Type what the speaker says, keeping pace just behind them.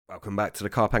Welcome back to the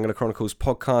Carp Angler Chronicles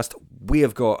podcast. We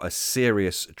have got a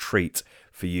serious treat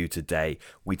for you today.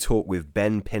 We talk with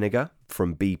Ben Pinniger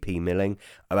from BP Milling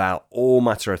about all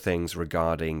matter of things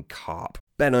regarding carp.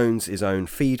 Ben owns his own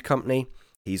feed company.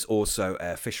 He's also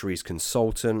a fisheries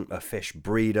consultant, a fish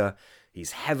breeder.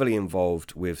 He's heavily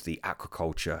involved with the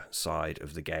aquaculture side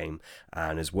of the game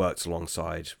and has worked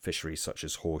alongside fisheries such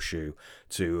as Horseshoe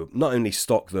to not only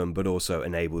stock them but also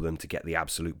enable them to get the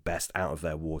absolute best out of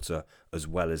their water as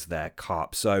well as their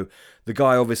carp. So the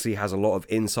guy obviously has a lot of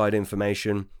inside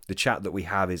information. The chat that we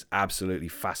have is absolutely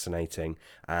fascinating,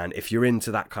 and if you're into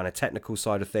that kind of technical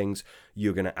side of things,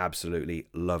 you're going to absolutely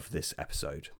love this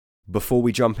episode. Before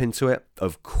we jump into it,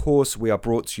 of course, we are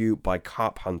brought to you by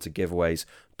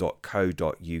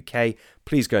carphuntergiveaways.co.uk.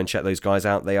 Please go and check those guys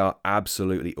out. They are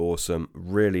absolutely awesome.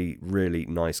 Really, really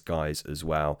nice guys as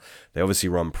well. They obviously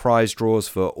run prize draws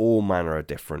for all manner of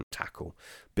different tackle.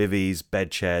 Bivvies,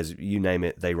 bed chairs, you name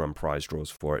it, they run prize draws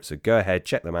for it. So go ahead,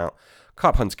 check them out.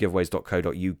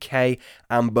 carphuntergiveaways.co.uk.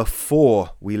 And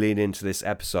before we lead into this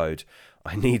episode,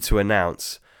 I need to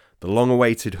announce the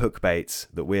long-awaited hook baits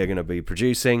that we are going to be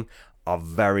producing are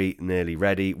very nearly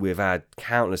ready. We've had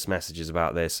countless messages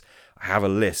about this. I have a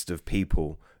list of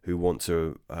people who want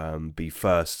to be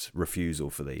first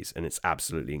refusal for these, and it's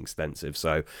absolutely extensive.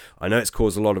 So I know it's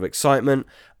caused a lot of excitement,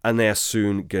 and they are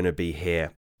soon going to be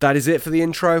here. That is it for the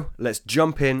intro. Let's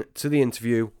jump in to the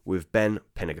interview with Ben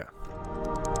Pinniger.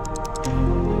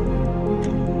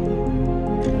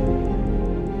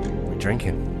 We're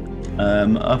drinking.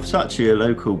 It's actually a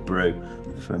local brew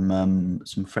from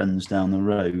some friends down the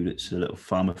road. It's a little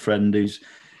farmer friend who's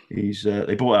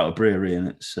they bought out a brewery, and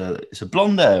it's a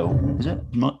blonde ale. Is it?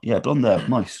 Yeah, blonde ale.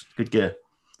 Nice, good gear.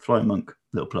 Flying Monk,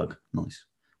 little plug. Nice.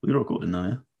 We're recording now,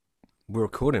 yeah. We're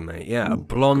recording, mate. Yeah, a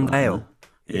blonde ale.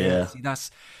 Yeah. See,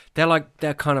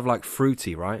 they're kind of like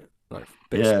fruity, right? Like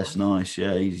it's nice.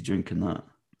 Yeah, easy drinking that.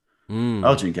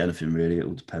 I'll drink anything really. It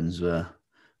all depends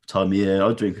time of year.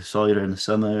 I drink a cider in the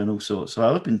summer and all sorts. So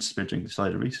I've been drinking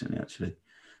cider recently, actually.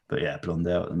 But yeah, blonde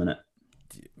ale at the minute.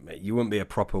 Mate, you wouldn't be a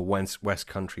proper West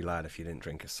Country lad if you didn't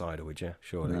drink a cider, would you?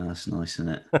 Surely. No, that's nice, isn't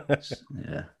it?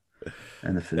 Yeah,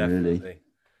 anything Definitely. really.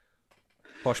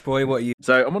 Posh boy, what are you?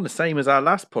 So I'm on the same as our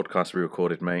last podcast we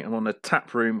recorded, mate. I'm on the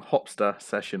Taproom Hopster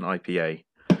Session IPA.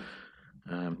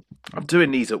 I'm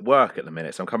doing these at work at the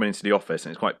minute, so I'm coming into the office,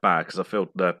 and it's quite bad because I filled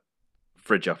the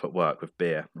fridge up at work with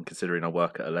beer, and considering I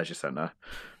work at a leisure centre,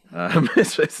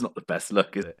 it's not the best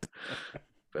look, is it?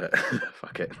 But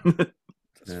fuck it.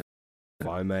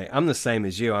 Fine, mate. I'm the same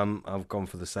as you. I've gone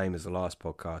for the same as the last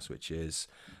podcast, which is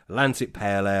Atlantic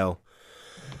Pale Ale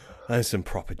and some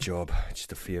proper job.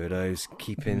 Just a few of those.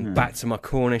 Keeping back to my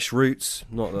Cornish roots.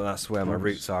 Not that that's where my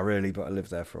roots are really, but I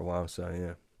lived there for a while, so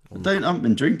yeah. I haven't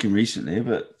been drinking recently,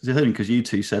 but it's only because you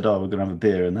two said, "Oh, we're gonna have a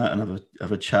beer and that, and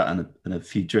have a chat and a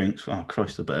few drinks." Oh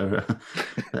Christ, I better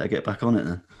get back on it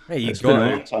then. Hey, it's been a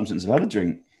long time since I've had a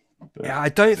drink. But yeah, I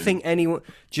don't think anyone.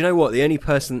 Do you know what? The only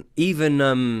person, even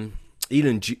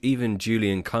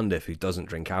Julian Cundiff, who doesn't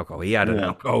drink alcohol, he had an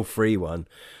alcohol-free one.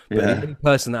 But the only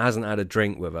person that hasn't had a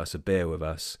drink with us, a beer with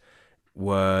us,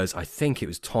 was, I think it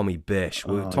was Tommy Bish.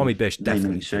 Tommy Bish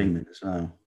definitely. Shaming as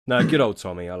well. No, good old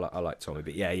Tommy. I like Tommy,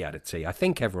 but yeah, he had a tea. I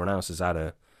think everyone else has had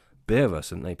a beer with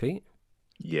us, haven't they, Pete?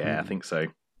 Yeah, I think so.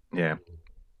 Yeah.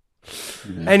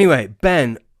 Anyway,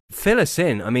 Ben, fill us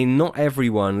in. I mean, not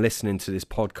everyone listening to this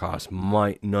podcast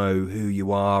might know who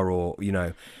you are, or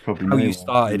probably how you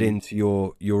started into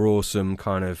your awesome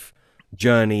kind of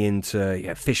journey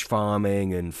into fish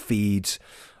farming and feeds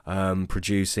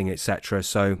producing, etc.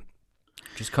 So,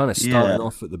 just kind of starting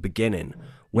off at the beginning.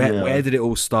 Where did it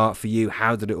all start for you?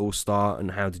 How did it all start,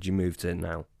 and how did you move to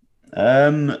now?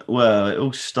 Well, it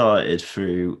all started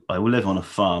through. I live on a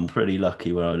farm. Pretty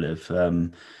lucky where I live.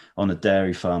 On a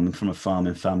dairy farm, from a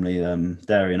farming family,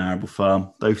 dairy and arable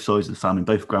farm. Both sides of the family,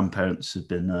 both grandparents have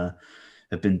been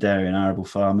dairy and arable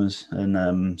farmers,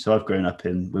 and so I've grown up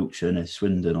in Wiltshire near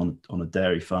Swindon on a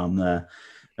dairy farm there.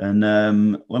 And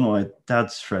one of my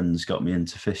dad's friends got me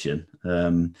into fishing.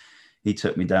 He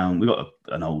took me down. We got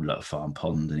an old farm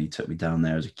pond, and he took me down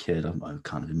there as a kid. I'm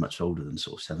kind of much older than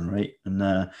sort of 7 or 8,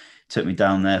 and took me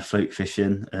down there float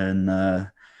fishing, and I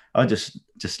just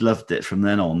loved it from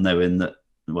then on, knowing that.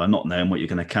 Well, not knowing what you're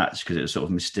going to catch, because it was sort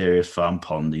of mysterious farm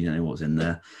pond. You don't know what's in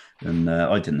there, and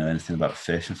I didn't know anything about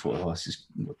fish. I thought, this is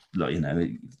like, you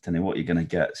don't know what you're going to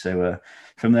get. So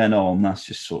from then on, that's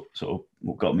just sort of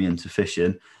what got me into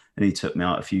fishing. And he took me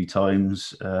out a few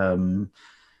times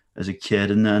as a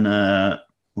kid, and then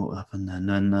what happened then?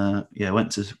 Then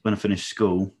when I finished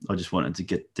school, I just wanted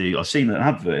to I've seen an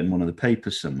advert in one of the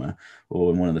papers somewhere,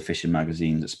 or in one of the fishing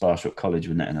magazines at Sparshot College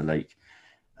with netting a lake.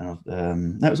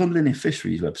 that was on Linear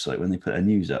Fisheries website when they put their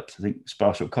news up. I think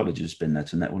Sparshot College has been there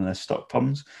to net one of their stock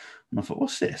ponds, and I thought,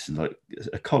 what's this? And like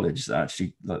a college that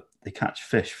actually like they catch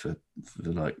fish for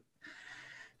like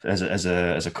as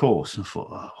a course. And I thought,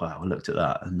 oh wow, I looked at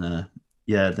that, and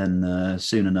then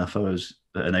soon enough I was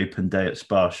at an open day at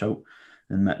Sparshot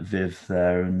and met Viv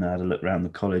there and had a look around the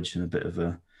college and a bit of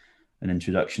an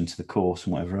introduction to the course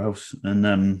and whatever else.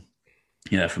 And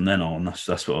from then on,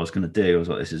 that's what I was going to do. I was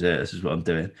like, this is it. This is what I'm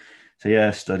doing. So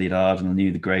I studied hard and I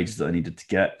knew the grades that I needed to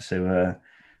get. So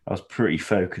I was pretty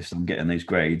focused on getting those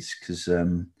grades because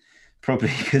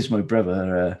probably because my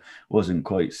brother wasn't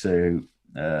quite so.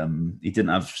 He didn't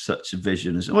have such a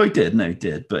vision as. Well, he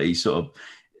did, but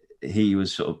he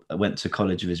was went to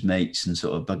college with his mates and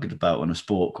sort of buggered about on a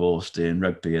sport course doing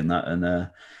rugby and that, and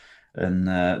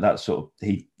that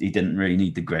he didn't really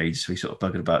need the grades, so he sort of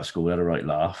buggered about at school, had a right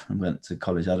laugh, and went to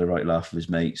college, had a right laugh with his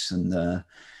mates, and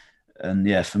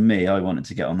for me, I wanted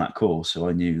to get on that course, so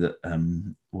I knew that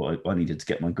what I needed to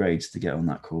get my grades to get on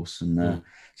that course, and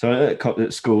so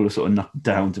at school I sort of knocked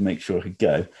down to make sure I could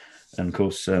go, and of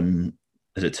course,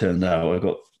 as it turned out, I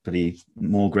got pretty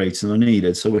more grades than I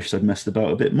needed, so I wish I'd messed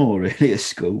about a bit more really at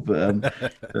school, but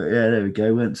there we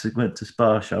go. Went to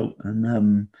Sparshot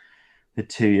and did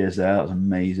 2 years there. That was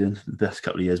amazing. The best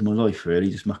couple of years of my life, really,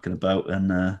 just mucking about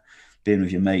and being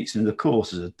with your mates. And the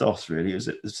course was a DOS, really. It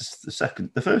was just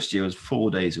the first year was 4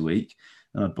 days a week,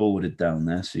 and I boarded down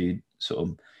there, so you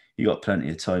got plenty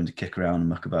of time to kick around and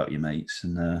muck about your mates,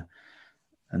 and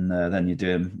then you're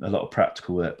doing a lot of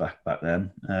practical work back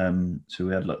then. So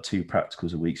we had like 2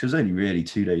 practicals a week. So it was only really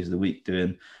 2 days of the week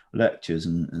doing lectures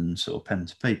and sort of pen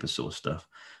to paper sort of stuff.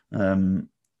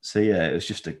 So it was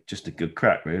just a good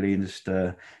crack, really. And just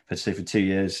I'd say for 2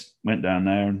 years, went down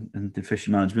there and did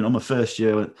fishing management. On my first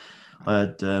year, I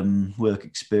had work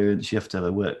experience. You have to have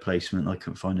a work placement. I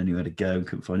couldn't find anywhere to go.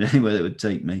 Couldn't find anywhere that would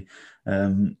take me.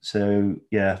 In the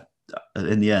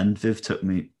end, Viv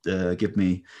give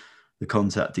me the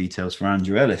contact details for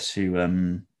Andrew Ellis,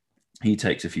 who he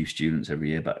takes a few students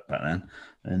every year back then.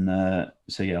 And I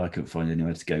couldn't find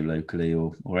anywhere to go locally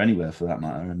or anywhere for that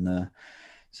matter. And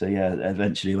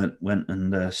eventually went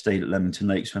and stayed at Leamington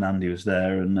Lakes when Andy was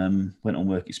there, and went on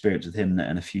work experience with him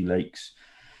netting a few lakes.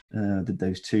 Did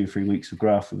those 2-3 weeks of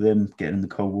graft with him, getting in the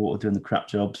cold water, doing the crap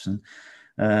jobs, and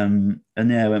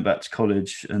I went back to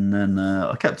college, and then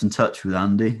I kept in touch with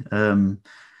Andy. I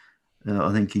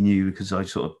think he knew because I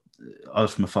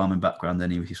was from a farming background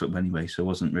anyway, so I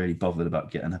wasn't really bothered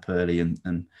about getting up early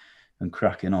and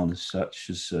cracking on as such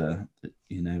as some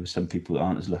people that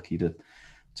aren't as lucky to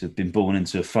have been born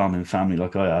into a farming family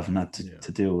like I have and had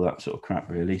to do all that sort of crap,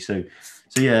 really.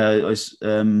 We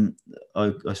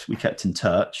kept in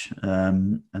touch,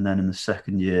 and then in the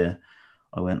second year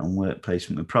I went on work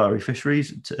placement with Priory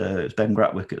Fisheries. It was Ben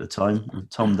Gratwick at the time.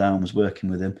 Tom Down was working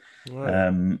with him,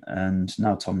 right. And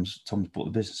now Tom's bought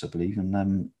the business, I believe,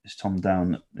 and it's Tom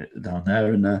down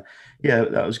there. And that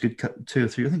was a good 2 or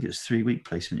 3. I think it was 3-week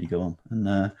placement you go on,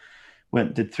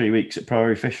 and did 3 weeks at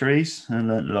Priory Fisheries and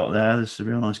learned a lot there. There's a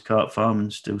real nice carp farm,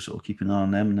 and still sort of keeping an eye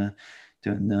on them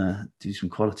and do some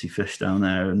quality fish down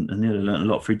there, and learned a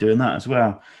lot through doing that as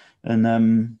well.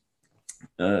 And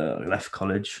I left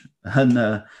college,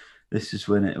 and this is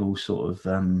when it all sort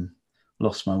of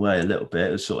lost my way a little bit.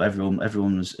 It was sort of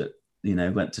everyone was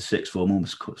went to sixth form, all my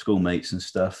schoolmates and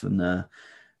stuff, and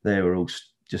they were all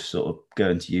just sort of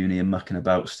going to uni and mucking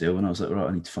about still. And I was like, right,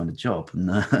 I need to find a job.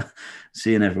 And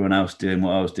seeing everyone else doing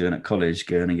what I was doing at college,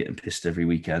 going and getting pissed every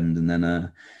weekend, and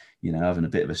then having a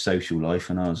bit of a social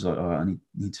life, and I was like, all right, I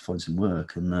need to find some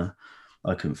work, and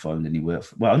I couldn't find any work.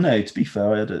 Well, no, to be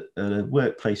fair, I had a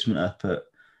work placement up at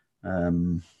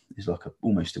it's like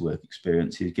almost a work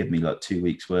experience. He'd give me like 2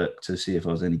 weeks work to see if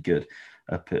I was any good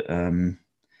up at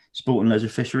Sport and Leisure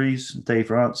Fisheries.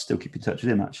 Dave Rance, still keep in touch with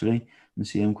him actually, and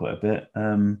see him quite a bit.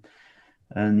 I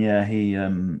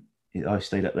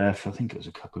stayed up there for, I think it was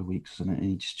a couple of weeks, and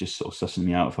he just sort of sussing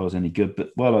me out if I was any good.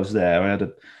 But while I was there, I had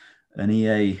an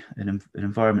EA, an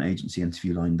environment agency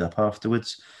interview lined up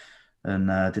afterwards, and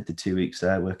did the 2 weeks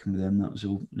there working with him. That was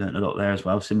all, learned a lot there as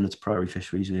well, similar to Priory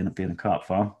Fisheries, we ended up being a carp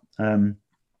farm.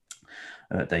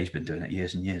 Dave's been doing it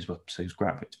years and years, well, so he's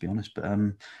Gratwick, to be honest. But I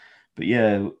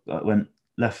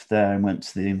left there and went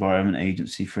to the environment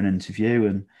agency for an interview,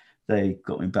 and they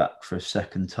got me back for a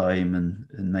second time and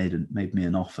made me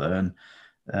an offer. And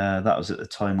that was at the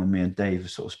time when me and Dave were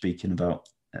sort of speaking about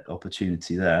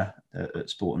opportunity there at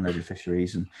Sport and Leisure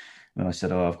Fisheries. And when I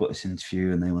said, I've got this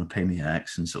interview and they want to pay me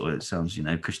X, and sort of, it sounds,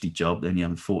 cushy job, then you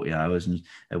have 40 hours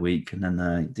a week, and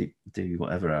then do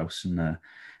whatever else, and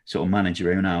sort of manage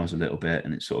your own hours a little bit.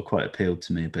 And it sort of quite appealed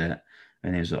to me a bit.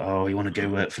 And he was like, "Oh, you want to go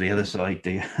work for the other side,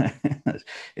 do you?"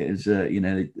 It was,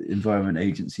 the Environment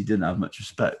Agency didn't have much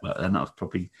respect back then. That was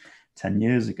probably 10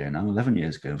 years ago now, 11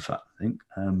 years ago, in fact, I think.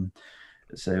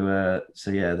 So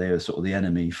yeah, they were sort of the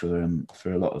enemy for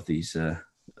a lot of these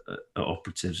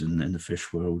operatives in the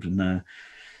fish world. And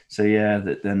so yeah,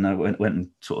 then I went and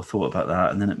sort of thought about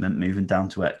that, and then it meant moving down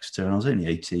to Exeter, and I was only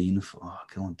 18. I thought,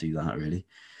 I can't do that really.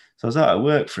 So I was out of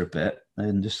work for a bit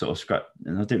and just sort of scrapped,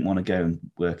 and I didn't want to go and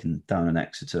working down in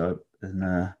Exeter. And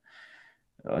I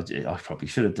probably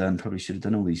should have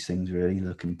done all these things really,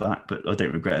 looking back, but I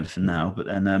don't regret anything now. But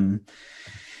then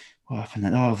what happened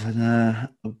then?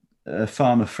 A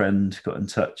farmer friend got in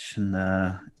touch, and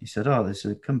he said, "Oh, there's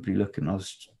a company looking." I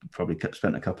was probably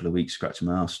spent a couple of weeks scratching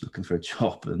my ass looking for a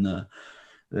job, and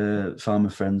the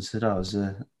farmer friend said, "Oh,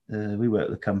 we work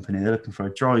with a company. They're looking for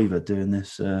a driver doing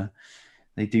this.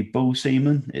 They do bull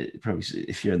semen." It probably,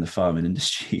 if you're in the farming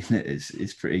industry,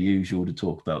 it's pretty usual to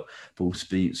talk about bull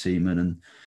semen. And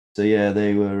so yeah,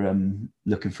 they were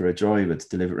looking for a driver to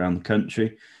deliver around the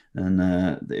country, and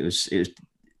it was.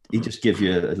 He just give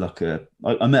you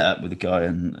I met up with a guy,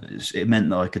 and it meant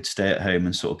that I could stay at home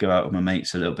and sort of go out with my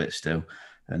mates a little bit still.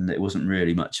 And it wasn't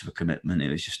really much of a commitment. It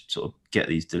was just sort of get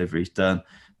these deliveries done.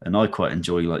 And I quite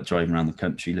enjoy like driving around the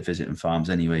country, visiting farms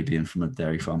anyway, being from a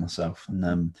dairy farm myself.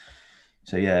 And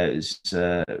so yeah, it was.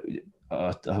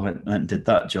 I went and did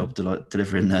that job,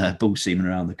 delivering bull semen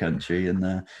around the country,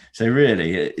 and so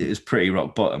really it was pretty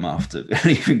rock bottom after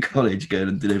leaving college, going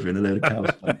and delivering a load of cows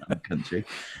around the country.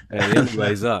 The only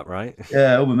way's up, right?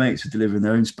 Yeah, all my mates were delivering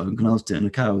their own spunk, and I was doing the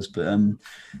cows. But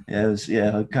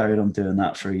I carried on doing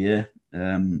that for a year.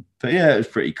 But yeah, it was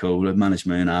pretty cool. I managed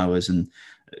my own hours, and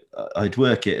I'd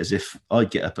work it as if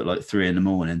I'd get up at like 3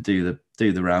 a.m, do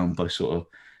the round by sort of.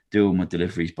 Do all my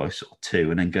deliveries by sort of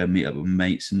 2, and then go and meet up with my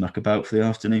mates and muck about for the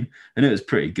afternoon. And it was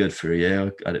pretty good for a year.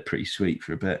 I had it pretty sweet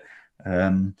for a bit.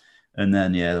 And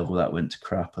then, yeah, all that went to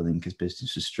crap, I think, because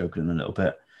business was struggling a little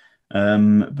bit.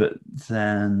 But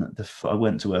then I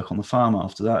went to work on the farm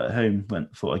after that at home.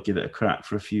 Thought I'd give it a crack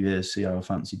for a few years, see how I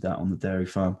fancied that on the dairy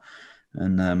farm.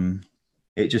 And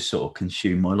it just sort of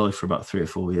consumed my life for about 3 or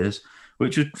 4 years,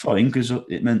 which was fine because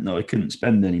it meant that I couldn't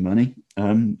spend any money.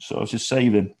 So I was just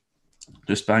saving.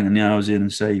 Just banging the hours in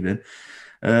and saving,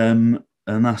 and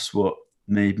that's what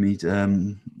made me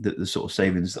the sort of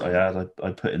savings that I had.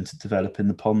 I put into developing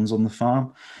the ponds on the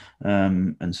farm,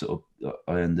 and sort of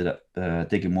I ended up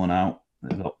digging one out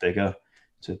a lot bigger,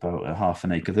 to about a half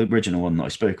an acre. The original one that I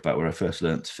spoke about, where I first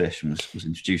learned to fish and was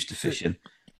introduced to fishing.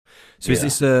 So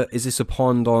is this a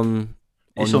pond on?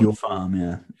 It's on your farm,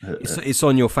 yeah. It's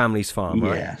on your family's farm,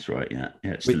 right? Yeah, that's right. Yeah,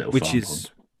 it's the little farm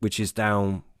pond. Which is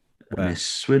down. Near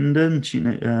Swindon,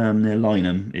 near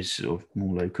Lynham is sort of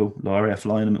more local. RAF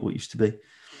Lynham, it what used to be.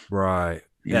 Right.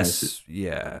 Yes.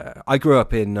 Yeah. I grew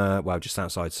up in just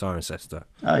outside Cirencester.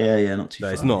 Oh yeah, not too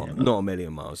far. It's not a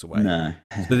million miles away. No.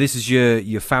 So this is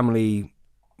your family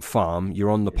farm.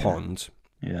 You're on the pond.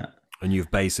 Yeah. And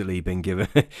you've basically been given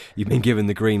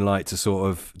the green light to sort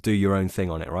of do your own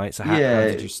thing on it, right? So how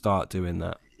did you start doing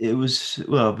that? It was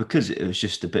because it was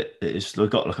just a bit. We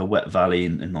got like a wet valley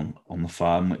on the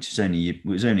farm, which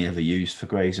was only ever used for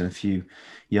grazing a few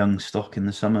young stock in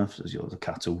the summer, the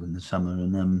cattle in the summer,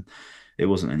 and it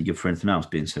wasn't any good for anything else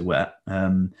being so wet.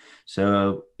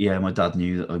 So my dad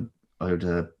knew that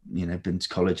I'd been to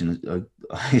college, and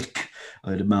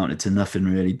I'd amounted to nothing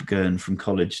really going from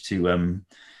college to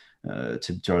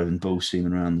driving bull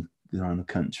semen around the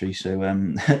country. So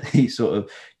he sort of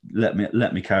let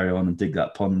me carry on and dig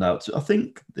that pond out. So I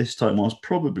think this time I was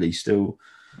probably still.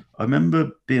 I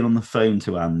remember being on the phone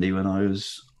to Andy when I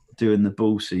was doing the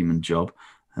bull semen job,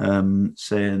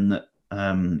 saying that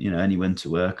any winter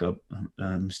work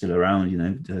I'm still around.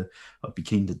 I'd be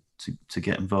keen to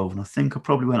get involved. And I think I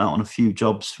probably went out on a few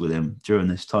jobs with him during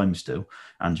this time still.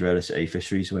 Andrew Ellis at A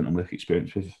Fisheries, I went on work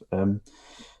experience with.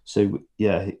 So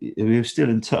yeah, we were still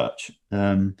in touch.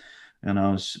 So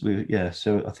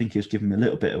I think he was giving me a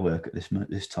little bit of work at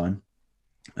this time,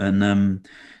 and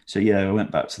I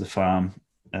went back to the farm,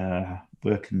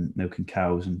 working milking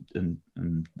cows and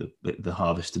the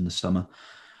harvest in the summer,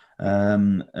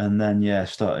 and then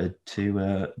started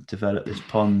to develop this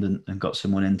pond and got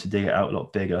someone in to dig it out a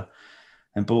lot bigger,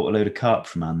 and bought a load of carp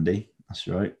from Andy. That's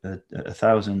right,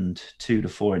 1,000 2 to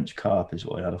 4 inch carp is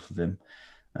what I had off of him.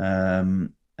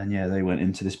 And they went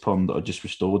into this pond that I just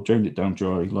restored, drained it down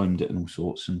dry, limed it and all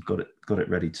sorts, and got it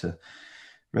ready for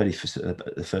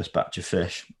the first batch of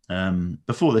fish.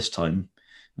 Before this time,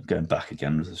 going back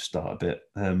again to the start a bit,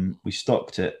 we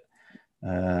stocked it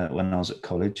when I was at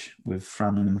college with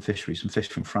Framlingham Fisheries, some fish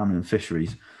from Framlingham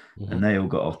Fisheries, and they all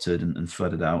got ottered and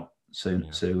flooded out. So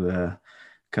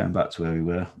coming back to where we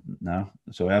were now.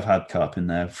 So I have had carp in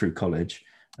there through college,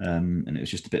 and it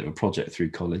was just a bit of a project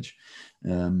through college,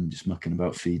 just mucking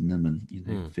about feeding them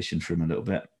and fishing for them a little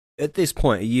bit. At this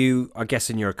point, are you? I guess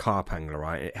you're a carp angler,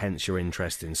 right? Hence your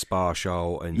interest in spar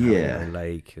shoal and Hamilton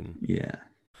Lake, and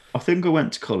I think I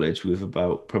went to college with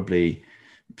about probably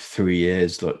 3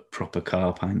 years like proper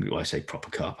carp angling. Well, I say proper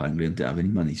carp angling, didn't have any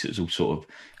money, so it was all sort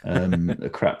of a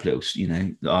crap little,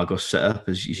 Argos setup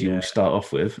as you always start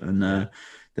off with, and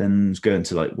then going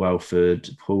to like Welford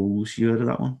Pools. You heard of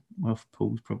that one? Welford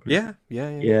Pools, probably. Yeah.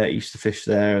 I used to fish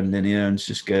there and linear, and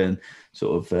just going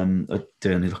sort of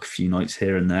doing like a few nights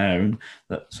here and there. And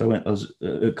so I was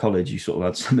at college. You sort of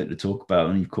had something to talk about,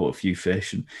 and you caught a few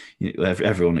fish. And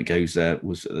everyone that goes there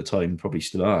was at the time probably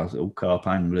still are all carp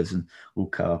anglers and all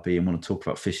carpy and want to talk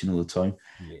about fishing all the time.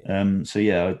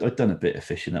 Yeah. I'd done a bit of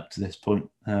fishing up to this point.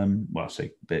 Well, I say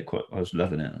a bit. I was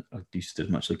loving it. I used to do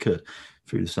as much as I could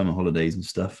through the summer holidays and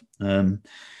stuff.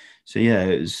 So yeah,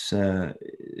 it was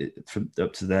from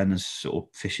up to then as sort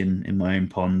of fishing in my own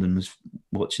pond and was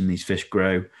watching these fish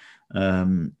grow.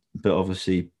 But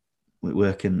obviously,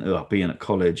 being at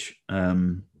college, I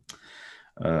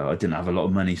didn't have a lot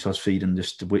of money, so I was feeding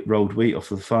just rolled wheat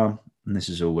off of the farm. And this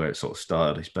is all where it sort of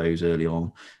started, I suppose, early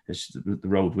on. It's the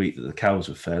rolled wheat that the cows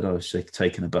were fed. I was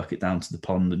taking a bucket down to the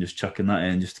pond and just chucking that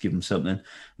in just to give them something.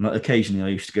 And occasionally I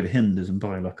used to go to Hinders and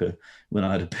buy when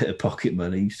I had a bit of pocket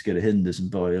money, I used to go to Hinders and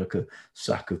buy like a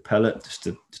sack of pellet, just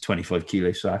a 25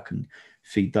 kilo sack, and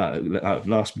feed that. That would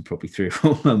last me probably 3 or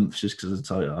 4 months just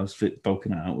because I was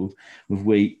bulking it out with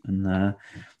wheat and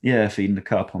feeding the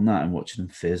carp on that and watching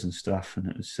them fizz and stuff. And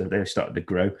it was they started to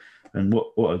grow. And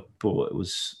what I bought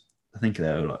was, I think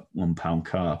they were like £1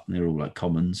 carp, and they were all like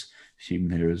commons.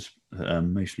 Assuming they were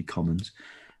mostly commons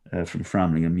from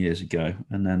Framlingham years ago.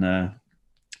 And then I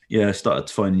started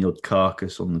to find the odd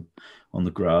carcass on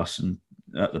the grass. And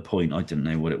at the point, I didn't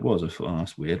know what it was. I thought,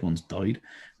 that's weird. One's died.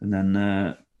 And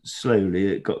then slowly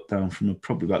it got down from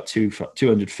probably about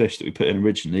 200 fish that we put in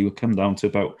originally. We'll come down to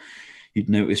about, you'd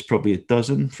notice, probably a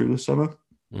dozen through the summer.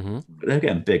 Mm-hmm. But they're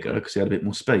getting bigger because they had a bit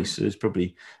more space. So there's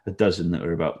probably a dozen that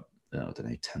were about, I don't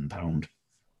know, £10.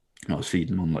 I was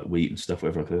feeding them on like wheat and stuff,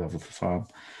 whatever I could have off the farm.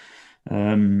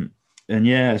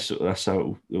 So that's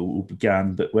how it all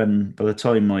began. But by the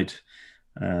time I'd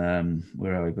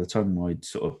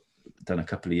sort of done a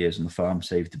couple of years on the farm,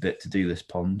 saved a bit to do this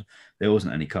pond, there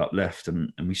wasn't any carp left,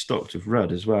 and we stocked with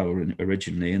rudd as well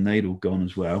originally, and they'd all gone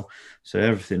as well. So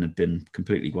everything had been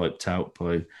completely wiped out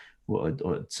by what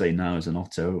I'd say now is an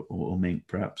otter or mink,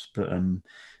 perhaps. But and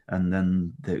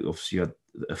then they obviously had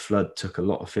a flood, took a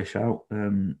lot of fish out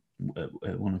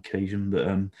at one occasion. But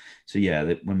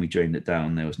when we drained it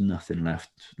down, there was nothing left,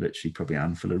 literally probably a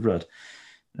handful of rudd.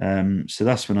 So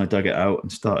that's when I dug it out and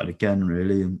started again,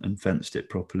 really, and fenced it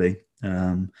properly.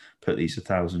 Put these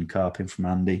 1,000 carp in from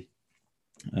Andy.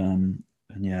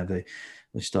 They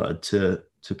started to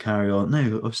carry on.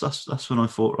 No, that's when I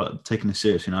thought, right, taking it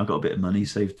seriously. Now I've got a bit of money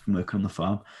saved from working on the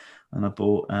farm, and I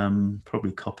bought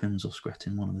probably Coppins or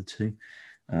Skretting, one of the two,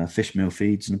 fish meal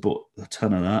feeds, and I bought a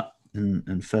ton of that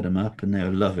and fed them up, and they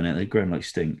were loving it. They'd grown like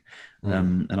stink.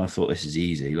 And I thought, this is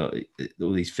easy. Like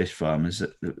all these fish farmers,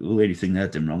 the only thing they're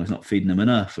doing wrong is not feeding them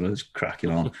enough. And I was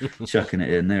cracking on, chucking it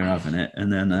in. They were having it.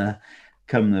 And then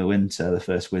come the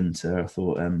first winter, I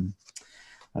thought, run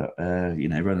a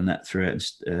net through it.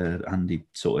 And Andy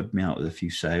sorted me out with a few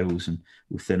sails, and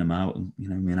we'll thin them out. And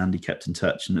me and Andy kept in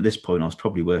touch. And at this point, I was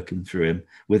probably working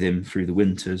with him through the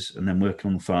winters, and then working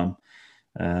on the farm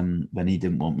when he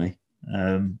didn't want me.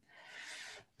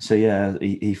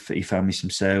 He found me some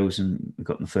sails, and we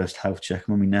got the first health check.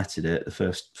 And when we netted it, the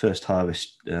first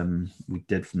harvest we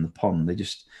did from the pond,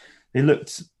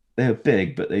 they were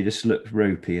big, but they just looked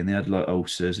ropey, and they had like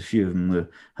ulcers. A few of them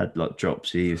had like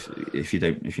dropsy. If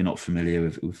you're not familiar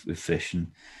with fish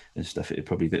and stuff, it's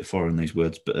probably a bit foreign, those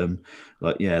words. But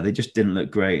they just didn't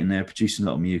look great, and they're producing a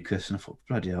lot of mucus. And I thought,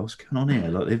 bloody hell, what's going on here?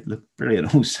 Like, they've looked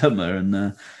brilliant all summer,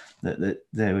 and they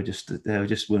just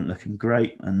weren't looking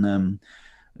great. And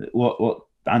what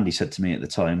Andy said to me at the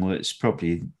time, well, it's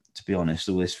probably, to be honest,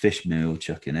 all this fish meal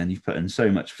chucking in, you've put in so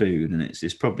much food, and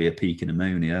it's probably a peak in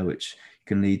ammonia, which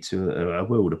can lead to a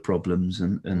world of problems.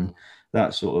 And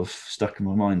that sort of stuck in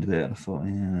my mind a bit. And I thought,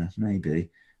 yeah, maybe.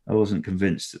 I wasn't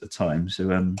convinced at the time. So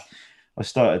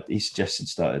he suggested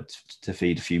to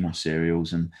feed a few more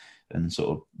cereals and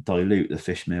sort of dilute the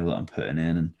fish meal that I'm putting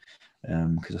in.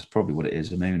 And because that's probably what it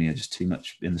is, ammonia, just too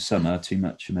much in the summer, too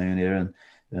much ammonia,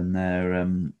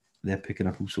 and they're picking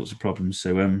up all sorts of problems.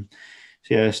 So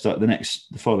the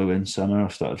following summer, I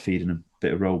started feeding a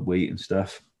bit of rolled wheat and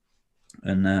stuff.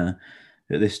 And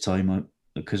at this time,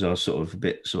 because I was sort of a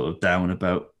bit sort of down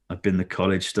about. I've been to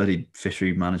college, studied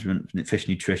fishery management, fish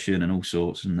nutrition, and all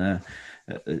sorts, and I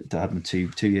had my two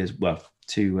years, well,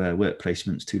 two work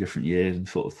placements, 2 different years, and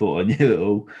thought I knew it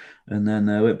all, and then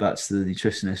I went back to the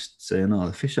nutritionist saying, "Oh,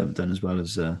 the fish haven't done as well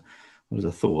as I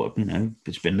thought."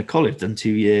 It's been to college, done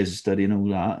 2 years of studying all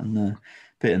that, and a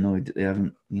bit annoyed that they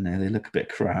haven't. They look a bit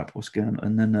crap. What's going on?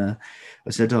 And then I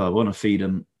said, "Oh, I want to feed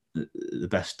them the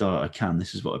best diet I can.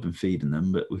 This is what I've been feeding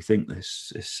them, but we think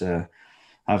this is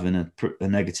having a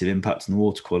negative impact on the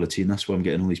water quality, and that's why I'm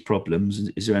getting all these problems.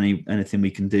 Is there anything we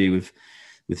can do with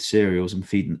cereals and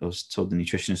feeding?" I was told the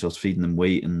nutritionist I was feeding them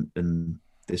wheat and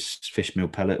this fish meal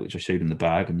pellet, which I showed him the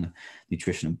bag and the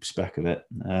nutritional spec of it.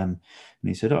 And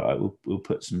he said, "All right, we'll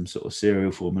put some sort of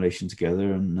cereal formulation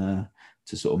together and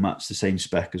to sort of match the same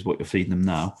spec as what you're feeding them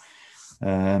now."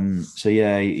 So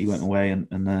yeah, he went away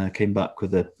and came back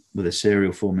with a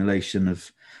cereal formulation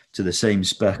to the same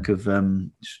spec of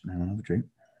just now have a drink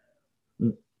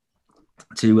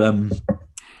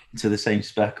to the same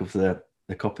spec of the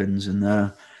Coppins,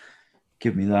 and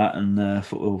give me that, and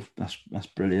thought, "Oh, that's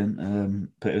brilliant."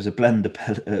 But it was a blend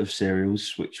of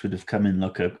cereals which would have come in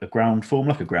like a ground form,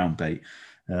 like a ground bait.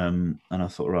 And I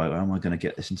thought, right, how am I going to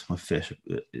get this into my fish?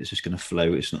 It's just going to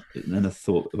flow. It's not. And then I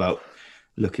thought about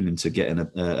looking into getting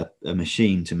a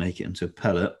machine to make it into a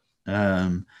pellet.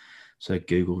 So I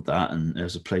Googled that, and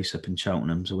there's a place up in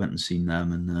Cheltenham. So I went and seen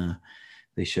them, and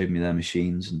they showed me their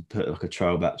machines and put like a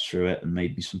trial batch through it and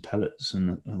made me some pellets.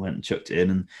 And I went and chucked it in,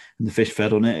 and the fish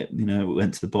fed on it. It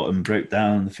went to the bottom, broke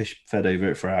down, and the fish fed over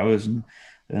it for hours.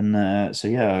 And so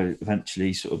yeah, I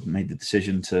eventually sort of made the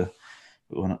decision to,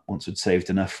 once I'd saved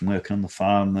enough from working on the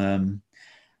farm,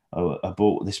 I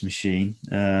bought this machine.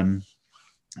 And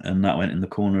that went in the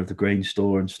corner of the grain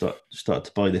store and started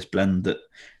to buy this blend that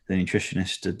the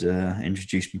nutritionist had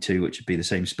introduced me to, which would be the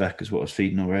same spec as what I was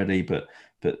feeding already, but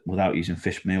without using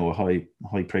fish meal or high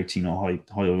protein or high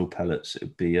oil pellets.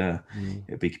 It'd be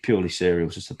purely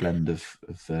cereals, just a blend of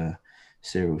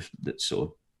cereals that sort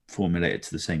of formulated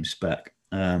to the same spec.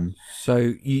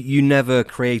 So you never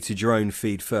created your own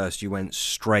feed first. You went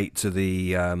straight to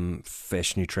the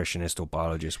fish nutritionist or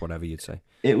biologist, whatever you'd say.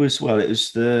 It was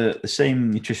the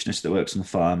same nutritionist that works on the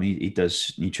farm. He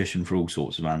does nutrition for all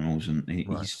sorts of animals, and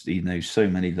he knows so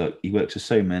many. Like, he works with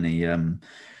so many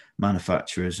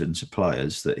manufacturers and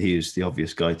suppliers that he was the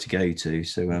obvious guy to go to.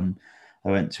 So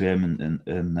I went to him,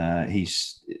 and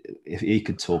he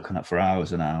could talk on that for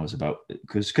hours and hours about,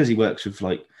 because he works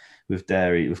with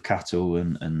dairy, with cattle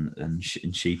and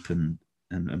sheep and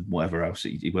whatever else.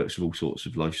 He works with all sorts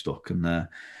of livestock, and the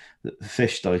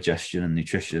fish digestion and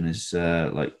nutrition is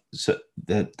their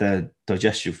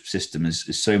digestive system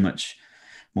is so much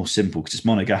more simple because it's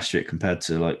monogastric compared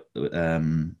to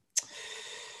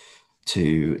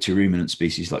to ruminant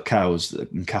species like cows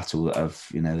and cattle that have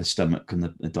the stomach and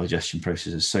the digestion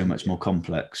process is so much more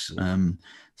complex.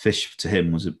 Fish to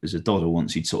him was a doddle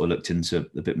once he'd sort of looked into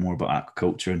a bit more about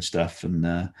aquaculture and stuff, and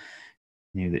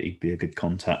knew that he'd be a good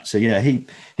contact. So yeah,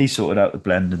 he sorted out the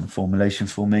blend and the formulation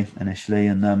for me initially,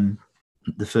 and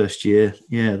the first year,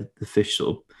 the fish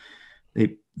sort of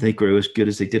they grew as good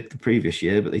as they did the previous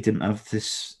year, but they didn't have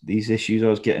these issues I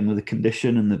was getting with the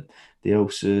condition and the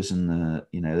ulcers and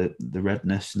the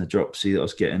redness and the dropsy that I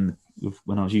was getting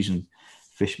when I was using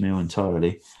fish meal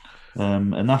entirely.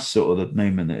 And that's sort of the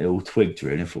moment that it all twigged,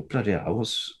 really. I thought, bloody hell,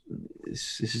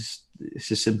 it's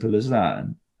as simple as that.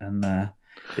 And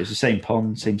it was the same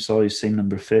pond, same size, same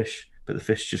number of fish, but the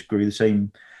fish just grew the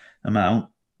same amount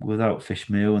without fish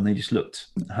meal, and they just looked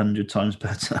 100 times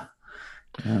better.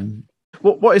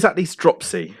 What is actually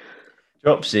dropsy?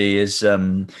 Dropsy is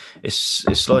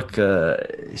it's like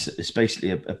it's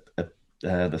basically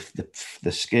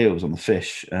the scales on the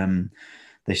fish.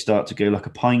 They start to go like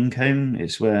a pine cone.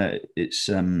 It's where it's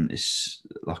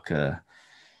like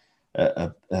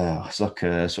it's like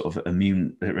a sort of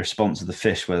immune response of the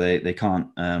fish where they can't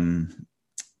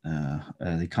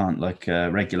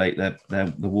regulate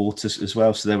the water as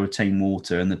well, so they'll retain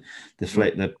water, and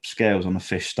the scales on the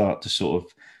fish start to sort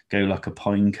of go like a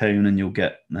pine cone, and you'll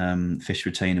get fish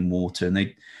retaining water, and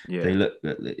they look.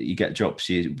 You get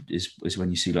dropsy is when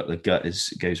you see like the gut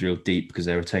goes real deep because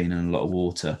they're retaining a lot of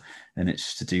water, and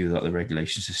it's to do with like the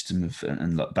regulation system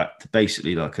and like back to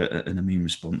basically like an immune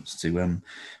response to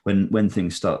when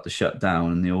things start to shut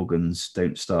down and the organs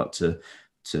don't start to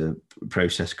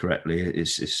process correctly.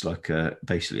 It's like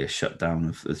basically a shutdown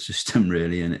of the system,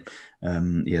 really,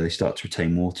 and they start to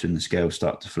retain water and the scales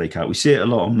start to flake out. We see it a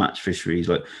lot on match fisheries,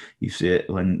 like you see it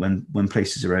when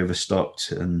places are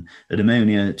overstocked, and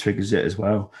ammonia triggers it as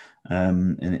well.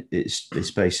 And it's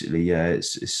basically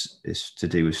it's to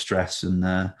do with stress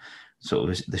and sort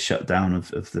of the shutdown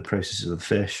of the processes of the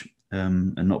fish,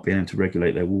 and not being able to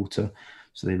regulate their water.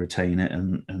 So they retain it,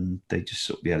 and they just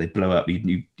sort of, they blow up.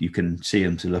 You can see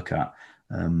them to look at.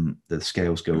 The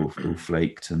scales go all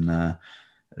flaked, and the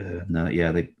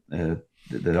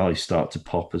eyes start to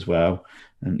pop as well.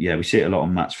 And we see it a lot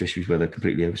on match fisheries where they're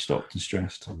completely overstocked and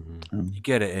stressed. You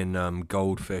get it in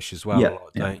goldfish as well, a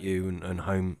lot, don't you? And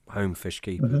home fish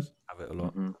keepers have it a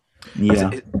lot.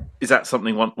 Yeah, is that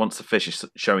something once the fish is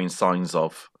showing signs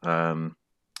of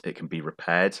it can be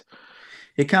repaired?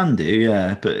 It can do,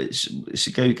 yeah, but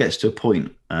it gets to a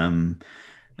point.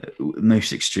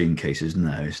 Most extreme cases,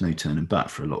 no, it's no turning back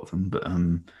for a lot of them. But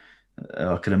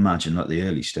I can imagine like the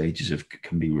early stages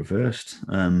can be reversed.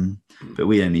 But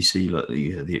we only see like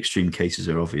the extreme cases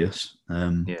are obvious.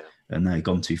 And they've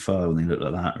gone too far when they look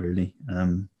like that, really.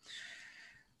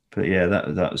 But yeah,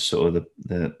 that was sort of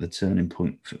the turning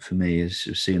point for me, is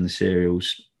seeing the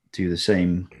cereals do the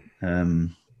same.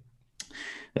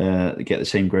 Get the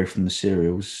same growth from the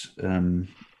cereals, and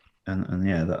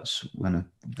that's when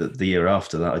the year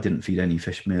after that I didn't feed any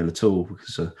fish meal at all,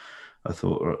 because I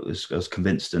thought I was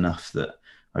convinced enough that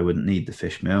I wouldn't need the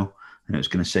fish meal, and it was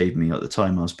going to save me. At the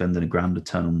time, I was spending £1,000 a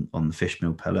ton on the fish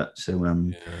meal pellet, so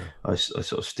I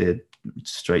sort of steered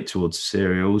straight towards the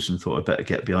cereals and thought I better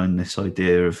get behind this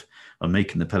idea of I'm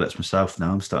making the pellets myself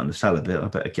now. I'm starting to sell a bit. I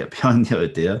better get behind the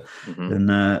idea. And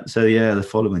the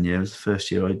following year was the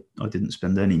first year I didn't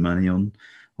spend any money on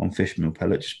fish meal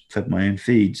pellets, just fed my own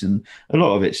feeds. And a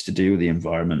lot of it's to do with the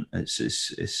environment.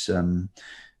 It's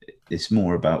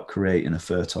more about creating a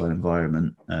fertile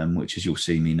environment, which, as you'll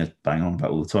see me bang on about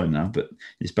all the time now, but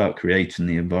it's about creating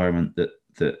the environment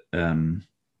that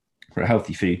for a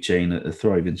healthy food chain, a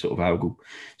thriving sort of algal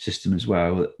system as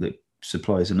well, that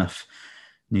supplies enough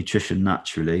nutrition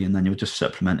naturally, and then you're just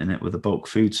supplementing it with a bulk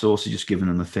food source. You're just giving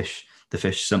them the fish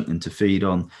something to feed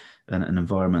on, and an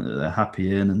environment that they're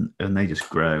happy in, and they just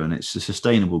grow, and it's a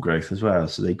sustainable growth as well.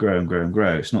 So they grow and grow and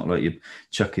grow. It's not like you're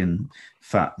chucking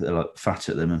fat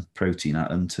at them and protein at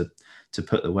them to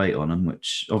put the weight on them,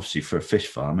 which obviously for a fish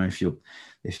farmer, if you're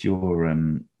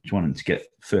wanting to get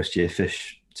first year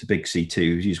fish to big C2s,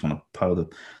 you just want to pile the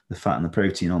fat and the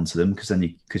protein onto them,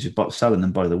 because you're selling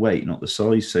them by the weight, not the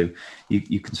size. So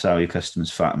you can sell your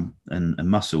customers fat and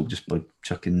muscle just by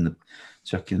chucking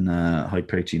high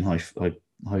protein,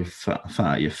 high fat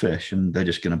at your fish, and they're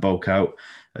just going to bulk out,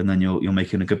 and then you're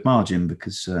making a good margin,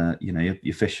 because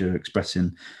your fish are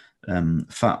expressing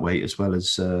fat weight as well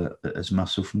as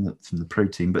muscle from the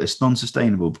protein. But it's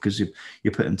non-sustainable, because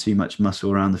you're putting too much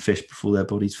muscle around the fish before their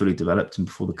body's fully developed and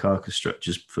before the carcass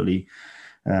structure's fully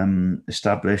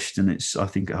established, and I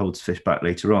think it holds fish back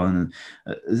later on.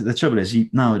 And the trouble is,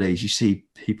 nowadays you see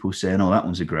people saying, "Oh, that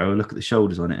one's a grower. Look at the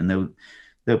shoulders on it," and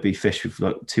there'll be fish with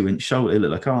like 2-inch shoulder. They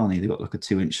look like Arnie. They've got like a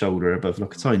 2-inch shoulder above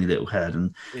like a tiny little head,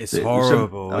 and it's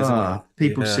horrible. Isn't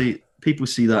it? People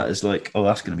see that as like, oh,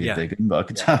 that's going to be a big one. But I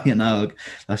can tell you now,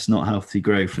 that's not healthy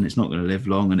growth, and it's not going to live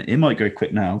long. And it might grow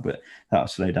quick now, but that'll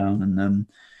slow down. And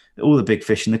all the big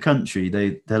fish in the country,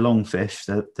 they're long fish,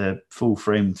 they're full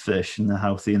framed fish, and they're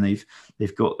healthy, and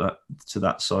they've got that to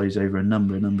that size over a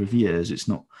number of years. It's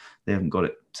not, they haven't got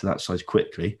it to that size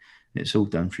quickly. It's all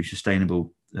done through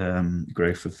sustainable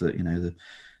growth of the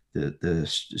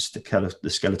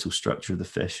skeletal structure of the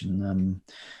fish, and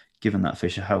giving that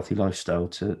fish a healthy lifestyle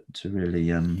to really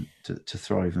to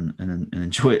thrive and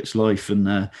enjoy its life,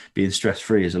 and being stress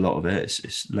free is a lot of it.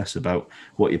 It's less about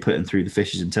what you're putting through the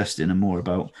fish's intestine and more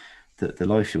about the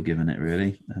life you're giving it,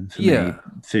 really. And for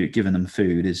me, giving them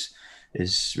food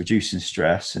is reducing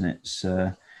stress, and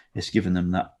it's giving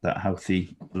them that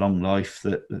healthy long life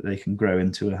that they can grow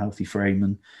into a healthy frame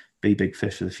and be big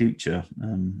fish for the future.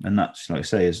 And that's, like I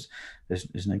say,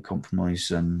 there's no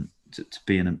compromise to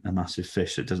being a massive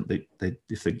fish. It doesn't.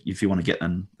 If you want to get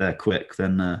them there quick,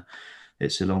 then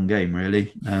it's a long game,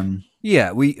 really.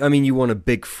 You want a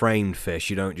big framed fish.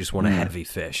 You don't just want a heavy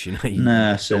fish. You don't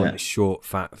want a short,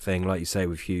 fat thing, like you say,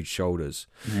 with huge shoulders.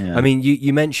 Yeah. I mean,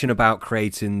 you mentioned about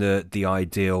creating the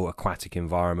ideal aquatic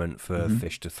environment for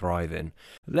fish to thrive in.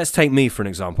 Let's take me for an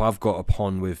example. I've got a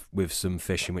pond with some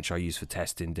fish in which I use for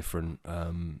testing different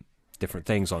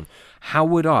things on. How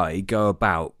would I go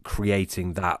about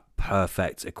creating that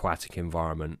perfect aquatic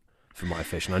environment for my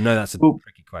fish? And I know that's a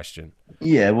tricky question.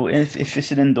 Yeah, well, if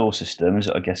it's an indoor system, as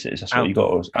I guess it is, that's what you've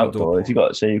got. Outdoor. If you've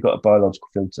got a biological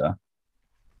filter.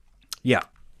 Yeah.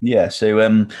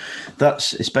 So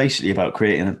it's basically about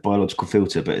creating a biological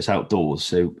filter, but it's outdoors.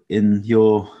 So in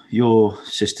your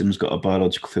system's got a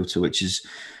biological filter, which is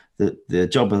the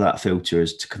job of that filter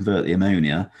is to convert the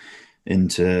ammonia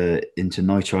into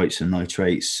nitrites and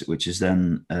nitrates, which is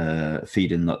then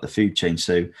feeding like the food chain.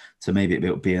 So maybe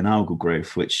it'll be an algal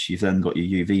growth, which you've then got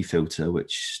your UV filter,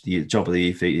 which the job of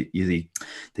the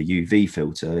UV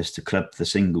filter is to club the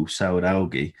single-celled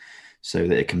algae, so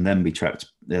that it can then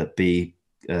be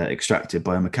extracted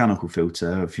by a mechanical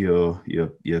filter of your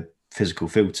physical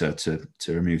filter to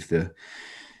remove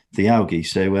the algae.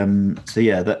 So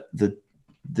yeah,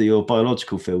 your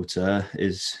biological filter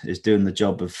is doing the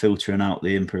job of filtering out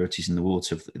the impurities in the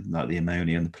water, like the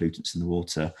ammonia and the pollutants in the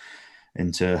water,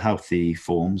 into healthy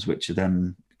forms, which are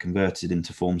then converted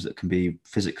into forms that can be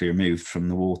physically removed from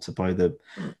the water by the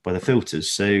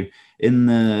filters. So in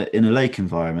a lake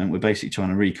environment, we're basically trying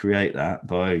to recreate that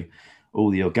by all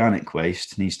the organic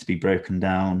waste needs to be broken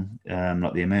down,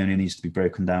 like the ammonia needs to be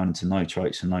broken down into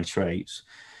nitrites and nitrates,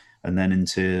 and then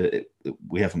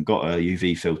we haven't got a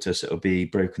UV filter, so it'll be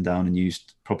broken down and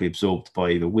used, probably absorbed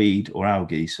by either weed or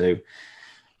algae. So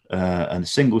a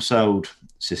single-celled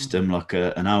system like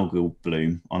an algal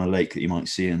bloom on a lake that you might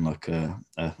see in like a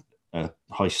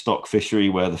high stock fishery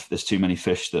where there's too many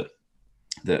fish that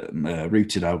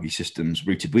rooted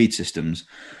weed systems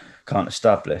can't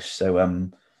establish.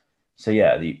 So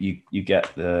yeah, you get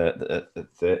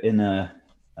the inner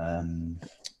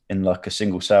in like a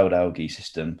single-celled algae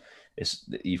system.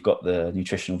 You've got the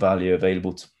nutritional value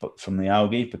available from the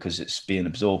algae because it's being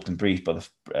absorbed and breathed by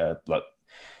the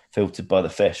filtered by the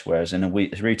fish. Whereas in a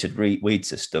rooted weed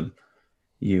system,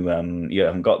 you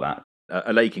haven't got that.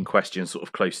 A lake in question, sort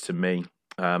of close to me,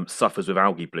 suffers with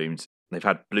algae blooms. They've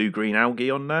had blue-green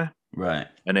algae on there, right?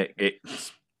 And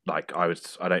it's like I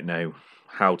don't know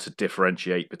how to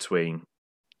differentiate between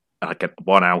like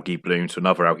one algae bloom to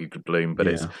another algae bloom, but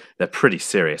they're pretty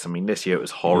serious. I mean, this year it was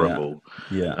horrible.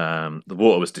 The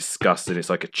water was disgusting.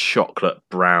 It's like a chocolate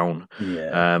brown.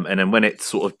 And then when it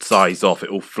sort of dies off, it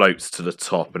all floats to the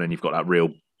top, and then you've got that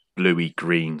real bluey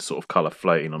green sort of colour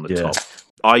floating on the top.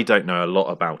 I don't know a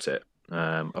lot about it.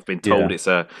 I've been told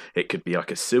it could be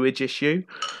like a sewage issue.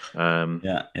 Well,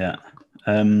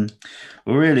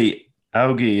 really,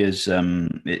 algae is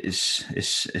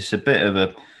it's a bit of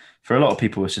a, for a lot of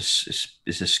people, it's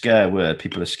a scare word.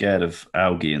 People are scared of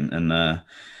algae, and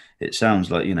it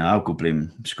sounds like, algal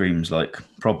bloom screams like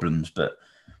problems. But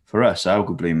for us,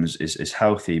 algal bloom is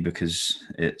healthy because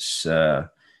it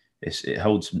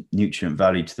holds nutrient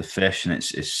value to the fish, and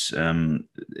it's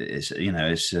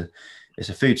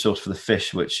a food source for the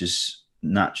fish, which is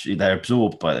naturally they're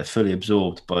fully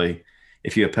absorbed by.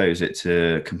 If you oppose it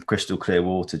to crystal clear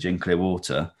water, gin clear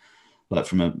water, like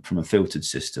from a filtered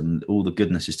system, all the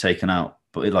goodness is taken out.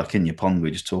 But like in your pond,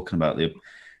 we're just talking about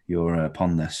your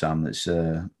pond there, Sam. It's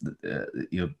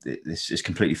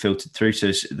completely filtered through,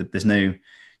 so there's no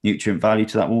nutrient value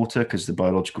to that water because the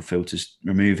biological filter's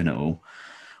removing it all.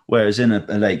 Whereas in a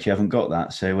lake, you haven't got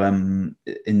that. So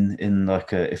in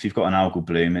like if you've got an algal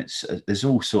bloom, there's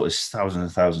all sorts of thousands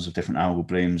and thousands of different algal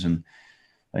blooms, and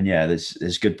yeah,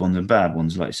 there's good ones and bad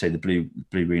ones. Like say the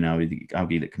blue-green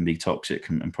algae that can be toxic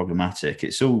and problematic.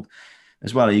 It's all,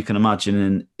 as well, you can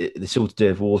imagine, it's all to do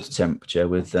with water temperature.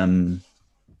 With the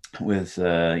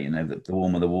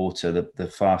warmer the water, the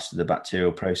faster the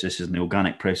bacterial processes and the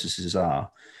organic processes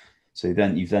are. So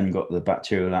then you've got the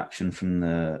bacterial action from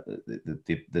the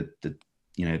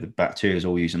bacteria is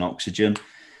all using oxygen,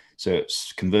 so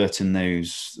it's converting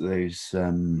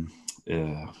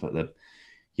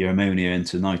your ammonia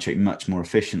into nitrate much more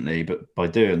efficiently. But by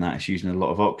doing that, it's using a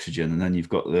lot of oxygen, and then you've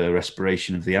got the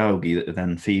respiration of the algae that are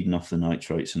then feeding off the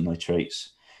nitrites and nitrates.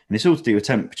 And it's all to do with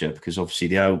temperature, because obviously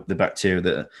the bacteria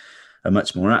that are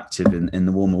much more active in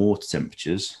the warmer water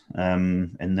temperatures,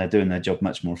 and they're doing their job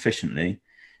much more efficiently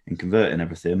in converting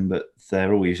everything, but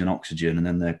they're all using oxygen, and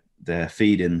then they're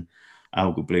feeding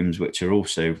algal blooms, which are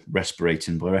also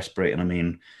respirating. By respirating, I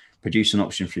mean producing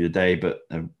oxygen through the day, but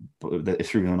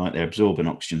through the night they're absorbing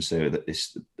oxygen. So that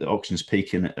the oxygen's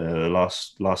peaking at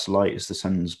last light as the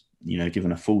sun's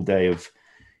given a full day of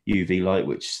UV light,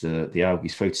 which the algae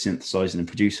is photosynthesizing and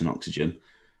producing oxygen.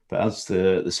 But as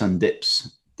the sun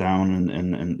dips down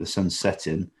and the sun's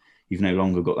setting, you've no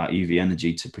longer got that UV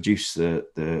energy to produce it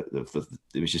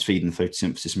was just feeding the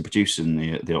photosynthesis and producing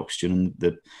the oxygen.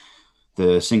 And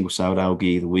the single-celled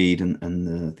algae, the weed, and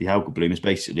the algal bloom is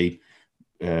basically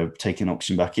taking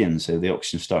oxygen back in. So the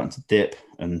oxygen's starting to dip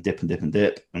and dip and dip and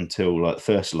dip until like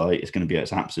first light is going to be at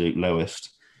its absolute lowest.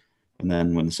 And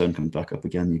then when the sun comes back up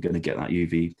again, you're going to get that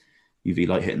UV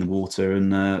light hitting the water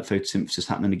and photosynthesis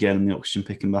happening again and the oxygen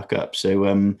picking back up. So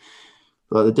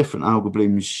like the different algal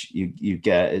blooms you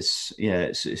get it's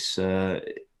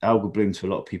algal bloom to a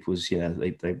lot of people is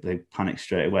they panic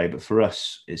straight away. But for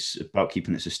us, it's about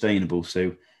keeping it sustainable.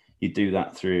 So you do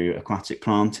that through aquatic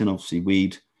planting, obviously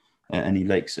weed, any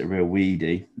lakes that are real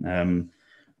weedy.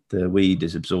 The weed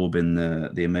is absorbing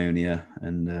the ammonia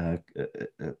and the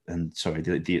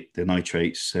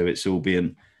nitrates, so it's all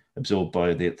being absorbed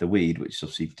by the weed, which is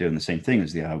obviously doing the same thing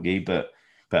as the algae, but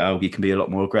algae can be a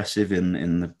lot more aggressive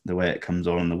in the way it comes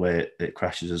on and the way it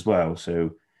crashes as well.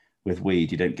 So with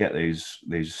weed, you don't get those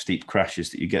steep crashes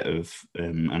that you get of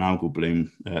an algal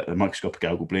bloom, a microscopic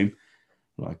algal bloom,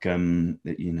 like an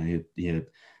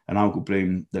algal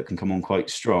bloom that can come on quite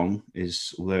strong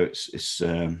is, although it's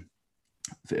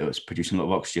producing a lot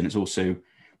of oxygen, it's also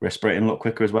respirating a lot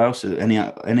quicker as well. So any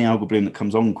algal bloom that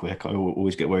comes on quick, I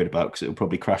always get worried about because it'll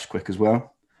probably crash quick as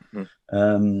well.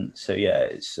 So yeah,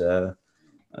 it's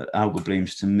algal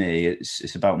blooms to me.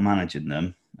 It's about managing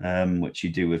them, which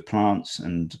you do with plants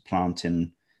and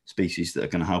planting species that are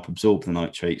going to help absorb the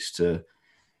nitrates to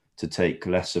take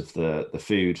less of the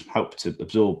food, help to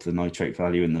absorb the nitrate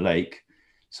value in the lake,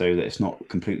 so that it's not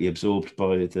completely absorbed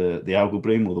by the algal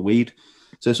bloom or the weed.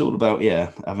 So it's all about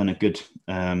having a good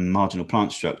marginal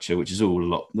plant structure, which is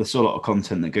there's a lot of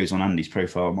content that goes on Andy's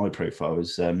profile. My profile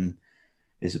is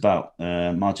about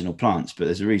marginal plants, but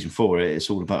there's a reason for it. It's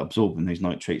all about absorbing those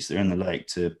nitrates that are in the lake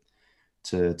to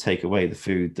take away the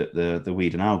food that the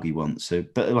weed and algae want. So,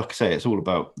 but like I say, it's all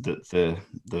about the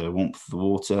warmth of the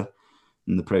water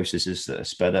and the processes that are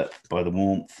sped up by the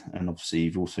warmth. And obviously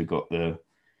you've also got the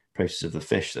process of the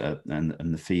fish and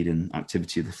the feeding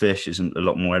activity of the fish isn't a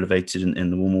lot more elevated in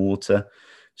the warmer water.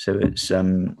 So it's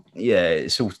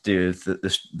it's all to do with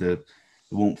the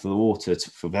warmth of the water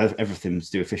for everything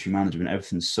to do with fishing management.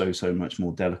 Everything's so much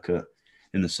more delicate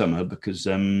in the summer because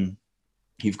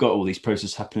you've got all these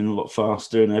processes happening a lot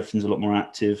faster and everything's a lot more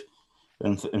active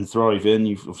and thriving.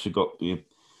 You've also got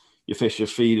your fish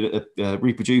are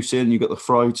reproducing. You've got the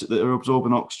fry that are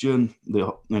absorbing oxygen.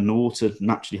 And the water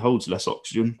naturally holds less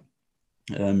oxygen.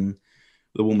 The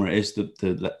warmer it is,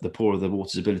 the poorer the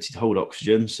water's ability to hold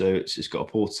oxygen. So it's got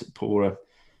a poorer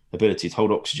ability to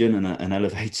hold oxygen and an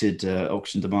elevated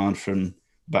oxygen demand from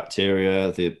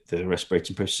bacteria, the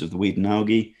respirating process of the weed and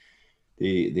algae,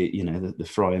 the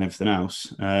fry and everything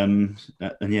else.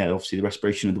 Obviously the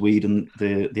respiration of the weed and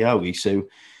the algae. So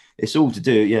it's all to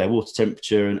do, water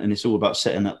temperature, and it's all about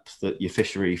setting up your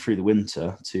fishery through the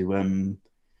winter to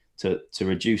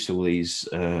reduce all these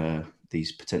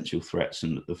potential threats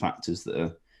and the factors that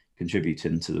are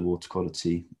contributing to the water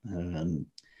quality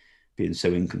being so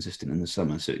inconsistent in the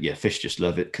summer. So fish just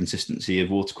love it, consistency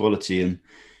of water quality,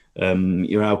 and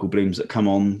your algal blooms that come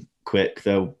on quick,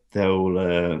 they'll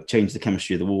change the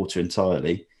chemistry of the water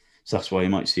entirely. So that's why you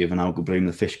might see with an algal bloom,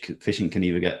 the fishing can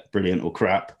either get brilliant or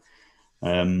crap.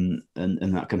 And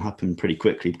that can happen pretty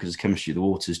quickly because the chemistry of the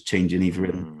water is changing either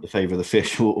in the favour of the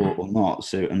fish or not.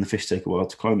 So, and the fish take a while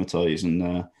to acclimatise. And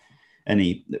a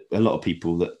lot of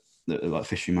people that are like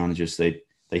fishery managers, they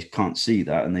can't see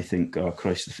that and they think, oh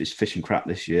Christ, the fish fishing crap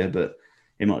this year, but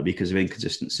it might be because of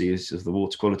inconsistencies of the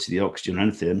water quality, the oxygen, or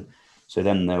anything. So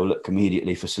then they'll look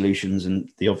immediately for solutions, and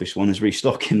the obvious one is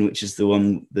restocking, which is the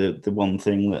one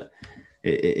thing that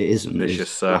it isn't.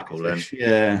 Vicious circle, then.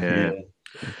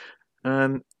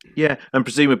 Yeah. And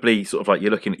presumably, sort of like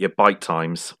you're looking at your bite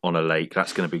times on a lake,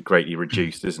 that's going to be greatly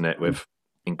reduced, isn't it, with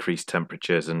increased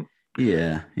temperatures and.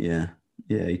 Yeah. You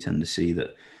tend to see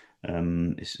that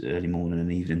it's early morning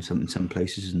and evening in some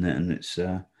places, isn't it? And it's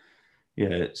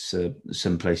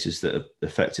some places that are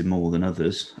affected more than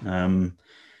others.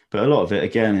 But a lot of it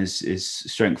again is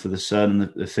strength of the sun,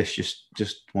 and the fish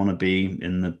just want to be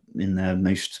in their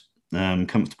most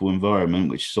comfortable environment,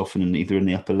 which is often either in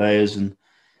the upper layers and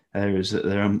areas that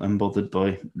they're unbothered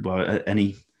by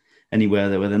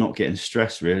anywhere where they're not getting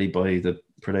stressed really by the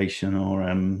predation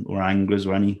or anglers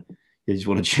or any. You just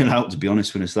want to chill out, to be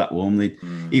honest, when it's that warm.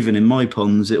 Even in my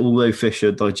ponds, although fish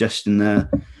are digesting the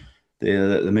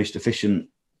most efficient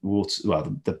water,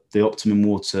 well, the optimum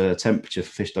water temperature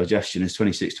for fish digestion is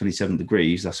 26, 27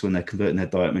 degrees. That's when they're converting their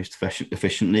diet most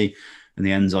efficiently, and the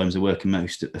enzymes are working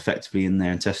most effectively in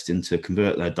their intestine to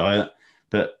convert their diet.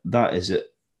 But that is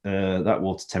it. That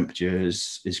water temperature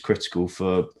is critical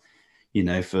for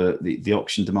the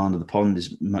oxygen demand of the pond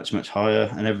is much, much higher,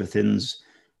 and everything's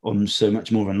on so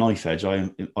much more of a knife edge. I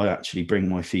actually bring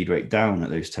my feed rate down at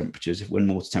those temperatures. When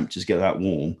water temperatures get that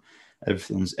warm,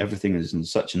 everything is on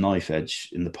such a knife edge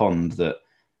in the pond that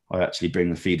I actually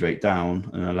bring the feed rate down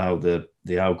and allow the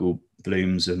algal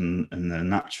blooms and the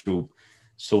natural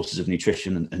sources of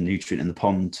nutrition and nutrient in the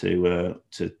pond to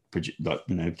produce,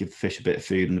 give the fish a bit of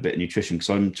food and a bit of nutrition, because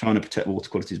I'm trying to protect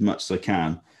water quality as much as I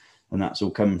can, and that's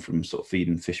all coming from sort of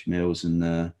feeding fish meals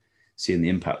and seeing the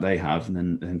impact they have, and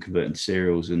then converting to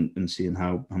cereals and seeing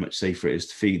how much safer it is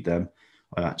to feed them.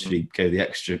 I actually go the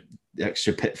extra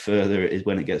bit further. It is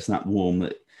when it gets that warm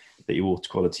that your water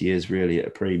quality is really at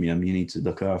a premium. You need to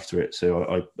look after it. So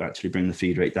I actually bring the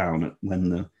feed rate down when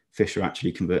the fish are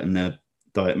actually converting their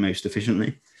diet most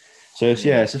efficiently. So it's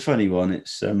a funny one.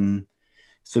 It's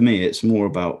for me, it's more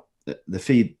about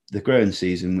the growing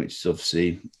season, which is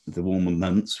obviously the warmer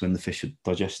months when the fish are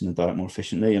digesting the diet more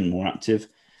efficiently and more active.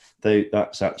 Though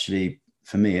that's actually,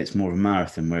 for me, it's more of a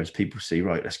marathon, whereas people see,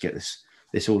 right, let's get this.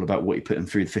 It's all about what you put them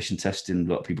through the fish intestine, a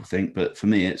lot of people think. But for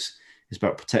me, it's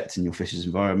about protecting your fish's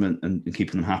environment and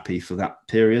keeping them happy for that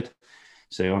period.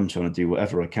 So I'm trying to do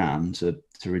whatever I can to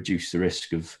reduce the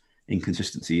risk of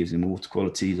inconsistencies in water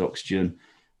qualities, oxygen,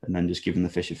 and then just giving the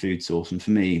fish a food source. And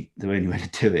for me, the only way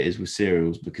to do it is with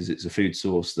cereals, because it's a food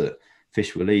source that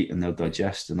fish will eat and they'll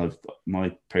digest. And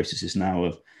my processes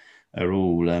now are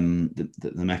all the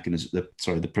mechanism.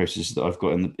 The processes that I've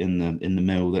got in the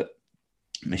mill that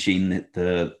machine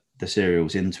the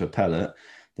cereals into a pellet.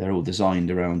 They're all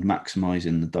designed around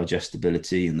maximising the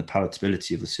digestibility and the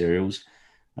palatability of the cereals.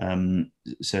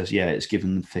 It's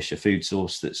giving the fish a food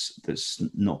source that's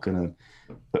not going to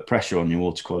put pressure on your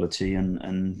water quality.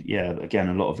 And again,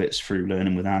 a lot of it's through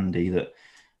learning with Andy that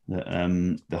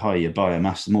the higher your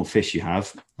biomass, the more fish you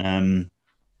have,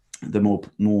 the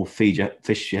more feed you have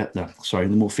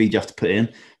to put in.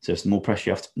 So it's the more pressure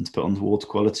you have to put on the water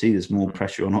quality. There's more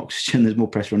pressure on oxygen. There's more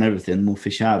pressure on everything. The more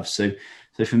fish you have. So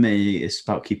for me, it's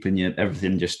about keeping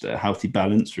everything just a healthy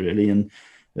balance, really, and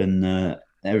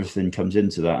everything comes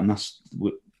into that. And that's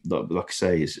what, like I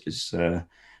say, is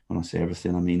when I say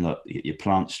everything, I mean like your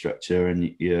plant structure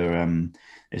and your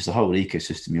it's the whole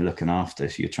ecosystem you're looking after.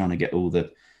 So you're trying to get all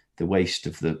the waste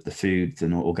of the food,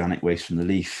 the organic waste from the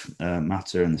leaf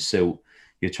matter and the silt.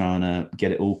 You're trying to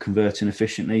get it all converting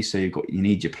efficiently. So you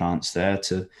need your plants there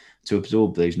to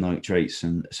absorb those nitrates,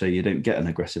 and so you don't get an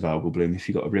aggressive algal bloom. If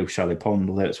you've got a real shallow pond,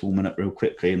 although it's warming up real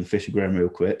quickly and the fish are growing real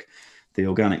quick, the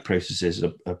organic processes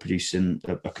are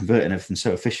converting everything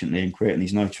so efficiently and creating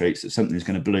these nitrates that something's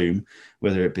going to bloom,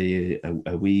 whether it be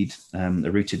a weed, a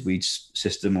rooted weed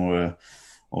system, or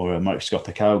a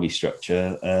microscopic algae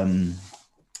structure.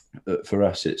 For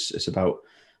us, it's about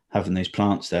having those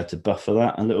plants there to buffer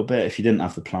that a little bit. If you didn't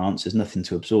have the plants, there's nothing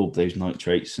to absorb those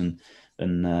nitrates and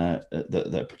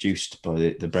that are produced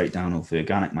by the breakdown of the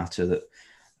organic matter.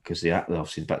 Because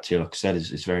obviously the bacteria, like I said,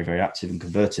 is very, very active in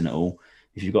converting it all.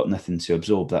 If you've got nothing to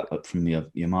absorb that from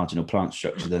your marginal plant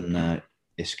structure, then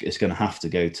it's going to have to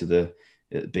go to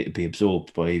be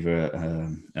absorbed by either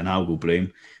an algal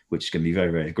bloom, which is going to be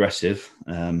very, very aggressive,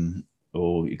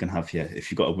 or you can have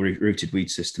if you've got a rooted weed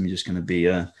system, you're just going to be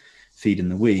feeding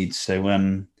the weeds. So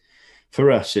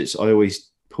for us, I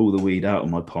always pull the weed out of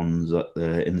my ponds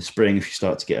in the spring. If you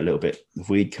start to get a little bit of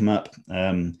weed come up,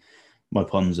 my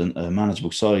ponds are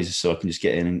manageable sizes, so I can just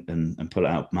get in and pull it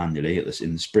out manually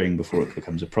in the spring before it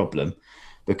becomes a problem.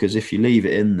 Because if you leave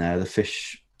it in there, the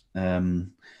fish,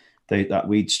 that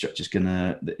weed structure is going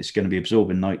to be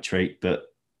absorbing nitrate,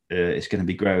 but it's going to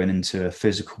be growing into a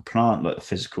physical plant, like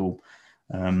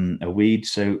a weed.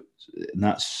 So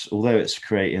that's, although it's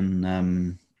creating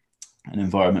an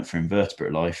environment for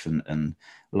invertebrate life and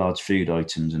large food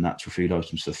items and natural food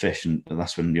items for fish, and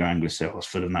that's when your anglers say, it's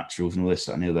full of naturals and all this,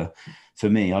 that and the other. For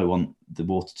me, I want the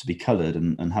water to be coloured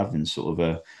and having sort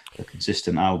of a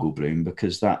consistent algal bloom,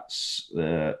 because that's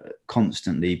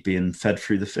constantly being fed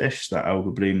through the fish. That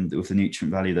algal bloom, with the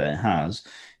nutrient value that it has,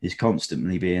 is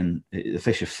constantly the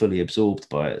fish are fully absorbed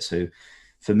by it. So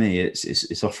for me,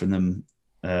 it's offering them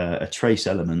a trace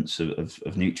elements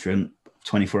of nutrient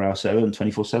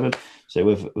 24/7. So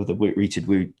with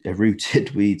a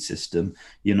rooted weed system,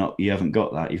 you haven't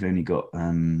got that. You've only got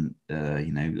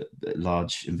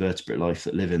large invertebrate life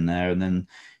that live in there, and then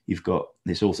you've got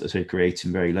this also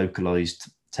creating very localized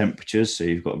temperatures. So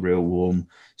you've got real warm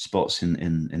spots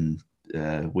in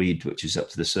weed, which is up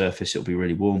to the surface. It'll be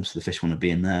really warm, so the fish want to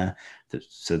be in there.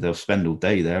 So they'll spend all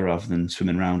day there rather than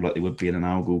swimming around like they would be in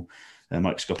an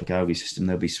microscopic algae system.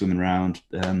 They'll be swimming around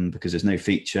because there's no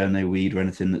feature, no weed or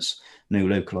anything, that's no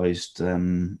localized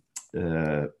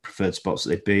preferred spots that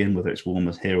they'd be in, whether it's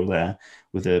warmer here or there.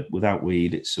 Without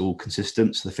weed, it's all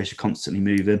consistent. So the fish are constantly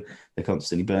moving, they're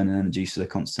constantly burning energy, so they're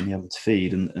constantly having to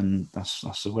feed, and that's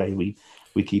the way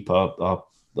we keep our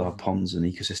ponds and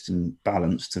ecosystem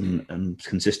balanced and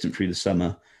consistent through the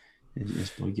summer, is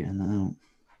by getting that out.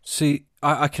 See,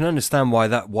 I can understand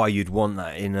why you'd want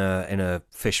that in a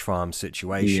fish farm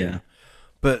situation.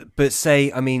 Yeah. But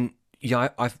say, I mean,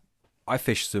 I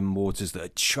fish some waters that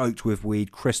are choked with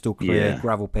weed, crystal clear,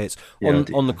 gravel pits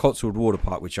on the Cotswold Water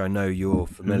Park, which I know you're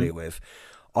familiar with.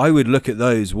 I would look at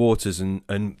those waters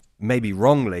and maybe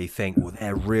wrongly think, well,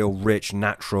 they're real rich,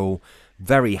 natural,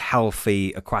 very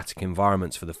healthy aquatic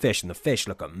environments for the fish, and the fish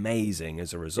look amazing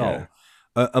as a result.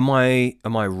 Am I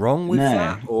wrong with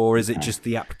that, or is it just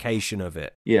the application of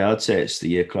it? Yeah, I'd say it's the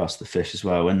year class of the fish as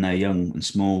well. When they're young and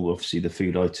small, obviously the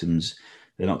food items,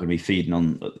 they're not going to be feeding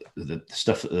on the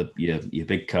stuff that your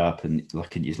big carp and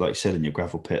like you said in your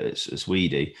gravel pit, it's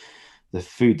weedy. The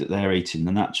food that they're eating,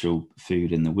 the natural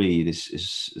food in the weed,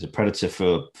 is a predator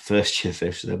for first year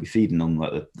fish. So they'll be feeding on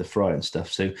like the fry and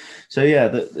stuff. So yeah,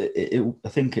 I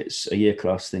think it's a year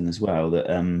class thing as well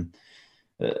that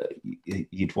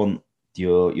you'd want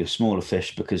your smaller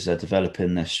fish because they're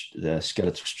developing their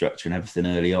skeletal structure and everything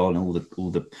early on, all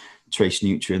the trace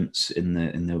nutrients in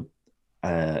the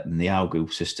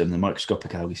algal system, the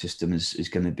microscopic algae system is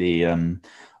going to be a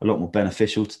lot more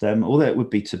beneficial to them, although it would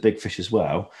be to big fish as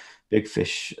well. Big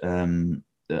fish,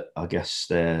 I guess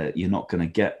you're not going to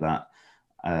get that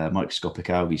microscopic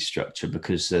algae structure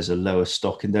because there's a lower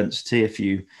stocking density. If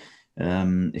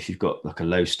you've got like a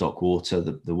low stock water,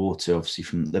 the water obviously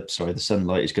the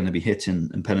sunlight is going to be hitting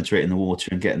and penetrating the water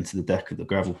and getting to the deck of the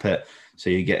gravel pit. So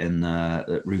you're getting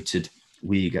rooted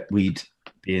weed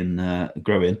being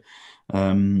growing.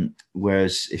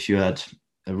 Whereas if you had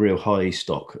a real high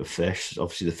stock of fish,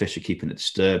 obviously the fish are keeping it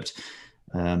disturbed.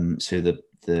 So the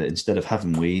instead of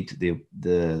having weed,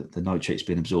 the nitrate's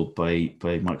being absorbed by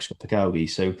microscopic algae.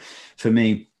 So for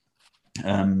me,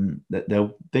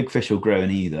 the big fish will grow in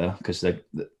either because I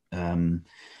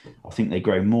think they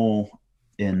grow more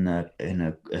in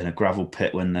a gravel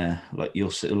pit when they're like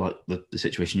the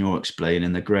situation you're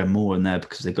explaining. They grow more in there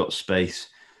because they've got space.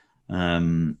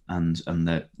 And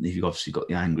you've obviously got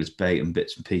the angler's bait and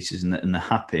bits and pieces, and they're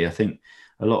happy. I think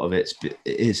a lot of it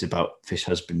is about fish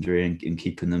husbandry and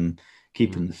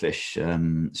keeping the fish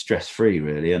stress free,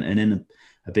 really. And in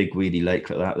a big weedy lake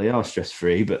like that, they are stress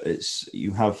free. But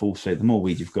you have also, the more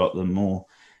weed you've got, the more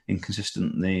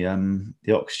inconsistent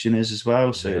the oxygen is as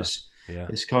well. So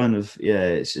it's kind of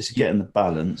it's getting the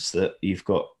balance that you've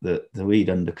got the weed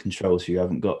under control, so you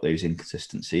haven't got those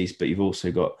inconsistencies, but you've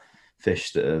also got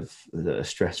fish that are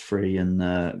stress free and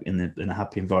in a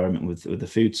happy environment with the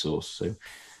food source. So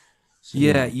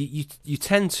yeah, you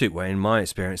tend to, well, in my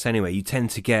experience anyway, you tend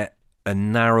to get a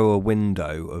narrower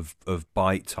window of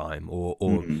bite time, or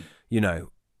you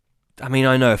know, I mean,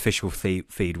 I know a fish will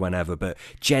feed whenever, but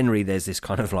generally there's this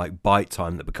kind of like bite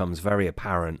time that becomes very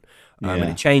apparent, and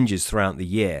it changes throughout the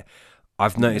year.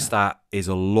 I've noticed that is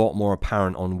a lot more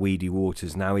apparent on weedy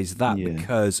waters. Now, is that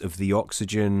because of the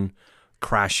oxygen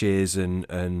crashes and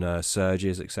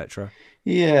surges, etc.?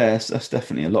 Yes, that's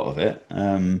definitely a lot of it.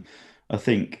 I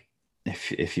think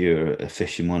if you're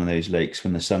fishing one of those lakes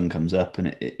when the sun comes up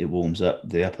and it warms up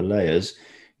the upper layers,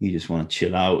 you just want to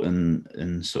chill out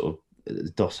and sort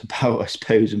of doss about, I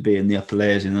suppose, and be in the upper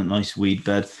layers in a nice weed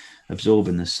bed,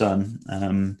 absorbing the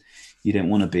sun. You don't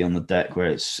want to be on the deck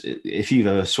where if you've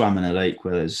ever swam in a lake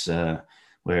where it's a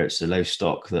low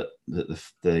stock that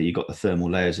you got the thermal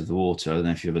layers of the water. I don't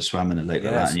know if you've ever swam in a lake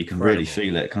like that, and you can really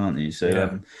feel it, can't you?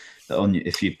 So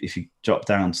if you drop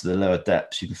down to the lower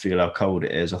depths, you can feel how cold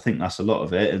it is. I think that's a lot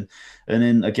of it, and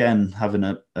then again having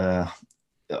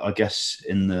I guess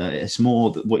it's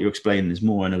more what you're explaining is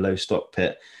more in a low stock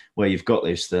pit where you've got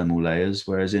those thermal layers,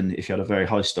 whereas if you had a very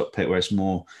high stock pit where it's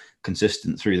more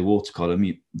consistent through the water column,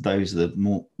 those are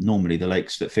normally the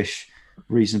lakes that fish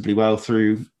reasonably well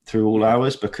through all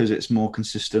hours because it's more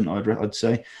consistent. I'd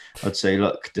say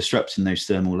like disrupting those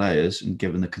thermal layers and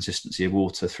given the consistency of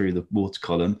water through the water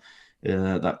column,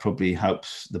 that probably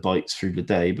helps the bites through the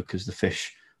day because the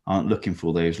fish aren't looking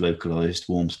for those localized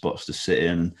warm spots to sit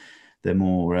in, and they're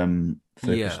more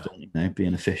focused on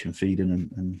being a fish and feeding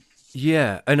and and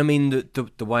I mean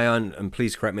the way and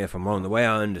please correct me if I'm wrong, the way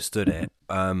I understood it,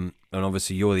 and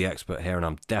obviously you're the expert here and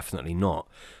I'm definitely not.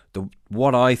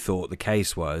 What I thought the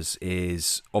case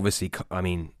is obviously, I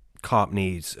mean, carp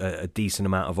needs a decent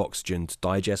amount of oxygen to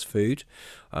digest food.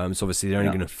 So obviously they're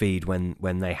only going to feed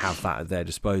when they have that at their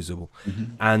disposal.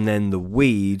 Mm-hmm. And then the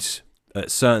weeds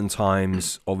at certain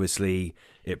times, obviously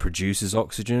it produces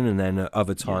oxygen, and then at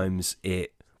other times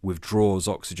it withdraws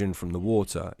oxygen from the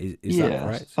water. Is that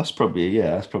correct? That's probably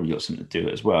got something to do with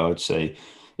it as well. I'd say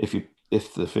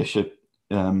if the fish are,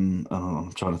 I'm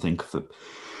trying to think of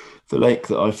the lake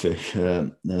that I fish,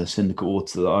 the syndicate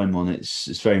water that I'm on,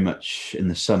 it's very much in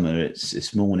the summer.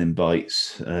 It's morning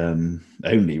bites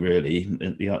only, really.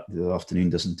 The afternoon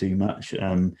doesn't do much.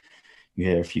 You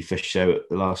hear a few fish show at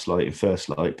the last light and first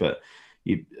light, but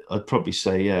I'd probably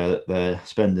say that they're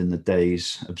spending the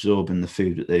days absorbing the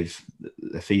food that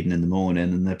they're feeding in the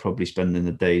morning, and they're probably spending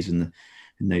the days in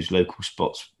in those local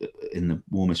spots in the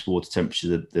warmest water temperature,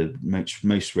 the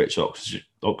most rich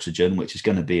oxygen, which is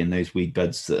going to be in those weed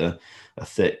beds that are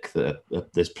thick,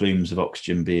 there's plumes of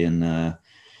oxygen being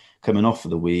coming off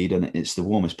of the weed, and it's the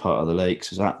warmest part of the lake,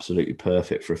 so it's absolutely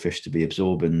perfect for a fish to be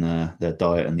absorbing their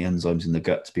diet and the enzymes in the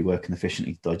gut to be working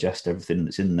efficiently to digest everything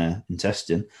that's in their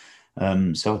intestine.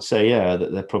 So I'd say,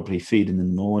 that they're probably feeding in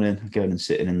the morning, going and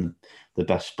sitting in the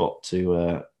best spot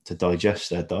to digest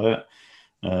their diet,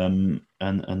 and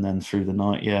then through the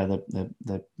night,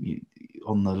 they're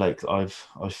on the lake that I've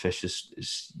fished.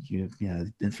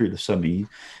 And through the summer,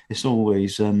 it's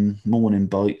always morning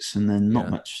bites, and then not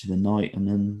much through the night, and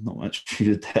then not much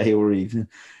through the day or evening.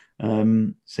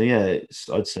 I'd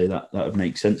say that would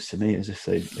make sense to me, as if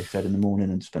they fed in the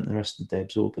morning and spent the rest of the day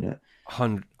absorbing it.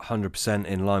 100%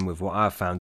 in line with what I've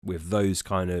found with those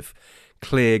kind of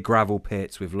clear gravel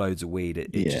pits with loads of weed.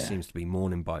 It just seems to be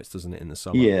morning bites, doesn't it, in the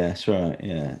summer? Yeah, that's right.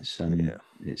 Yeah,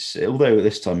 it's although at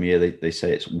this time of year they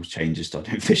say it's all changes. I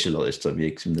don't fish a lot this time of year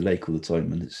because I'm in the lake all the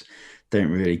time, and don't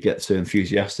really get so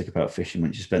enthusiastic about fishing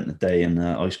once you spent the day in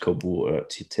ice cold water up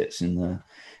to your tits in a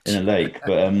lake.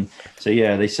 But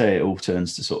they say it all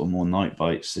turns to sort of more night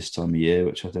bites this time of year,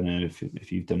 which I don't know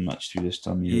if you've done much through this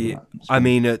time of year. Yeah. I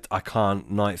mean, I can't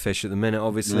night fish at the minute,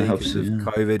 obviously, because of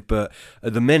COVID, but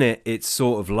at the minute it's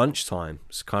sort of lunchtime.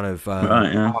 It's kind of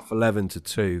 11:30 to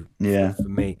 2 for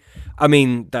me. I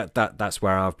mean, that's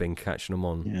where I've been catching them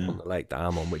on the lake that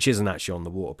I'm on, which isn't actually on the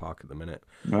water park at the minute.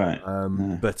 Right.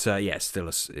 But still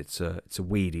it's a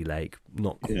weedy lake,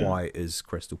 not quite as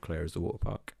crystal clear as the water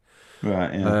park.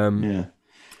 Right. Yeah.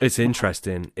 It's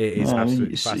interesting. It is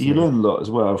absolutely fascinating. You learn a lot as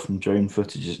well from drone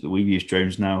footage. We use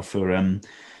drones now for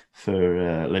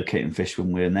locating fish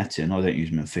when we're netting. I don't use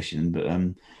them in fishing, but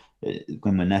when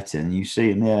we're netting, you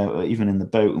see them there. Even in the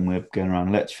boat when we're going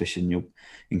around lech fishing,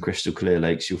 in crystal clear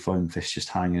lakes, you'll find fish just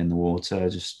hanging in the water.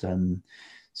 I'd say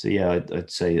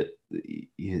that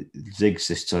zigs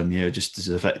this time of year just as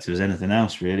effective as anything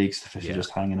else, really, because the fish are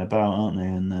just hanging about, aren't they?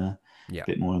 And a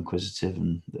bit more inquisitive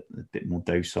and a bit more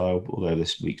docile. Although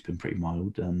this week's been pretty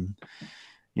mild.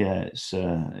 It's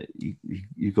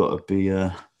you got to be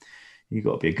a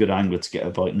good angler to get a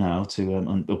bite now.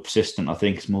 And persistent, I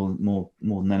think, is more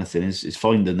than anything is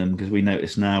finding them, because we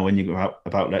notice now when you go out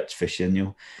about lech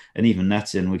fishing, and even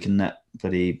netting, we can net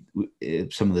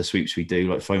some of the sweeps we do,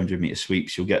 like 500-meter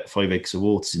sweeps. You'll get 5 acres of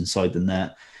waters inside the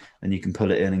net, and you can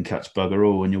pull it in and catch bugger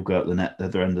all, and you'll go up the net at the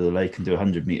other end of the lake and do a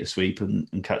 100-meter sweep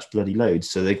and catch bloody loads.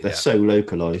 So they're so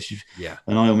localized.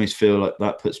 And I almost feel like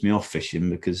that puts me off fishing,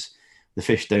 because the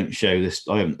fish don't show this.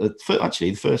 The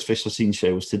first fish I've seen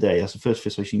show was today. That's the first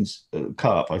fish I've seen,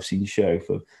 carp I've seen show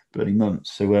for bloody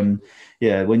months. So when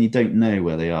you don't know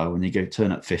where they are, when you go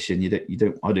turn up fishing, I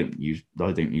don't use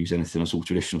anything. It's all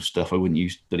traditional stuff. I wouldn't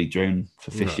use bloody drone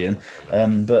for fishing.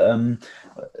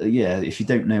 If you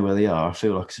don't know where they are, I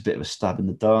feel like it's a bit of a stab in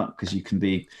the dark, because you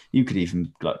could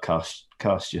even like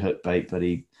cast your hook bait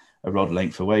bloody a rod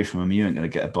length away from them. You ain't going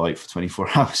to get a bite for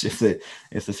 24 hours if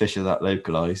the fish are that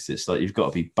localized. It's like you've got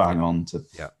to be bang on to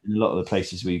a lot of the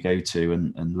places we go to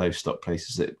and low stock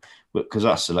places, because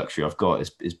that's the luxury I've got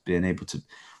is being able to,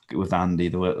 with Andy,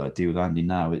 the work that I do with Andy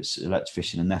now, it's lech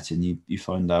fishing and netting. You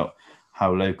find out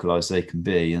how localized they can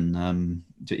be, and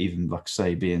even, like I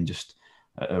say, being just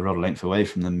a rod length away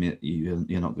from them,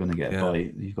 you're not going to get a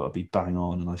bite. You've got to be bang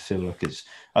on, and I feel like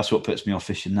that's what puts me off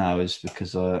fishing now, is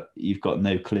because you've got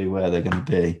no clue where they're going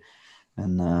to be,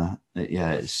 and I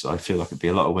feel like it'd be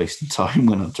a lot of wasting time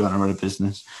when I'm trying to run a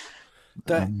business.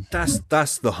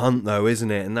 That's the hunt, though, isn't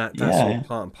it? And that's all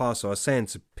part and parcel. I was saying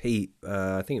to Pete,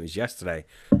 I think it was yesterday,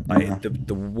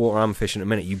 the water I'm fishing at the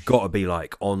minute, you've got to be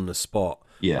like on the spot.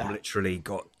 I've literally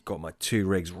got my 2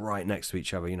 rigs right next to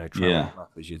each other, traveling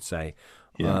up, as you'd say.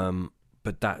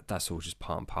 But that's all just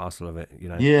part and parcel of it,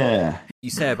 You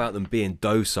say about them being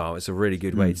docile, it's a really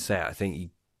good way to say it. I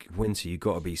think winter, you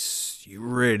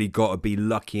really got to be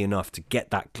lucky enough to get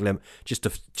that glimpse,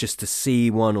 just to see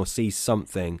one or see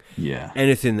something,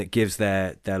 anything that gives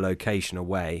their location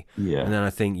away. And then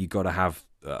I think you got to have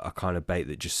a kind of bait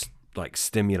that just like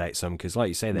stimulates them, because like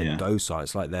you say, they're docile.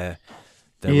 It's like they're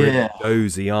really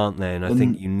dozy, aren't they? And I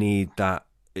think you need that.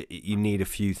 You need a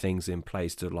few things in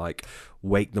place to like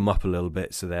wake them up a little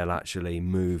bit, so they'll actually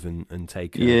move and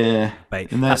take a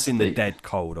bait. And that's in the dead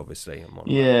cold, obviously.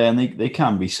 And they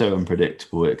can be so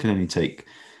unpredictable. It can only take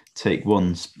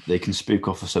one. They can spook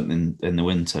off of something in the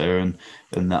winter, and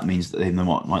that means that they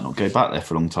might not go back there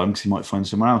for a long time, because you might find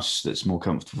somewhere else that's more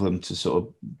comfortable for them to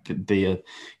sort of be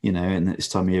and this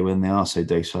time of year when they are so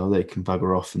docile, they can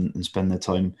bugger off and spend their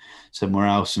time somewhere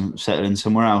else and settle in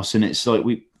somewhere else. And it's like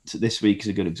this week is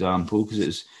a good example,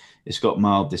 because it's got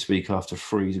mild this week after a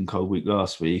freezing cold week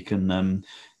last week, and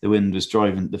the wind was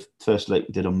driving. The first lake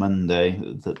we did on Monday,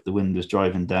 the wind was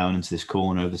driving down into this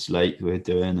corner of this lake we were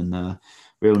doing, and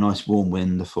real nice warm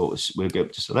wind. I thought we'll go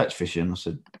to select fishing. I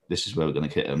said, this is where we're going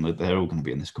to hit them. They're all going to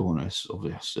be in this corner, it's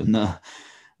obvious. And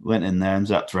went in there and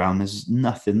zapped around. There's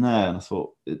nothing there, and I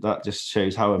thought that just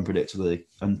shows how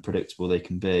unpredictable they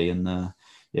can be. And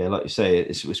like you say,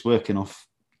 it's working off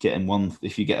getting one.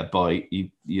 If you get a bite,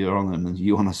 you're on them, and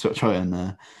you want to sort of try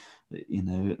and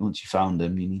once you found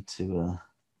them, you need to.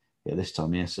 This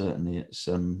time, certainly it's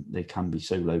they can be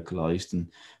so localized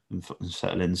and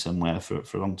settle in somewhere for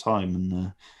a long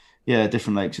time. And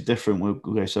different lakes are different. We'll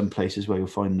go some places where you'll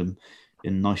find them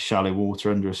in nice shallow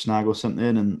water under a snag or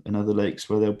something, and other lakes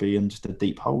where they'll be in just a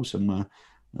deep hole somewhere.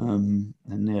 A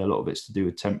lot of it's to do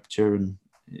with temperature, and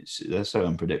they're so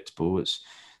unpredictable.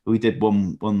 We did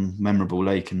one memorable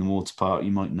lake in the water park.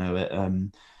 You might know it,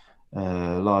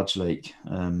 Large Lake.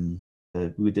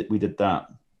 We did that,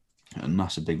 and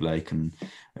that's a big lake, and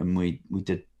we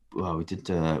did 2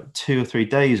 or 3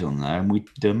 days on there, and we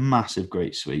did massive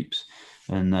great sweeps.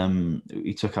 And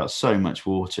we took out so much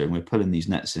water, and we're pulling these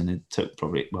nets in. It took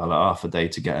probably half a day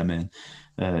to get them in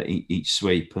each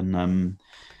sweep, and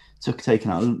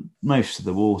taking out most of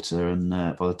the water. And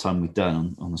by the time we'd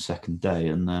done on the second day,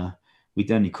 and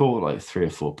we'd only caught like 3 or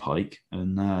 4 pike,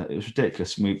 and it was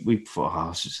ridiculous. And we thought,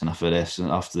 it's just enough of this.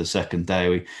 And after the second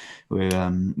day, we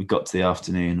got to the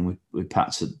afternoon, and we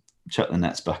chucked the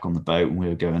nets back on the boat, and we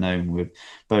were going home. We were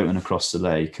boating across the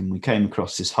lake, and we came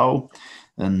across this hole.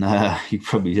 And you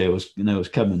probably know what's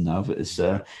coming now, but it's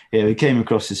we came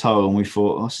across this hole, and we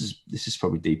thought, this is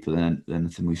probably deeper than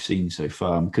anything we've seen so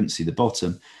far. And we couldn't see the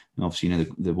bottom. And obviously,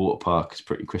 the water park is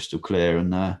pretty crystal clear,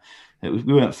 and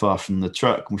we weren't far from the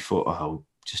truck, and we thought,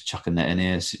 just chuck a net in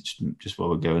here, so just while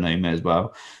we're going home, may as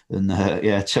well. And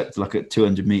chucked like at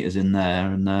 200 meters in there,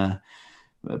 and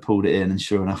pulled it in, and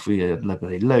sure enough, we had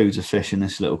loads of fish in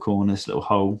this little corner, this little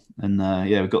hole. And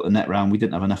we got the net round. We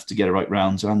didn't have enough to get it right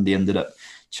round, so Andy ended up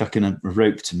chucking a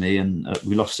rope to me, and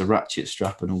we lost a ratchet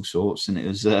strap and all sorts. And it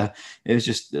was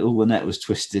just all the net was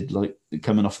twisted, like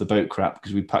coming off the boat crap,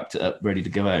 because we packed it up ready to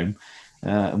go home,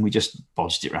 and we just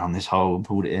bodged it around this hole and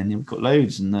pulled it in. And we got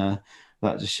loads, and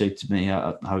that just showed to me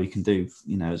how you can do.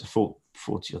 As a 40,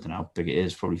 I don't know how big it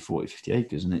is, probably 40, 50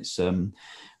 acres, and it's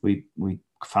we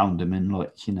found them in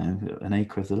an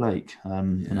acre of the lake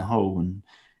in a hole, and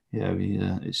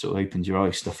it sort of opened your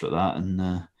eyes, stuff like that.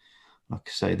 And like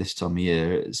I say, this time of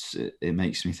year, it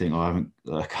makes me think, I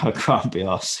can't be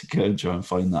asked to go and try and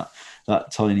find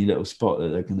that tiny little spot that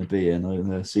they're going to be in.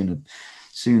 I'd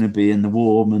sooner be in the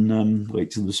warm and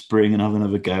wait till the spring and have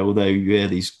another go. Although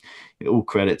all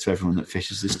credit to everyone that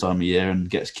fishes this time of year and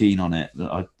gets keen on it.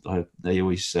 They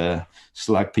always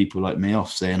slag people like me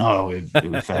off, saying,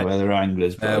 we're fair weather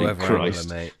anglers. But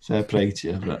Christ, fair play to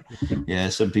you.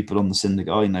 But some people on the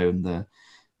syndicate I know that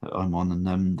I'm on,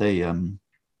 and they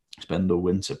spend all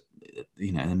winter.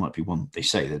 There might be one. They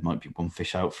say there might be one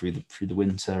fish out through the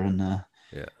winter, and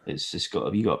it's just you got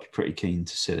to be pretty keen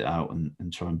to sit it out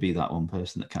and try and be that one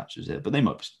person that captures it. But they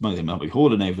might be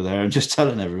hauling over there and just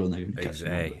telling everyone they can catch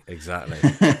it. Exactly.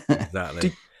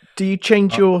 Do you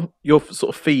change your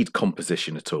sort of feed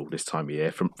composition at all this time of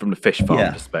year from the fish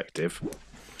farm perspective?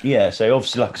 Yeah, so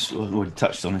obviously, like I already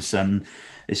touched on,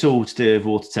 it's all to do with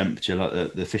water temperature.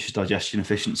 Like the fish's digestion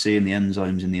efficiency and the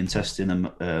enzymes in the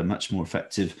intestine are much more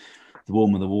effective the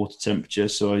warmer the water temperature.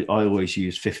 So I always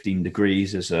use 15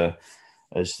 degrees as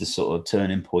the sort of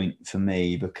turning point for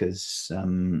me, because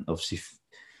obviously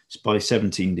by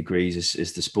 17 degrees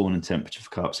is the spawning temperature for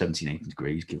carp. 17, 18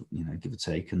 degrees, give or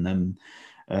take. And then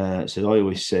so I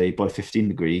always say by 15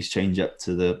 degrees, change up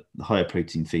to the higher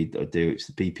protein feed that I do. It's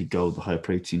the BP Gold, the higher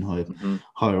protein,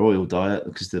 higher oil diet,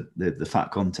 because the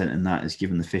fat content in that is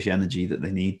giving the fish energy that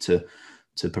they need to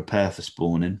prepare for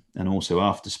spawning. And also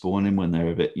after spawning, when they're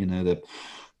a bit, they're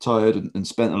tired and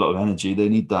spent a lot of energy, they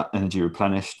need that energy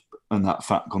replenished, and that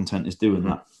fat content is doing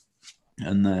that.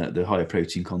 And the higher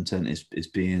protein content is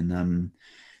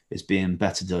being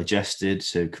better digested,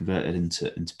 so converted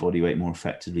into body weight more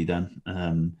effectively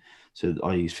then. So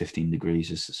I use 15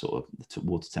 degrees as the sort of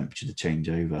water temperature to change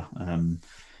over. And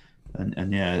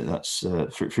that's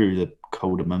through the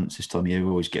colder months this time of year,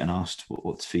 we're always getting asked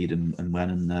what to feed and when.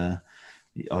 And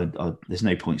there's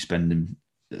no point spending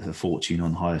a fortune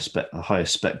on the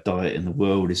highest spec diet in the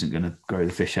world isn't going to grow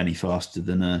the fish any faster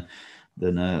than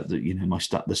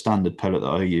the standard pellet that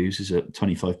I use is a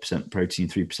 25% protein,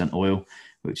 3% oil,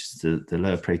 which is the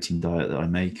lower protein diet that I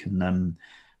make, and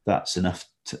that's enough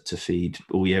to feed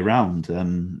all year round.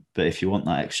 But if you want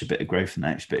that extra bit of growth and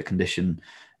that extra bit of condition,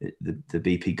 the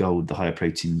BP Gold, the higher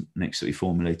protein mix that we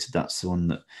formulated, that's the one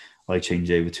that I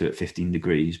changed over to at 15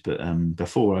 degrees. But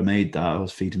before I made that, I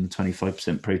was feeding the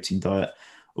 25% protein diet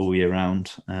all year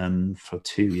round for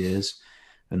 2 years.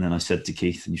 And then I said to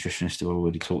Keith, the nutritionist who I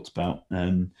already talked about,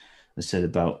 I said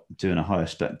about doing a higher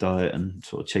spec diet and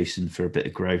sort of chasing for a bit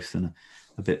of growth and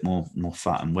a bit more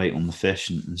fat and weight on the fish,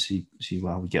 and see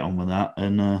how we get on with that.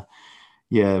 And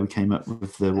we came up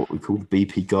with what we call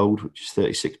BP Gold, which is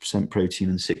 36% protein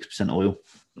and 6% oil.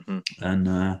 And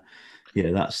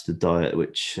that's the diet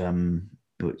which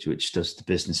does the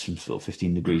business from sort of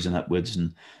 15 degrees and upwards.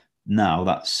 And now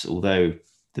that's, although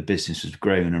the business was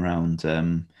growing around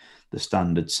the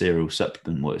standard cereal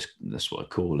supplement, that's what I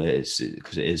call it. It's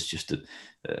because it is just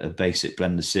a basic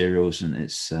blend of cereals, and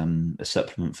it's a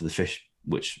supplement for the fish,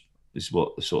 which is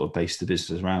what the sort of base the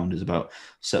business around is about,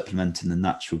 supplementing the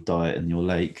natural diet in your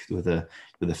lake with a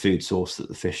food source that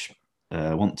the fish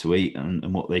want to eat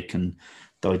and what they can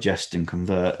digest and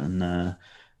convert. And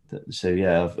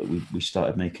we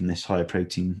started making this higher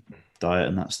protein diet,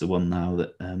 and that's the one now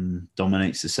that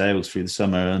dominates the sales through the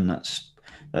summer. And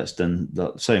that's done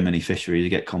so many fisheries. They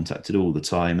get contacted all the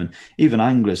time, and even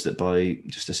anglers that buy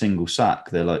just a single sack,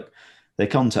 they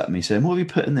contact me saying, "What have you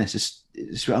put in this?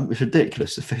 It's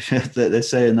ridiculous." The fish, they're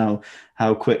saying now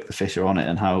how quick the fish are on it,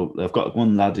 and how I've got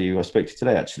one lad who I spoke to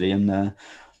today actually, and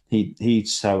he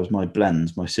sells my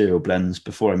blends, my cereal blends,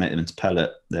 before I make them into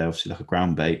pellet. They're obviously like a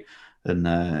ground bait,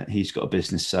 and he's got a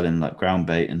business selling like ground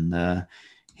bait, and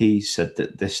he said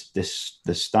that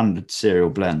the standard cereal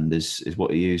blend is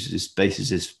what he uses,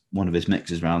 bases one of his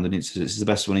mixes around, and it's the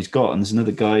best one he's got. And there's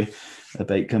another guy, a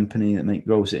bait company that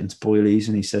rolls it into boilies,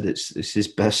 and he said it's his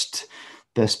best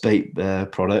bait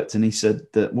product. And he said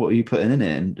that, what are you putting in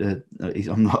it? And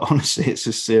I'm not, honestly, it's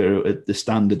a cereal, the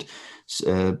standard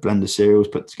blend of cereals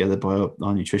put together by our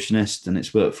nutritionist, and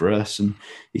it's worked for us. And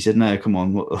he said, no, come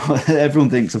on, everyone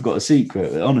thinks I've got a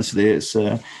secret. But honestly, it's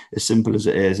as simple as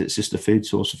it is. It's just a food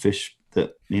source of fish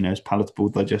that is palatable,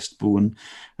 digestible, and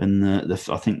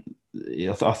I think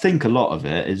a lot of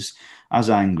it is, as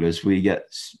anglers, we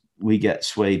get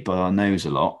swayed by our nose a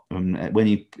lot. When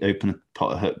you open a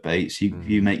pot of hook baits,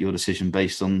 you make your decision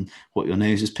based on what your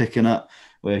nose is picking up,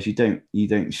 whereas you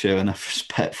don't show enough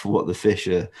respect for what the fish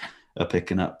are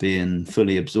picking up, being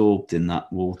fully absorbed in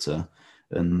that water,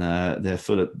 and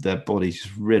their body's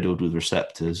just riddled with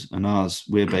receptors. And ours,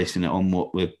 we're basing it on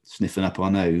what we're sniffing up our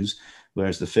nose,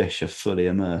 whereas the fish are fully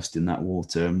immersed in that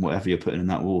water, and whatever you're putting in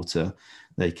that water,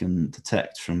 they can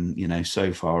detect from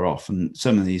so far off. And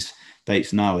some of these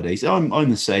baits nowadays, I'm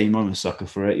the same. I'm a sucker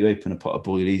for it. You open a pot of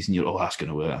boilies and you're, that's going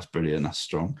to work. That's brilliant. That's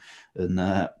strong. And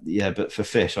but for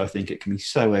fish, I think it can be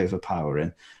so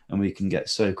overpowering, and we can get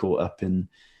so caught up in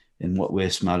what we're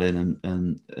smelling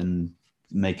and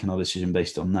making our decision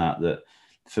based on that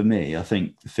for me, I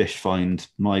think the fish find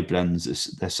my blends,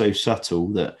 they're so subtle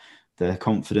that they're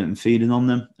confident in feeding on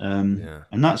them.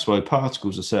 And that's why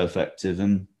particles are so effective.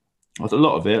 And a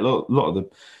lot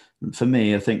of for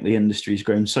me, I think the industry's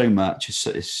grown so much.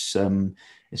 It's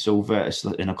all it's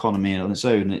an economy on its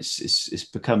own. It's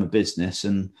become a business,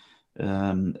 and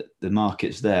the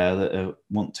market's there that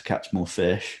want to catch more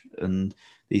fish, and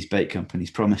these bait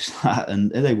companies promise that, and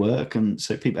they work, and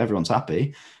so everyone's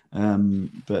happy.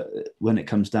 But when it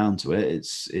comes down to it,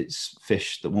 it's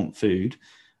fish that want food,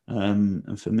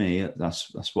 and for me,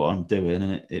 that's what I'm doing,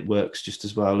 and it works just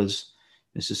as well. As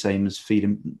it's the same as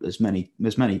feeding as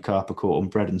many carp are caught on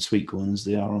bread and sweet corn as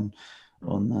they are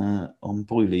on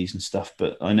boilies and stuff.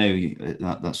 But I know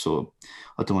that sort of,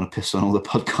 I don't want to piss on all the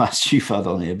podcasts you've had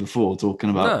on here before talking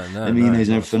about aminos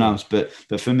and everything else. But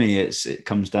for me, it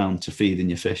comes down to feeding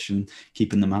your fish and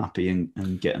keeping them happy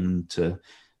and getting them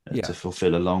to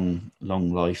fulfill a long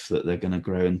life that they're going to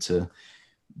grow into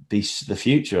be the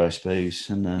future, I suppose.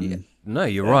 And no,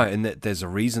 you're right, and there's a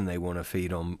reason they want to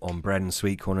feed on bread and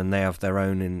sweet corn, and they have their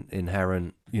own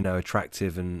inherent,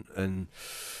 attractive and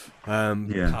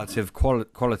palatable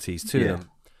qualities to them.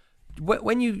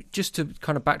 When you, just to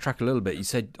kind of backtrack a little bit, you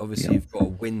said obviously you've got a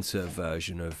winter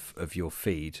version of your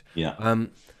feed. I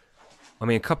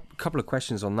mean, a couple of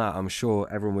questions on that. I'm sure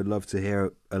everyone would love to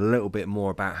hear a little bit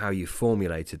more about how you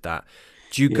formulated that.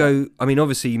 Do you go? I mean,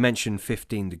 obviously you mentioned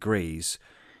 15 degrees.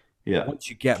 Once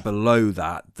you get below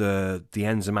that, the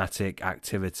enzymatic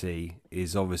activity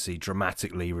is obviously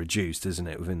dramatically reduced, isn't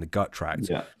it, within the gut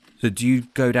tract? So do you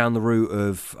go down the route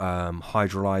of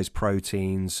hydrolyzed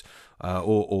proteins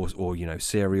or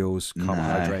cereals,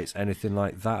 carbohydrates, anything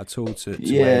like that at all to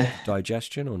aid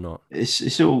digestion, or not?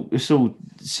 It's all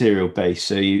cereal based.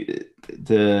 So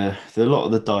a lot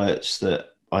of the diets that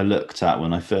I looked at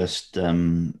when I first I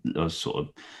was sort of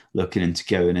looking into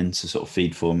going into sort of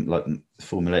feed form, like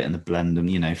formulating the blend,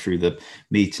 and through the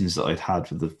meetings that I'd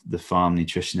had with the farm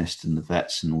nutritionist and the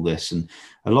vets and all this, and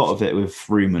a lot of it with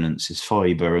ruminants is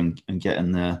fibre and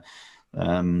getting the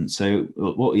so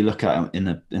what you look at in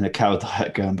a cow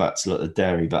diet, going back to like the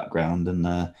dairy background and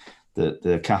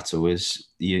the cattle, is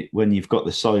when you've got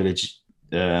the silage,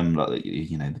 like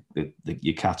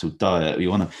your cattle diet, you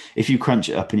want to, if you crunch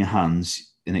it up in your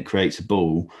hands and it creates a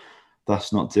ball,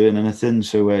 that's not doing anything.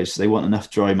 So they want enough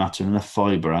dry matter and enough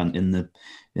fibre and in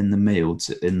the meal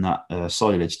in that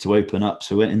silage to open up.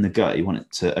 So in the gut, you want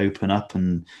it to open up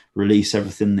and release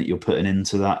everything that you're putting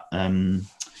into that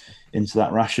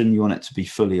ration. You want it to be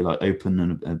fully like open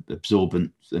and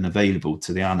absorbent and available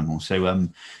to the animal. So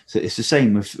it's the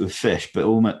same with fish, but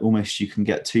almost you can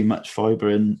get too much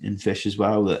fibre in fish as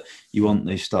well, that you want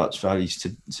those starch values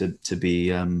to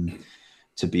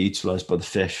be utilised by the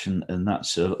fish, and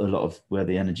that's a lot of where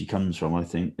the energy comes from, I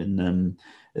think. And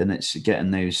it's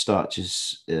getting those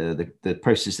starches. The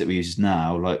process that we use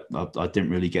now, like I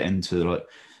didn't really get into like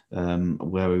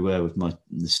where we were with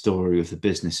the story of the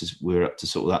business, is we're up to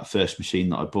sort of that first machine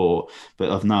that I bought, but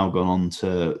I've now gone on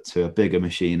to a bigger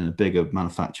machine and a bigger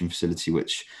manufacturing facility,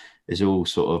 which is all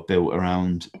sort of built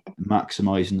around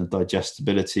maximising the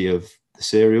digestibility of the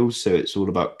cereals. So it's all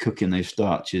about cooking those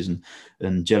starches and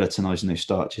gelatinizing those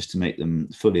starches to make them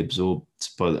fully absorbed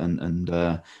and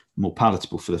more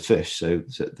palatable for the fish. So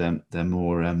they're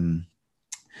more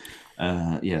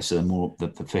so more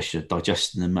the fish are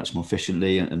digesting them much more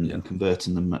efficiently and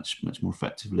converting them much more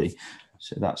effectively.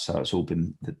 So that's how it's all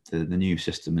been. The new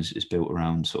system is built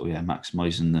around sort of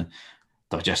maximising the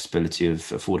digestibility of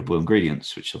affordable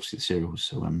ingredients, which obviously the cereals.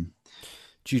 So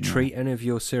do you treat any of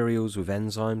your cereals with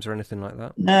enzymes or anything like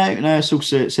that? No, it's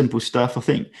also simple stuff. I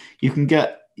think you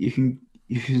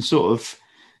can sort of,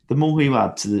 the more you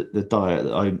add to the diet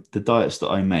the diets that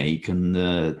I make, and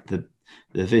the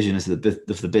vision of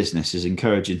the business is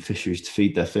encouraging fisheries to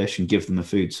feed their fish and give them a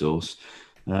food source.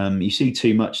 You see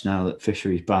too much now that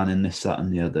fisheries banning this, that,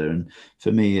 and the other. And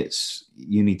for me, if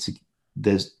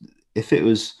it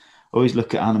was, always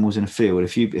look at animals in a field.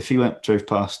 If you drove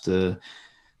past a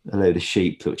load of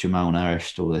sheep which are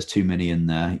malnourished, or there's too many in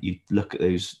there, you look at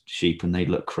those sheep and they'd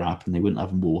look crap and they wouldn't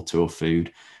have water or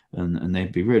food, and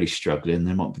they'd be really struggling.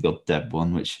 There might be the dead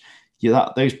one, which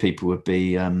those people would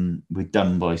be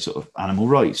done by sort of animal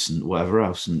rights and whatever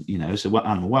else, and it's an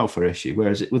animal welfare issue.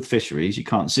 Whereas with fisheries, you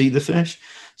can't see the fish,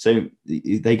 so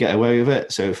they get away with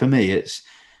it. So for me, it's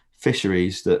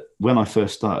fisheries that when I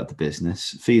first started the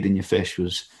business, feeding your fish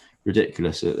was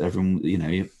ridiculous. Everyone,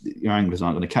 your anglers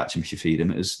aren't going to catch them if you feed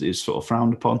them. It was sort of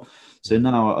frowned upon. So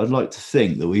now I'd like to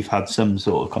think that we've had some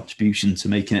sort of contribution to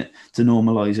making it, to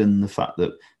normalising the fact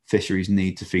that fisheries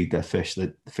need to feed their fish,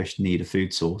 that the fish need a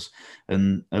food source.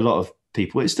 And a lot of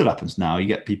people, it still happens now, you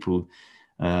get people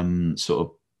sort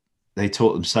of, they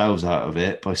talk themselves out of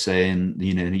it by saying,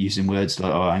 using words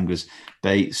like anglers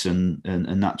baits and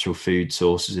natural food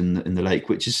sources in the lake,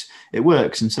 which is, it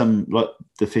works in some, like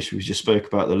the fish we just spoke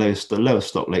about, the lower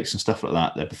stock lakes and stuff like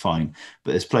that, they're fine.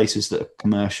 But there's places that are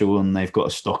commercial and they've got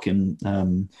a stocking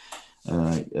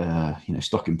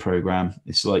stocking program.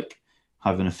 It's like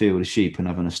having a field of sheep and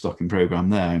having a stocking program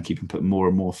there and putting more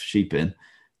and more sheep in.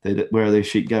 Where are those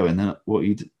sheep going? Then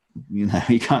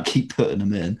you can't keep putting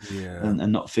them in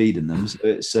and not feeding them. So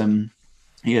it's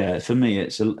for me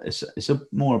it's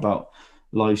more about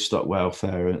livestock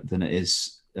welfare than it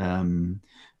is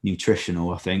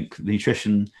nutritional. I think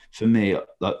nutrition for me,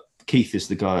 like Keith is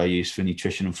the guy I use for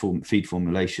nutrition and feed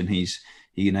formulation.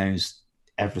 He knows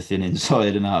everything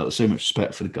inside and out. So much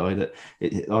respect for the guy that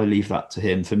I leave that to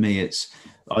him. For me,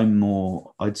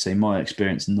 I'd say my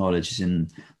experience and knowledge is in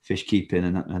fish keeping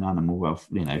and animal wealth,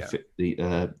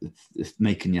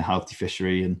 making your healthy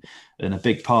fishery, and a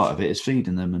big part of it is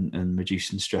feeding them and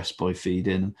reducing stress by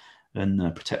feeding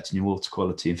and protecting your water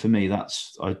quality. And for me,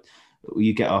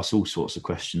 you get asked all sorts of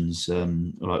questions,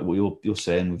 like what you're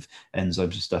saying with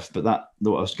enzymes and stuff. But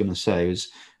what I was going to say is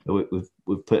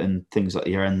we've put in things like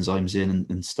your enzymes in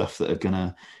and stuff that are going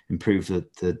to improve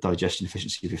the digestion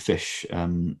efficiency of your fish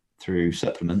through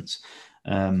supplements.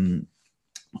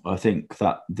 I think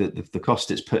that the cost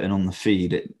it's putting on the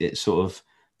feed, it sort of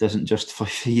doesn't justify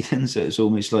feeding. So it's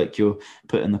almost like you're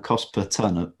putting the cost per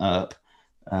ton up.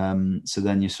 So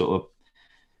then you sort of,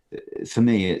 for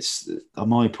me,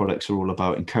 my products are all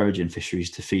about encouraging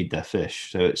fisheries to feed their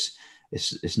fish. So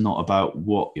it's not about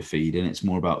what you're feeding; it's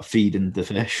more about feeding the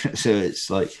fish. So it's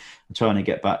like I'm trying to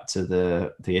get back to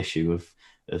the issue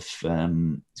of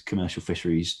commercial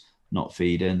fisheries not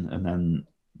feeding, and then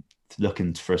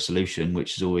looking for a solution,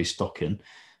 which is always stocking.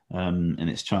 and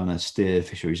it's trying to steer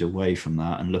fisheries away from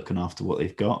that and looking after what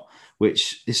they've got,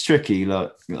 which is tricky.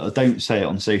 Like, I don't say it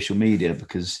on social media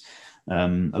because a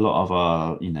lot of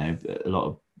our, a lot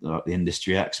of the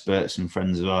industry experts and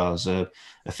friends of ours are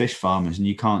fish farmers, and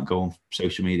you can't go on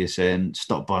social media saying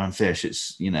stop buying fish.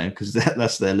 It's because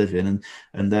that's their living,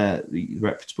 and they're the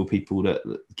reputable people that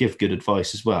give good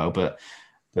advice as well. But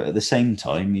at the same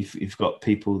time, you've got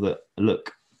people that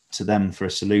look to them for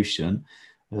a solution,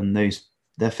 and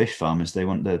they're fish farmers. They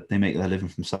make their living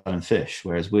from selling fish,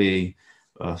 whereas we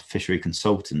are fishery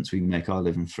consultants. We make our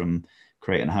living from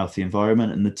creating a healthy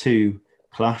environment, and the two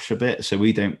clash a bit. So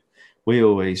we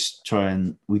always try,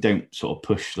 and we don't sort of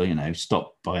push,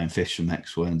 stop buying fish from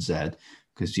X, Y, and Z,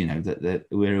 because that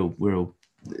we're all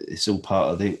it's all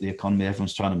part of the economy.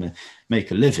 Everyone's trying to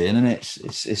make a living, and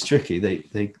it's tricky.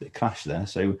 They clash there.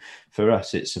 So for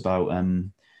us, it's about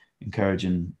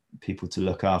encouraging people to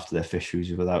look after their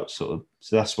fisheries without so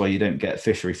that's why you don't get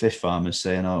fish farmers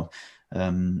saying,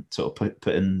 sort of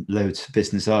putting loads of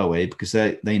business our way, because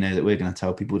they know that we're going to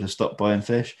tell people to stop buying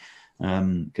fish.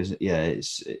 Because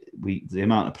the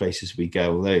amount of places we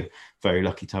go, although very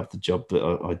lucky to have the job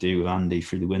that I do with Andy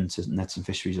through the winter, nets and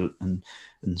fisheries and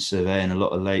surveying a lot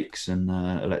of lakes and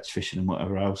electrofishing and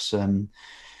whatever else,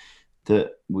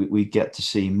 that we get to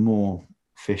see more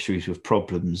fisheries with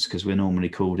problems, because we're normally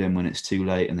called in when it's too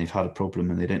late and they've had a problem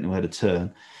and they don't know where to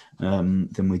turn,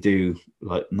 than we do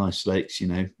like nice lakes,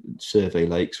 survey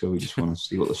lakes where we just want to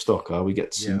see what the stock are. We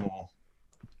get to see more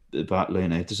about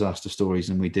disaster stories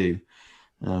than we do.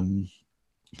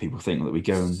 People think that we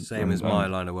go and same as my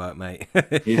line of work, mate.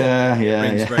 yeah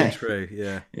Rings very true.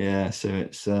 So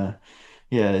it's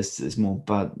there's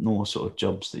more sort of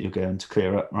jobs that you're going to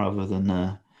clear up rather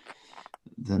than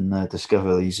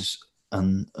discover these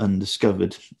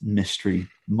undiscovered mystery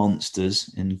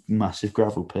monsters in massive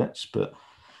gravel pits. But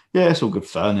yeah, it's all good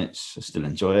fun. I still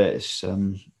enjoy it. It's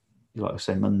like I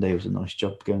say, Monday was a nice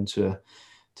job going to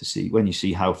see, when you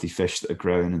see healthy fish that are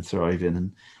growing and thriving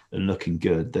and looking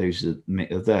good.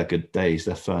 They're good days.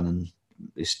 They're fun, and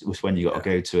it's when you got to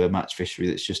go to a match fishery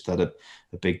that's just had a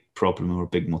big problem or a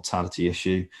big mortality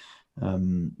issue.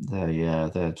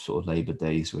 They're sort of labour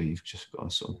days where you've just got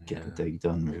to sort of get the day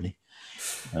done, really.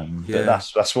 But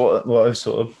that's what I've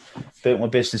sort of built my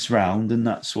business around, and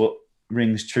that's what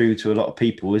rings true to a lot of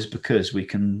people, is because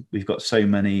we've got so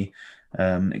many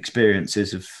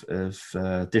experiences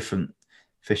of different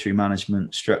fishery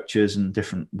management structures and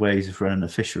different ways of running a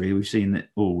fishery. We've seen it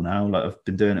all now. Like, I've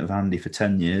been doing it with Andy for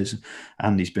 10 years.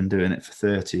 Andy's been doing it for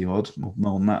 30 odd,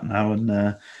 more than that now.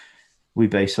 And we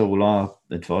base all our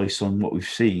advice on what we've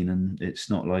seen. And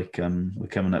it's not like we're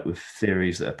coming up with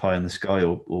theories that are pie in the sky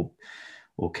or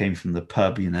came from the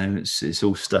pub, It's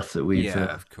all stuff that we've...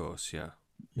 of course,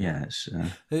 Yeah.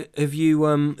 Have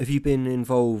you been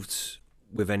involved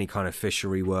with any kind of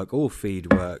fishery work or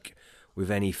feed work with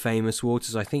any famous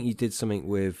waters? I think you did something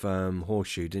with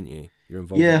Horseshoe, didn't you? You're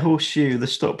involved. Yeah, Horseshoe, the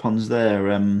stock ponds there.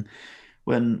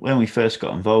 When we first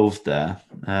got involved there,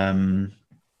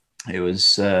 it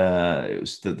was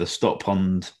the stock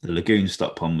pond, the lagoon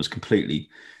stock pond was completely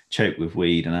choked with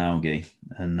weed and algae,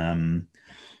 and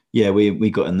we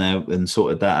got in there and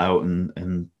sorted that out,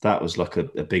 and that was like a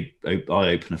big eye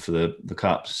opener for the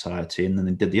Carp Society. And then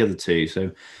they did the other two.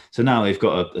 So now they've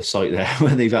got a site there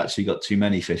where they've actually got too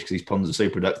many fish, because these ponds are so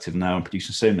productive now and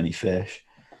producing so many fish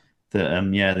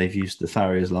that they've used the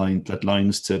farriers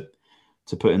bloodlines to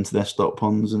put into their stock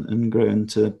ponds and grow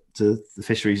into the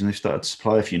fisheries, and they've started to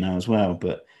supply a few now as well.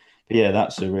 But yeah,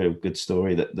 that's a real good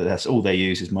story. That's all they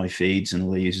use is my feeds, and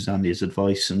all they use is Andy's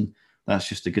advice, and that's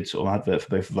just a good sort of advert for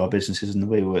both of our businesses and the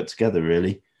way we work together,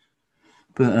 really.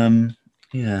 But do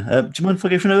you mind if I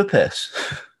go for another piss?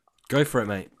 Go for it,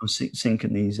 mate. I'm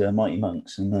sinking these mighty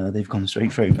monks, and they've gone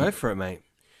straight through. Go for it, mate.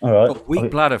 All right. Got a weak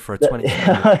bladder for a 20.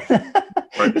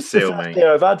 Broke the seal, mate.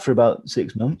 Yeah, I've had for about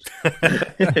 6 months.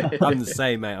 I'm the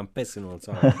same, mate. I'm pissing all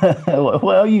the time. Well,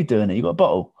 how are you doing it? You got a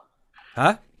bottle?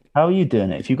 Huh? How are you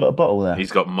doing it? If you got a bottle there,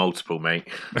 He's got multiple, mate.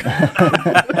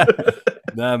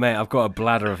 No, mate. I've got a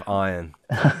bladder of iron.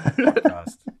 I've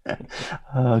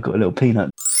got a little peanut.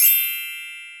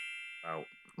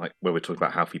 Like where we're talking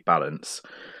about healthy balance,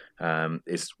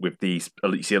 is with these.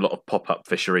 You see a lot of pop-up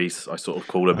fisheries. I sort of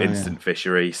call them instant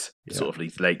fisheries. Yeah. Sort of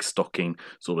these lake stocking,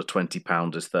 sort of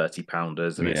 20-pounders,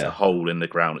 30-pounders, and it's a hole in the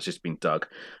ground. It's just been dug,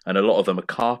 and a lot of them are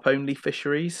carp-only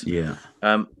fisheries. Yeah.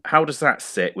 How does that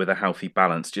sit with a healthy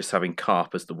balance? Just having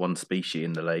carp as the one species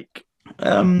in the lake.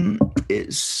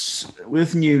 It's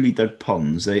with newly dug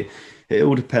ponds. It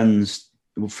all depends,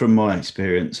 from my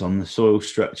experience, on the soil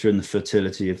structure and the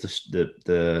fertility of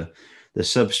the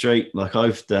substrate. Like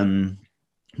I've done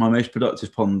my most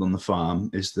productive pond on the farm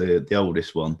is the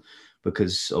oldest one,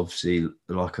 because obviously,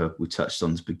 like we touched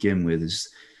on to begin with,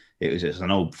 it's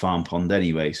an old farm pond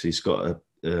anyway, so it's got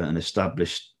an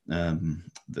established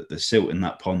the silt in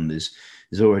that pond is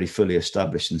already fully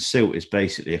established, and silt is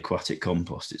basically aquatic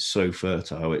compost. It's so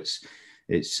fertile,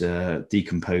 it's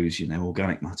decomposed,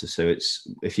 organic matter. So it's,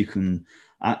 if you can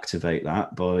activate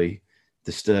that by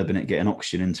disturbing it, getting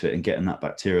oxygen into it and getting that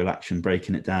bacterial action,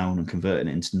 breaking it down and converting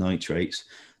it into nitrates,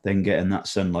 then getting that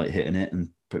sunlight hitting it and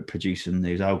producing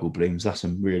those algal blooms, that's a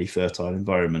really fertile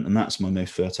environment. And that's my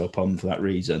most fertile pond for that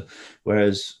reason.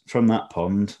 Whereas from that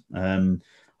pond,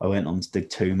 I went on to dig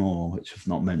 2 more, which I've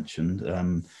not mentioned.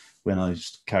 When I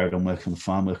carried on working on the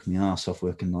farm, working the arse off,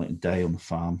 working night and day on the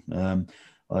farm,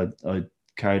 I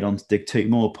carried on to dig 2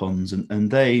 more ponds,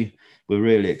 and they were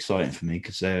really exciting for me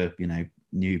because they're,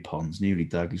 new ponds, newly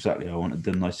dug, exactly how I wanted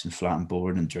them, nice and flat and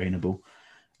boring and drainable.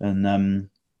 And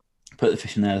put the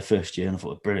fish in there the first year, and I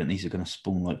thought, brilliant, these are going to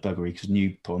spawn like buggery because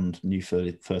new pond, new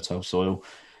fertile soil.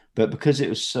 But because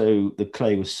the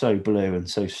clay was so blue and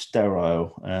so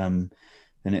sterile,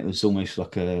 and it was almost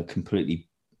like a completely,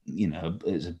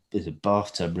 it's a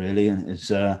bathtub really, and it's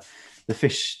the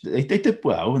fish, they did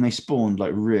well, and they spawned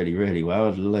like really, really well.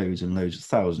 I had loads and loads of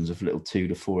thousands of little 2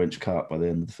 to 4 inch carp by the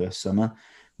end of the first summer.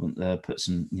 Put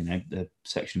some,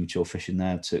 sexually mature fish in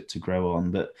there to grow on.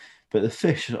 But the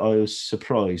fish, I was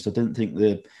surprised. I didn't think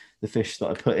the fish that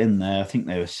I put in there, I think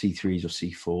they were C3s or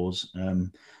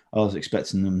C4s. I was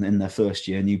expecting them in their first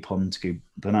year, new pond, to go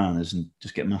bananas and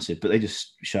just get massive, but they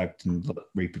just shagged and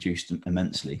reproduced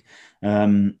immensely.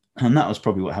 And that was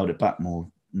probably what held it back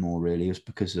more really, was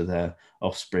because of their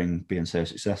offspring being so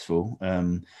successful.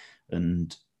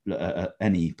 And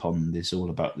any pond is all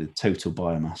about the total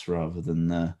biomass rather than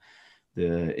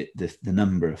the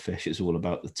number of fish. It's all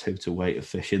about the total weight of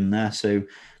fish in there. So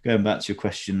going back to your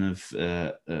question of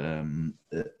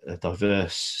a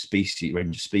diverse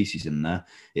range of species in there,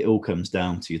 it all comes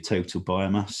down to your total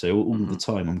biomass. So all the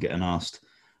time I'm getting asked,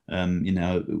 I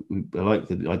like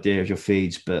the idea of your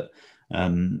feeds, but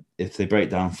if they break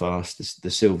down fast,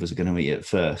 the silvers are going to eat it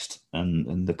first,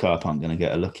 and the carp aren't going to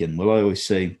get a look in. Well, I always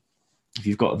say, if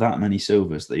you've got that many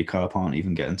silvers that your carp aren't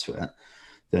even getting to it,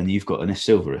 then you've got a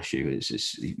silver issue.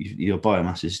 Your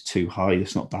biomass is too high.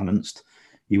 It's not balanced.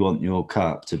 You want your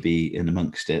carp to be in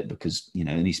amongst it, because it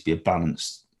needs to be a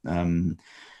balanced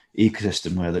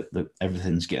ecosystem where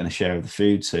everything's getting a share of the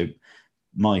food. So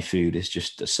my food is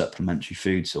just a supplementary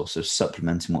food source, of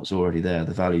supplementing what's already there,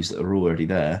 the values that are already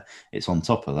there. It's on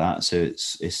top of that, so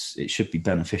it should be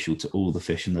beneficial to all the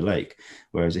fish in the lake.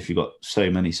 Whereas if you've got so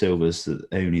many silvers that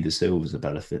only the silvers are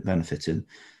benefiting,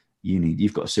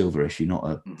 you've got a silver issue, not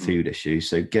a food issue.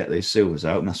 So get those silvers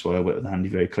out, and that's why I work with Andy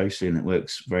very closely, and it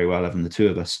works very well having the 2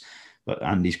 of us. But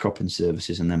Andy's cropping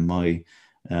services and then my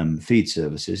feed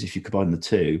services, if you combine the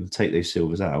 2, take those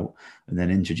silvers out and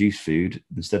then introduce food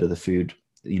instead of the food,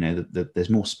 there's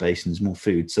more space and there's more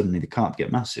food, suddenly the carp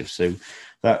get massive. So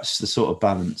that's the sort of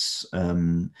balance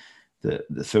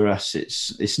that for us,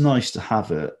 it's nice to have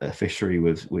a fishery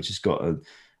which has got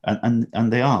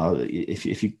and they are,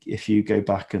 if you go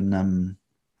back and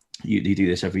you do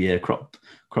this every year, crop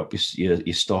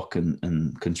your stock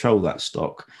and control that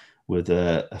stock with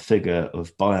a figure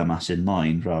of biomass in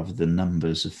mind rather than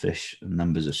numbers of fish and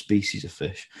numbers of species of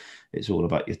fish. It's all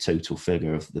about your total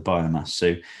figure of the biomass.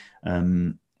 So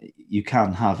you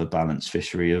can have a balanced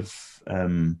fishery of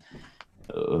a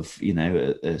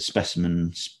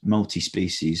specimen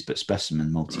multi-species, but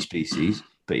specimen multi-species.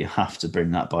 But you have to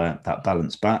bring that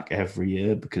balance back every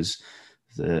year, because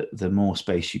the more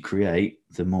space you create,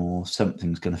 the more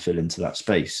something's going to fill into that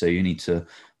space. So you need to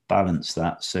balance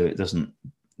that so it doesn't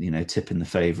tip in the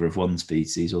favor of one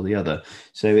species or the other.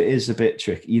 So it is a bit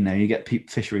tricky. You get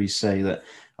fisheries say that,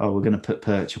 oh, we're going to put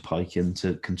perch or pike in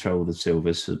to control the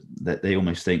silvers, so that they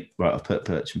almost think, right, I've put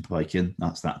perch and pike in,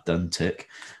 that's that done, tick.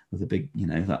 With a big,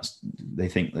 they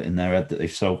think that in their head that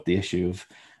they've solved the issue of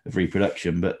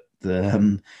reproduction. But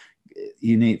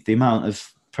you need the amount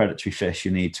of predatory fish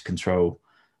you need to control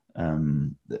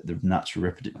the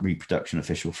natural reproduction of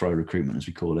fish, or fry recruitment as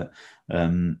we call it,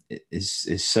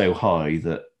 is so high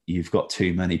that you've got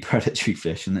too many predatory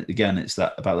fish. And again, it's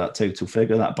about that total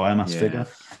figure, that biomass figure.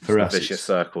 For us, vicious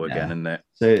circle again, isn't it?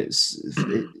 So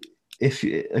if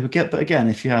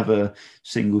you have a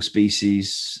single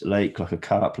species lake like a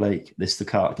carp lake, it's the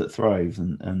carp that thrive,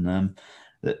 and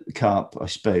the carp, I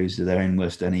suppose, are their own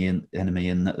worst enemy,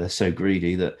 in that they're so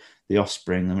greedy that the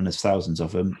offspring, and there's thousands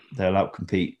of them, they'll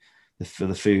outcompete for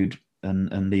the food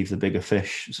and leave the bigger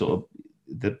fish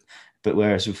but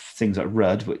whereas with things like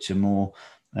rudd, which are more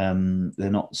They're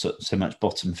not so much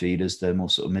bottom feeders; they're more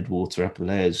sort of mid-water, upper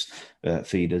layers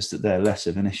feeders. That they're less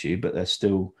of an issue, but they're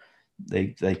still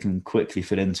they can quickly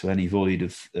fit into any void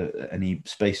of any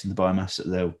space in the biomass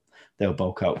that they'll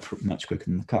bulk out much quicker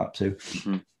than the carp. So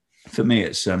for me,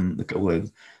 it's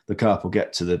the carp will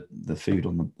get to the food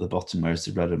on the bottom, whereas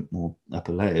the red are more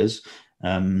upper layers.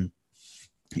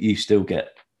 You still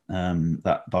get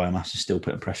that biomass is still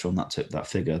putting pressure on that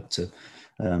figure to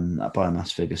that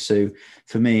biomass figure. So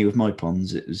for me, with my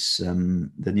ponds, it was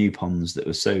the new ponds that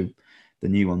were the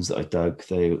new ones that I dug.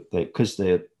 They because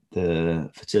the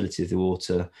fertility of the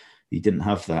water, you didn't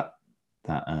have the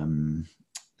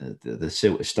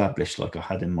silt established like I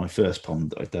had in my first pond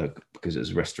that I dug, because it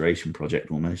was a restoration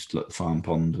project almost, like the farm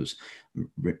pond was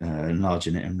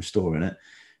enlarging it and restoring it.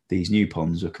 These new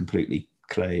ponds are completely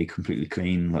clay, completely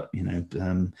clean, like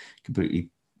completely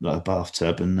like a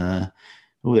bathtub, and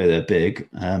although they're big,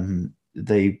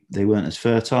 they weren't as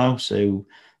fertile, so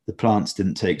the plants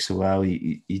didn't take so well.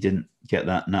 You didn't get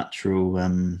that natural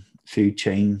food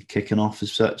chain kicking off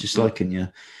as such. It's like in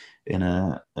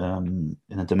a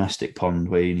domestic pond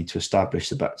where you need to establish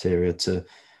the bacteria to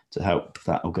help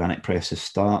that organic process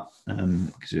start.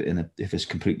 Because if it's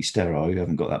completely sterile, you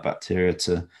haven't got that bacteria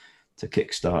to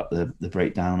kickstart the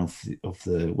breakdown of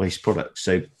the waste products.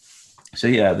 So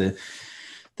yeah,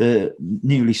 the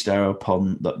newly sterile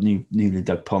pond, that newly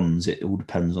dug ponds, it all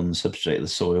depends on the substrate of the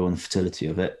soil and the fertility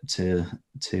of it to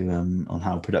on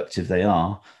how productive they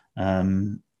are.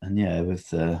 And yeah,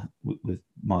 with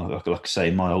my, like I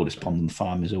say, my oldest pond on the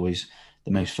farm is always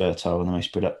the most fertile and the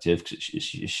most productive, because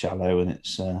it's shallow and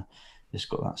it's got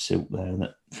that silt there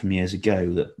that from years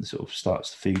ago that sort of starts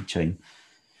the food chain.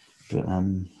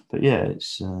 But yeah,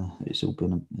 it's all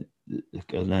been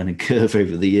a learning curve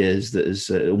over the years that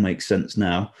it all makes sense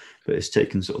now, but it's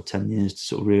taken sort of 10 years to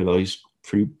sort of realise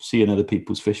through seeing other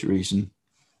people's fisheries and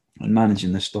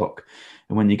managing the stock.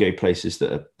 And when you go places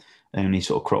that are only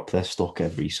sort of crop their stock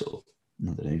every sort of, I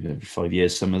don't know, every 5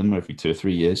 years, some of them every 2 or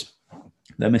 3 years,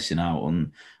 they're missing out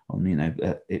on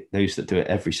those that do it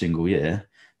every single year.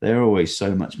 They're always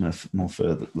so much more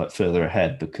further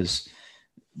ahead, because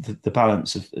the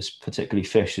balance of particularly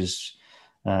fish is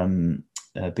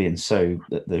being so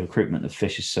that the recruitment of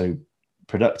fish is so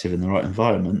productive in the right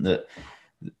environment that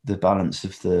the balance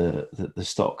of the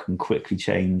stock can quickly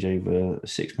change over a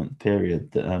 6-month period.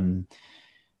 That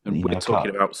and we're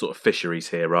talking about sort of fisheries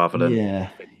here rather than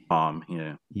farm.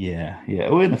 Yeah.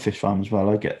 Well, in a fish farm as well,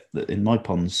 I get that in my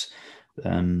ponds.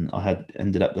 I had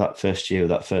ended up that first year with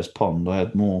that first pond, I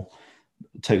had more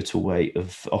total weight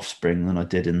of offspring than I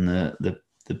did in the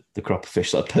crop of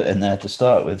fish that I put in there to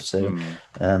start with. So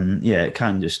yeah, it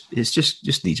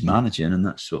just needs managing, and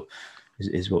that's what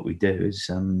is what we do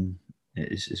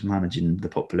is managing the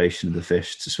population of the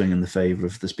fish to swing in the favour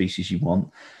of the species you want,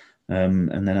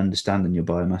 and then understanding your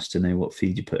biomass to know what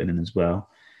feed you're putting in as well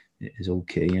is all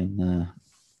key. And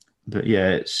but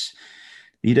yeah,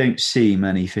 you don't see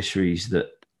many fisheries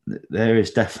that there is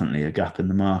definitely a gap in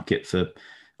the market for.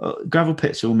 Gravel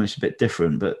pits are almost a bit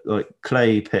different, but like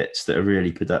clay pits that are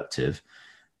really productive,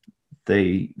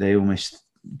 they almost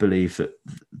believe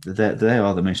that they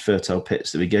are the most fertile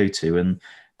pits that we go to, and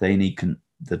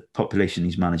the population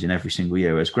needs managing every single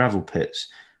year. Whereas gravel pits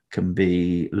can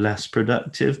be less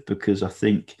productive, because I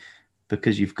think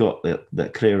because you've got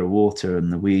that clearer water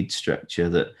and the weed structure,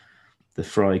 that the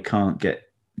fry can't get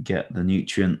the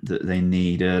nutrient that they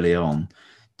need early on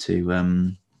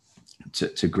to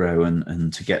grow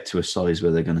and to get to a size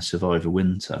where they're going to survive a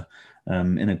winter.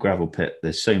 In a gravel pit,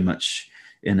 there's so much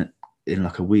in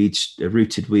like a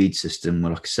rooted weed system.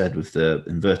 Well, like I said, with the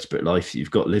invertebrate life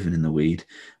you've got living in the weed,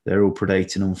 they're all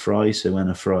predating on fry. So when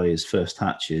a fry is first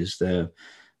hatches,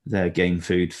 they're game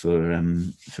food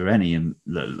for any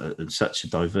such a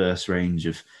diverse range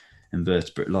of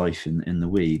invertebrate life in the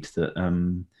weed that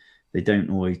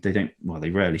they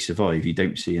rarely survive. You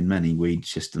don't see in many weed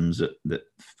systems that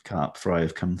carp fry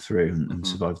have come through and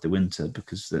survived the winter,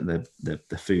 because they're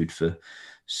food for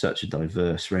such a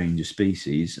diverse range of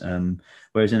species.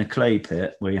 Whereas in a clay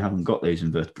pit where you haven't got those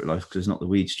invertebrate life, because there's not the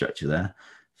weed structure there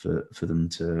for them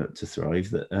to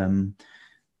thrive,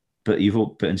 but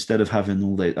instead of having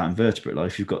all that invertebrate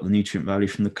life, you've got the nutrient value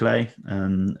from the clay,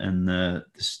 and the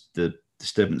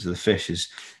disturbance of the fish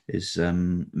is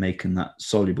making that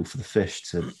soluble for the fish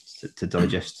to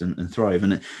digest and thrive.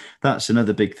 And that's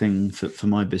another big thing for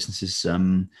my business is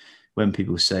when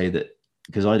people say that,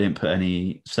 because I don't put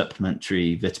any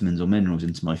supplementary vitamins or minerals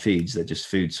into my feeds, they're just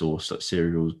food source, like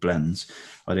cereals, blends.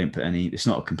 I don't put any, it's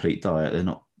not a complete diet, they're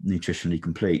not nutritionally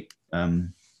complete.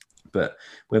 But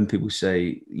when people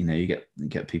say, you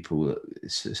get people,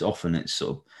 it's often it's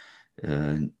sort of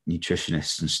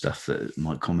nutritionists and stuff that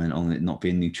might comment on it not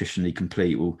being nutritionally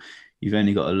complete. Well, you've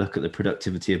only got to look at the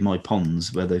productivity of my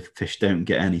ponds, where the fish don't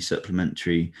get any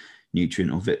supplementary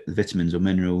nutrient or vitamins or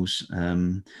minerals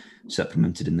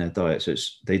supplemented in their diet. So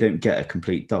they don't get a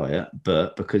complete diet,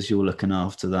 but because you're looking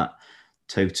after that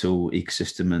total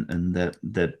ecosystem and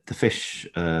the fish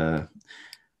are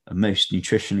most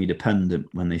nutritionally dependent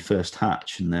when they first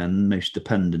hatch, and they're most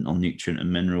dependent on nutrient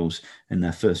and minerals in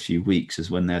their first few weeks, as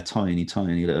when they're tiny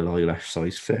little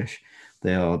eyelash-sized fish,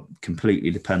 they are completely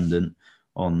dependent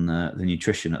on the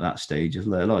nutrition at that stage of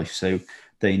their life. So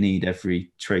they need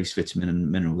every trace vitamin and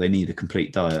mineral. They need a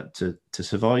complete diet to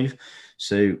survive.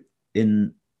 So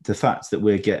in the fact that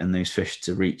we're getting those fish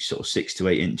to reach sort of 6 to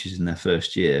 8 inches in their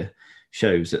first year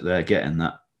shows that they're getting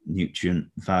that nutrient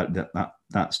value,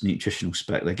 that's nutritional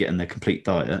spec. They're getting their complete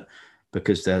diet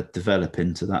because they're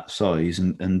developing to that size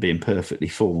and being perfectly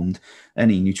formed.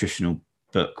 Any nutritional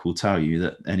book will tell you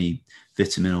that any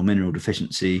vitamin or mineral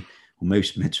deficiency, or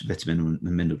most vitamin and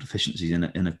mineral deficiencies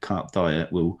in a carp diet,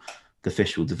 the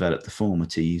fish will develop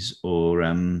deformities or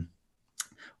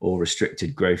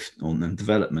restricted growth and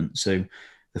development. So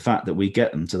the fact that we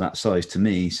get them to that size, to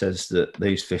me, says that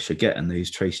those fish are getting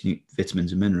those trace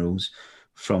vitamins and minerals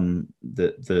from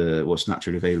the what's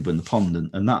naturally available in the pond,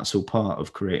 and that's all part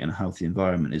of creating a healthy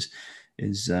environment.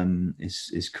 Is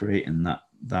creating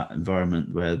that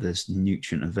environment where there's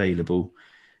nutrient available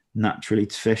naturally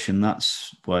to fish, and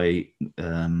that's why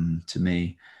to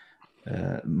me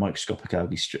microscopic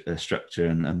algae structure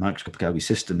and a microscopic algae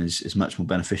system is much more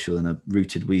beneficial than a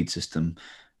rooted weed system,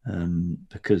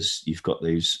 because you've got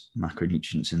those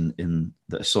macronutrients in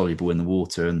that are soluble in the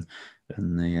water and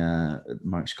the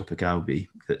microscopic algae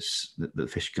that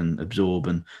fish can absorb,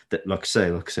 and that, like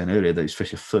I said earlier, those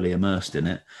fish are fully immersed in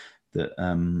it. That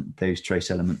those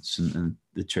trace elements and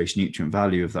the trace nutrient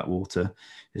value of that water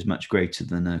is much greater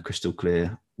than a crystal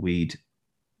clear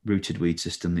rooted weed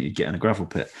system that you get in a gravel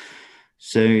pit.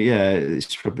 So yeah,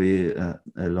 it's probably a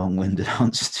long-winded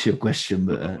answer to your question,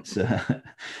 but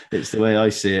it's the way I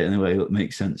see it and the way it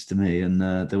makes sense to me, and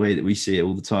the way that we see it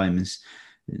all the time is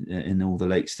in all the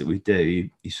lakes that we do.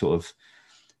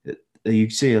 You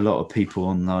see a lot of people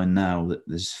online now that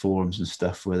there's forums and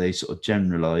stuff where they sort of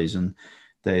generalize, and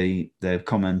they're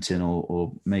commenting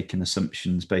or making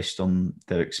assumptions based on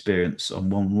their experience on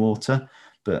one water,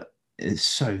 but it's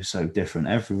so different.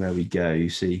 Everywhere we go, you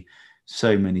see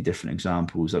so many different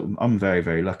examples. I'm very,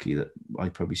 very lucky that I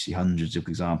probably see hundreds of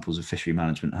examples of fishery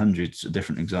management, hundreds of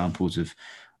different examples of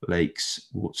lakes,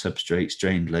 substrates,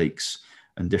 drained lakes,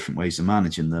 and different ways of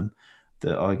managing them,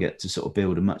 that I get to sort of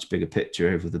build a much bigger picture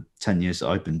over the 10 years that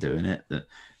I've been doing it, that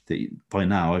by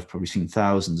now I've probably seen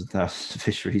thousands and thousands of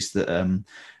fisheries that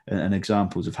and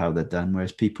examples of how they're done,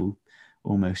 whereas people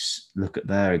almost look at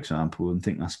their example and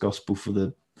think that's gospel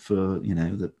for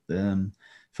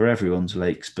everyone's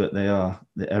lakes, but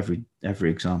every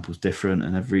example is different,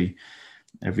 and every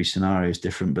scenario is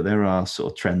different. But there are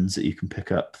sort of trends that you can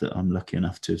pick up that I'm lucky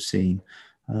enough to have seen,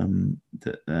 and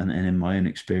in my own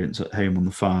experience at home on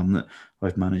the farm, that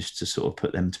I've managed to sort of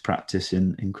put them to practice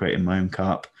in creating my own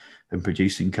carp and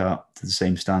producing carp to the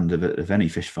same standard of any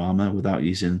fish farmer without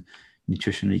using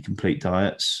nutritionally complete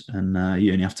diets. And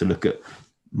you only have to look at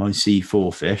my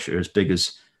C4 fish are as big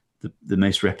as the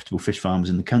most reputable fish farmers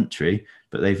in the country,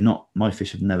 but my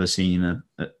fish have never seen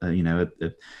a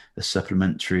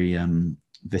supplementary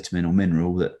vitamin or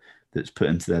mineral that's put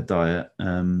into their diet.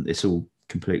 It's all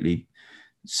completely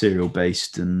cereal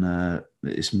based, and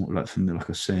it's more like, for me, like I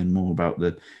was saying, more about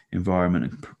the environment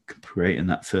and creating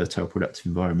that fertile, productive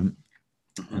environment.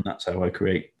 And that's how I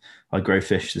grow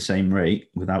fish the same rate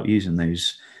without using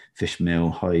those fish meal,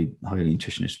 highly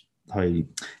nutritionist, highly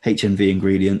HMV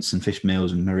ingredients and fish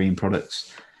meals and marine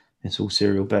products. It's all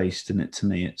cereal based, and to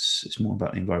me, it's more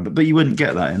about the environment. But you wouldn't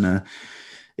get that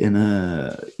in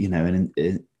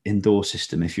an indoor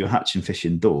system. If you're hatching fish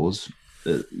indoors,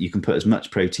 you can put as much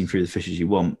protein through the fish as you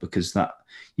want, because that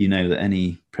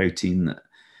any protein that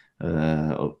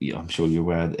I'm sure you're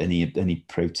aware that any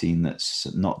protein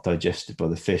that's not digested by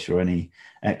the fish, or any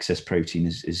excess protein,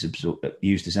 is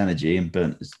used as energy and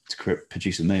burnt to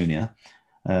produce ammonia.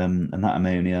 And that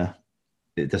ammonia,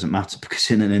 it doesn't matter,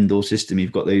 because in an indoor system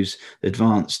you've got those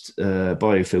advanced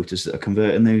biofilters that are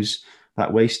converting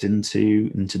that waste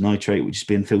into nitrate, which is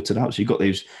being filtered out. So you've got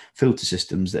those filter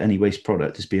systems that any waste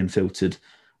product is being filtered,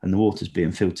 and the water's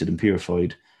being filtered and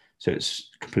purified, so it's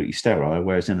completely sterile.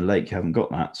 Whereas in a lake you haven't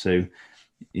got that, so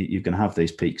you're going to have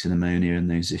those peaks in ammonia and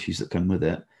those issues that come with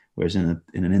it. Whereas in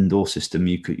an indoor system,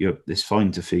 it's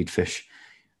fine to feed fish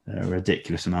a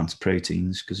ridiculous amount of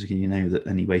proteins, because you know that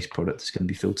any waste product is going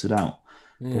to be filtered out.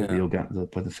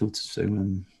 by the filters. So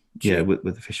Do you,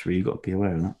 with the fishery, you've got to be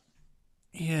aware of that.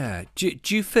 yeah. Do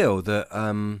you feel that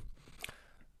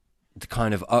the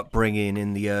kind of upbringing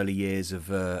in the early years of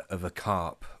a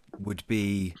carp would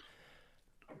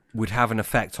have an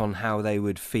effect on how they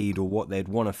would feed or what they'd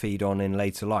want to feed on in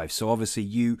later life? So obviously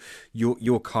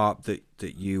your carp that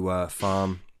you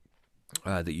farm,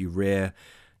 that you rear,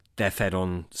 they're fed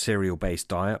on cereal-based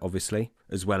diet, obviously,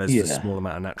 as well as the small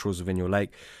amount of naturals within your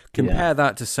lake. Compare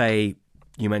that to, say,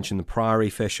 you mentioned the prairie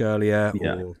fish earlier,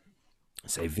 or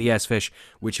say VS fish,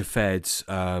 which are fed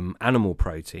animal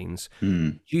proteins.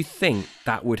 Do you think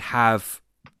that would have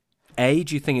do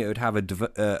you think it would have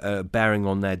a bearing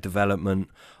on their development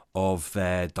of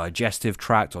their digestive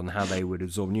tract, on how they would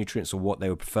absorb nutrients or what they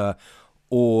would prefer,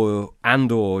 or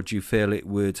do you feel it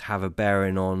would have a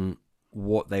bearing on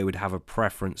what they would have a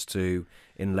preference to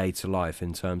in later life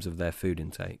in terms of their food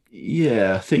intake?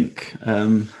 Yeah, I think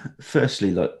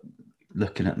firstly, like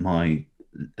looking at my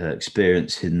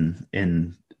experience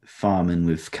in farming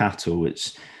with cattle,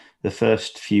 it's the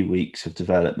first few weeks of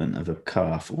development of a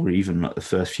calf, or even like the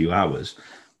first few hours,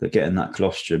 that getting that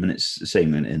colostrum, and it's the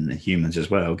same in the humans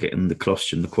as well, getting the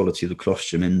colostrum, the quality of the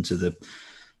colostrum into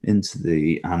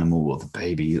the animal or the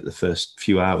baby at the first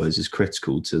few hours is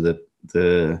critical to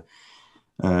the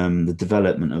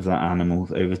development of that animal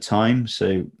over time.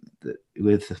 So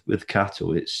with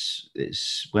cattle,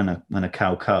 it's when a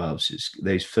cow calves, it's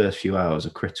those first few hours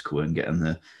are critical in getting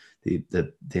the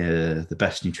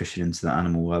best nutrition into that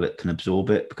animal while it can absorb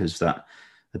it, because that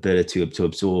ability to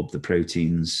absorb the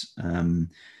proteins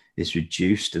is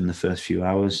reduced in the first few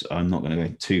hours. I'm not going to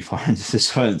go too far into the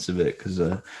science of it, because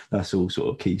that's all sort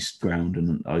of key ground,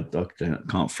 and I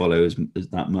can't follow as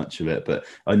that much of it. But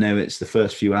I know it's the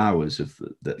first few hours of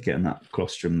getting that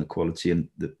colostrum, the quality, and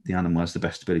the animal has the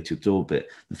best ability to absorb it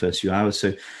in the first few hours.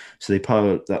 So they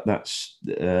pilot that's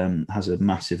has a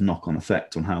massive knock-on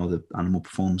effect on how the animal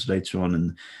performs later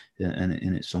on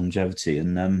in its longevity.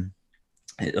 And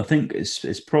I think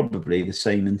it's probably the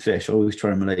same in fish. I always try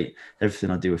and relate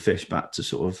everything I do with fish back to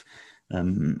sort of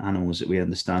animals that we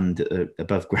understand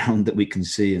above ground, that we can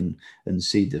see and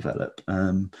see develop.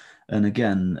 And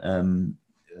again,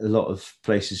 a lot of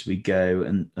places we go,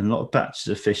 and a lot of batches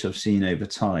of fish I've seen over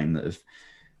time that have,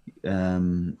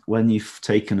 when you've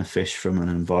taken a fish from an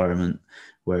environment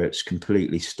where it's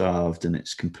completely starved and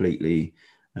it's completely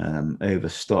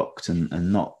overstocked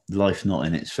and not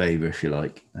in its favor, if you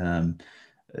like.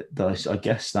 I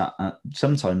guess that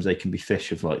sometimes they can be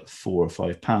fish of like 4 or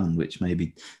 5 pounds, which may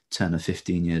be 10 or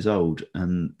 15 years old,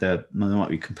 and they might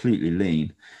be completely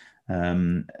lean.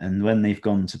 And when they've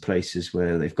gone to places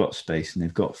where they've got space and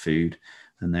they've got food,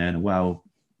 and they're in a well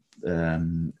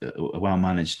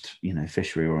managed,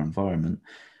 fishery or environment,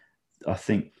 I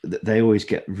think that they always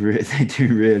they do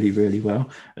really, really well.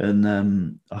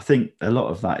 And I think a lot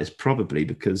of that is probably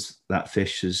because that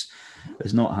fish has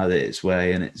not had it its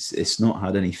way, and it's not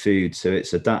had any food, so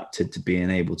it's adapted to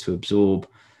being able to absorb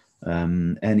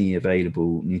any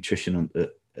available nutrition,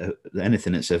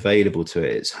 anything that's available to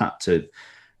it. It's had to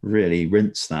really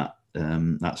rinse that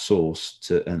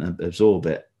source and absorb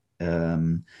it,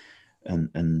 and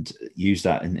use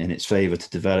that in its favor to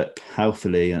develop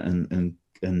healthily and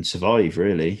survive,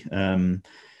 really.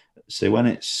 So when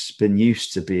it's been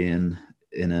used to being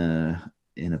in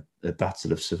a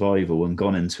battle of survival and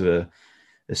gone into an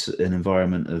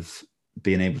environment of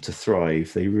being able to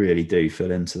thrive, they really do fill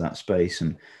into that space.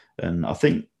 And I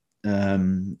think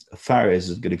farriers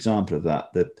is a good example of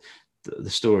that. That the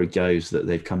story goes that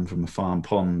they've come from a farm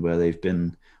pond where they've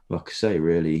been, like I say,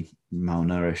 really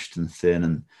malnourished and thin,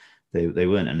 and they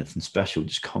weren't anything special,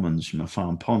 just commons from a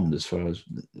farm pond. As far as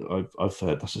I've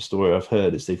heard, that's a story I've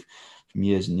heard. Is they've, from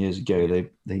years and years ago,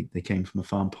 they came from a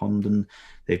farm pond, and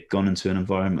they've gone into an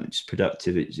environment which is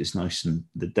productive. It's nice, and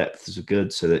the depths are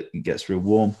good, so that it gets real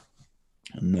warm.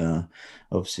 And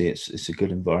obviously, it's a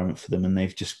good environment for them, and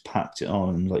they've just packed it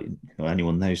on. And like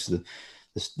anyone knows,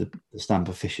 the stamp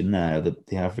of fish in there,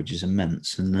 the average is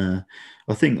immense, and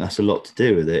I think that's a lot to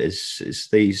do with it. Is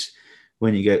these,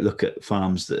 when you go look at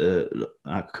farms that are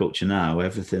agriculture now,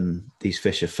 these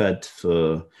fish are fed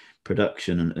for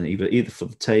production, and either for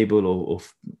the table or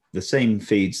the same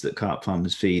feeds that carp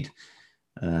farmers feed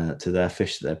to their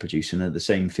fish that they're producing are the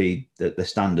same feed that the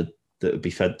standard that would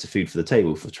be fed to food for the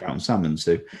table for trout and salmon.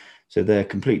 So they're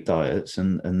complete diets,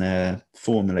 and they're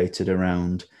formulated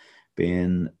around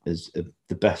being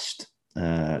the best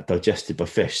digested by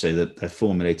fish, so that they're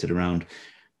formulated around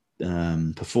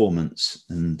performance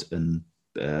and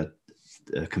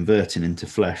converting into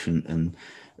flesh and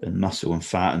muscle and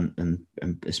fat, and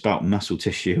it's about muscle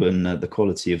tissue and the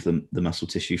quality of the muscle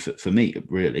tissue for meat,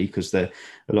 really, because a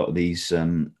lot of these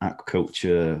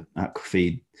aquaculture,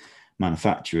 aquafeed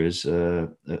manufacturers,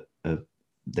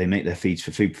 they make their feeds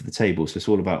for food for the table. So it's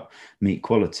all about meat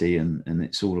quality, and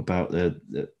it's all about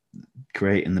the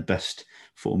creating the best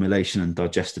formulation and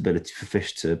digestibility for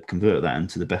fish to convert that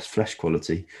into the best flesh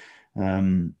quality.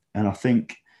 And I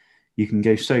think you can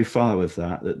go so far with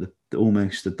that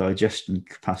almost the digestion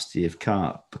capacity of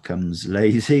carp becomes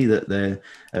lazy, that their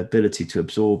ability to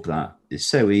absorb that is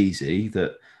so easy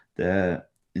that their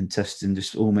intestine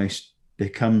just almost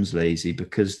becomes lazy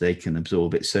because they can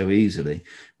absorb it so easily.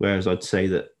 Whereas I'd say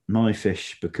that my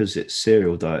fish, because it's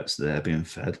cereal diets they're being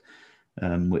fed,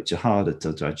 which are harder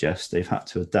to digest, they've had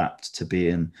to adapt to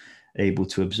being able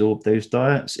to absorb those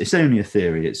diets. It's only a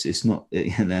theory. It's not,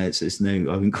 it's no,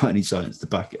 I haven't got any science to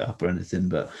back it up or anything,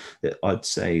 but I'd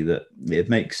say that it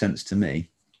makes sense to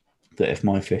me that if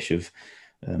my fish have,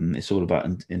 it's all about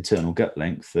internal gut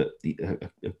length, that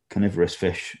a carnivorous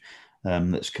fish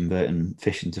that's converting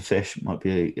fish into fish might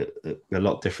be a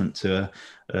lot different to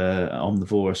a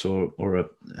omnivorous or a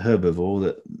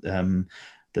herbivore,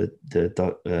 that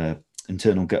the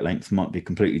internal gut length might be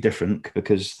completely different,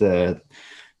 because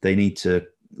they need to,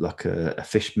 like a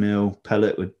fish meal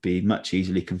pellet would be much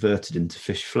easily converted into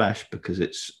fish flesh, because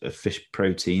it's a fish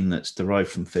protein that's derived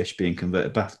from fish being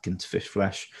converted back into fish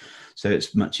flesh. So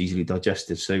it's much easily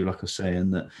digested. So like I was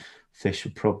saying, that fish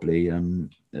would probably,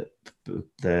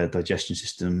 their digestion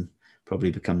system probably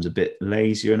becomes a bit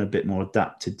lazier and a bit more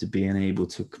adapted to being able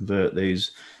to convert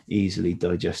those easily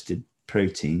digested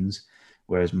proteins.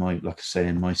 Whereas like I say,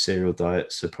 in my cereal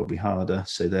diets are probably harder.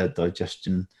 So their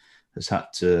digestion has had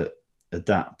to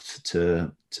adapt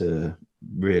to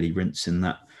really rinsing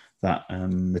that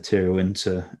material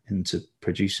into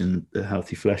producing the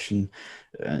healthy flesh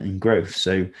and growth.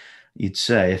 So you'd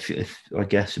say, if I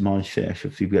guess my fish,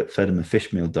 if you get fed them a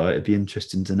fish meal diet, it'd be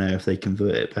interesting to know if they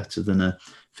convert it better than a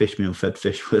fish meal fed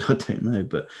fish would. I don't know,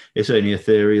 but it's only a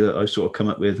theory that I sort of come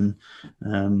up with,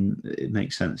 and it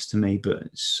makes sense to me. But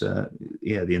it's the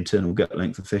internal gut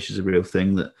length of fish is a real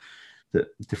thing that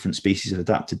different species have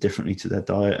adapted differently to their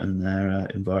diet and their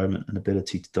environment and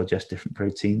ability to digest different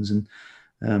proteins. And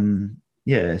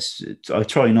I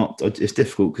try not. It's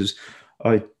difficult because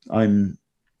I'm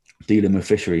dealing with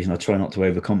fisheries, and I try not to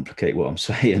overcomplicate what I'm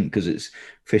saying, because it's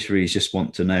fisheries just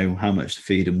want to know how much to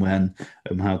feed and when,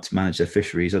 and how to manage their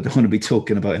fisheries. I don't want to be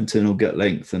talking about internal gut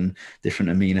length and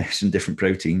different aminos and different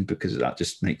proteins, because that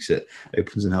just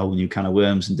opens a whole new can of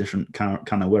worms and different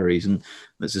can of worries. And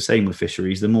it's the same with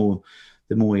fisheries. The more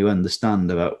you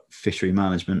understand about fishery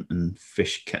management and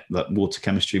fish, like water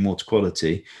chemistry, water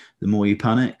quality, the more you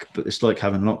panic. But it's like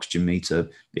having an oxygen meter.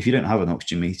 If you don't have an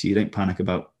oxygen meter, you don't panic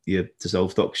about your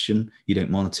dissolved oxygen. You don't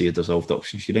monitor your dissolved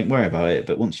oxygen. You don't worry about it.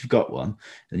 But once you've got one,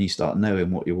 then you start knowing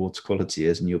what your water quality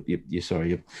is and your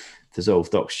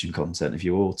dissolved oxygen content of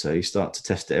your water. You start to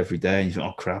test it every day, and you think,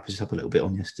 oh crap, I just had a little bit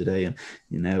on yesterday, and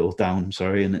or down,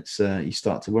 and it's you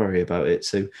start to worry about it.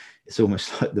 So it's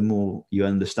almost like the more you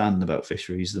understand about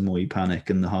fisheries, the more you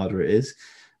panic and the harder it is.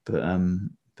 But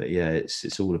yeah,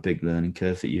 it's all a big learning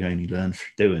curve that you only learn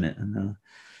through doing it. And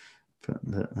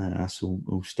that's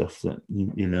all stuff that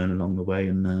you learn along the way.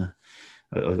 And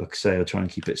like I say, I try and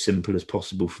keep it simple as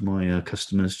possible for my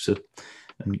customers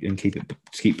and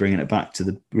keep bringing it back to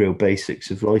the real basics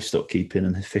of livestock keeping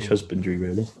and fish husbandry,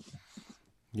 really.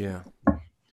 Yeah.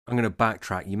 I'm going to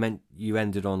backtrack. You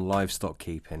ended on livestock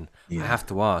keeping. Yeah. I have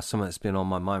to ask something that's been on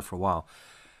my mind for a while,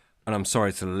 and I'm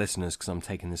sorry to the listeners because I'm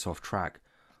taking this off track.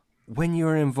 When you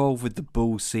were involved with the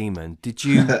bull semen, did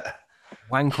you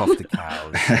wank off the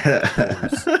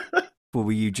cows, or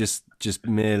were you just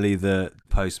merely the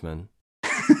postman?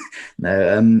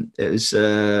 No, it was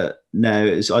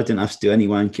I didn't have to do any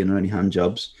wanking or any hand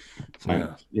jobs.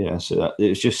 So it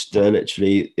was just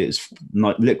literally it's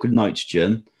liquid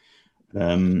nitrogen.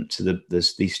 So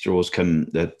there's these straws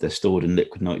they're stored in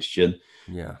liquid nitrogen.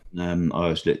 Yeah. I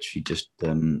was literally just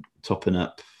topping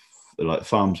up. Like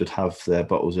farms would have their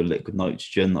bottles of liquid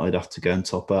nitrogen that I'd have to go and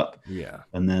top up. Yeah.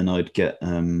 And then I'd get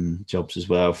jobs as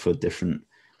well for different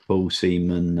bull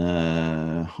semen.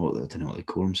 I don't know what they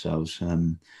call themselves.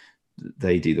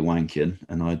 They do the wanking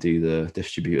and I do the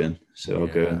distributing. So I'll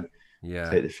go and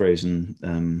take the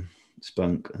frozen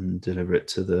spunk and deliver it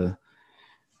to the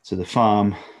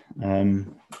farm.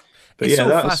 It's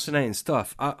fascinating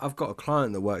stuff. I've got a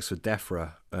client that works for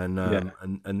DEFRA,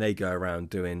 and they go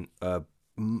around doing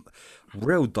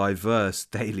real diverse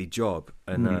daily job,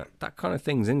 and that kind of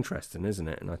thing's interesting, isn't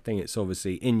it? And I think it's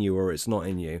obviously in you or it's not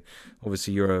in you.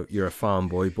 Obviously, you're a farm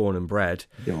boy, born and bred.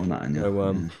 You don't want that in you.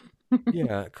 So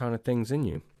yeah, that kind of thing's in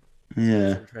you. Yeah.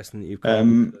 It's interesting that you've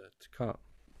come to cut.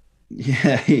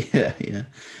 Yeah, yeah.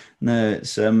 No,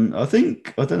 it's I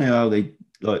think I don't know how they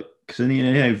like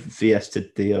because VS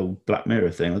did the old Black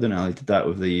Mirror thing. I don't know how they did that.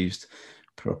 Whether they used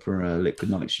proper liquid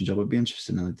nitrogen job, I'd be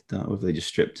interested in how they did that. Whether they just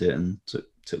stripped it and took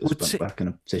the spunk back in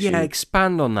a tissue. Yeah,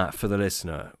 expand on that for the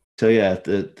listener. So yeah,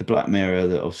 the Black Mirror,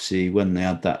 that obviously when they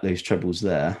had those troubles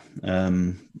there, I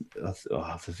don't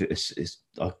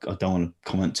want to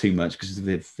comment too much because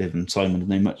Viv and Simon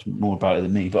know much more about it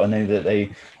than me. But I know that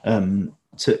they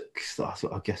took,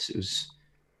 I guess it was,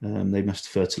 they must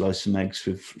have fertilised some eggs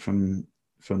from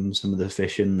some of the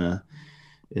fish in the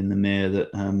mere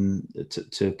that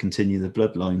to continue the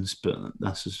bloodlines. But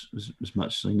that's as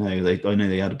much as I know. I know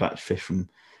they had a batch of fish from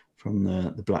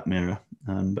the Black Mirror,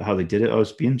 but how they did it, I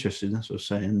was be interested. That's what I was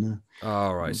saying.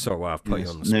 All right, sorry, well, I've put you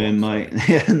on the spot.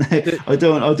 I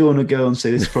don't want to go and say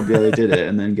this is probably how they did it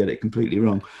and then get it completely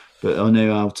wrong. But I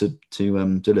know how to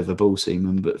deliver bull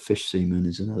semen, but fish semen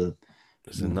is another.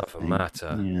 It's another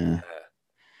matter. Yeah.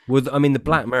 Well, I mean, the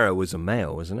Black Mirror was a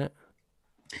male, wasn't it?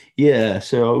 Yeah,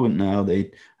 so I wouldn't know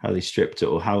how they stripped it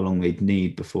or how long they'd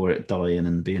need before it dying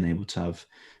and being able to have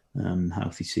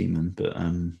healthy semen, but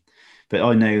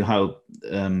I know how,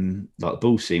 like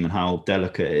bull semen, how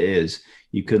delicate it is.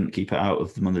 You couldn't keep it out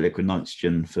of them on the liquid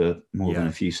nitrogen for more than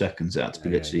a few seconds. It had to be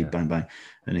literally bang, bang.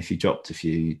 And if you dropped a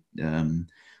few,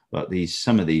 like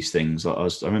some of these things, like I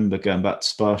remember going back to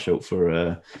Sparshot for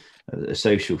a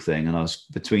social thing, and I was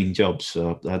between jobs,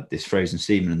 so I had this frozen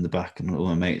semen in the back, and all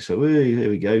my mates were, here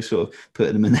we go, sort of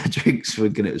putting them in their drinks,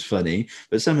 thinking it was funny.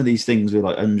 But some of these things were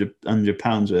like 100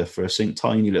 pounds worth for a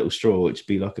tiny little straw, which would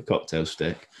be like a cocktail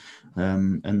stick.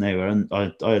 And they were,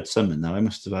 I had some in there. I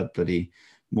must have had bloody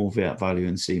more value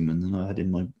in semen than I had in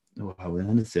my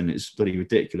anything. It's bloody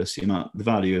ridiculous. The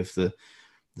value of the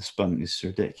spunk is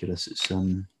ridiculous. It's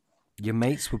your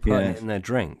mates were putting it in their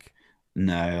drink.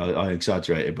 No, I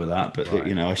exaggerated with that, but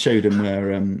right. I showed them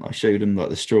like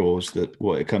the straws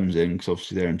what it comes in, because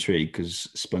obviously they're intrigued because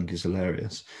spunk is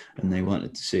hilarious and they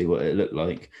wanted to see what it looked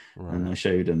like, right. And I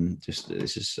showed them I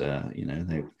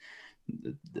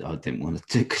didn't want to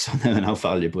do because I know how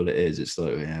valuable it is. It's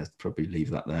like, yeah, I'd probably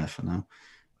leave that there for now.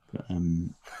 But,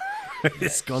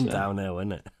 it's gone downhill,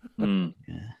 isn't it? Yeah,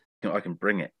 I can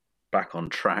bring it back on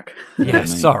track. Yeah,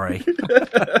 sorry.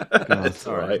 God,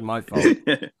 sorry, it's my fault.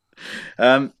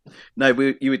 No,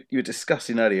 you were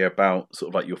discussing earlier about sort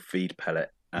of like your feed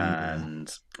pellet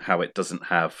and how it doesn't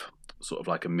have sort of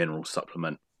like a mineral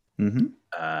supplement,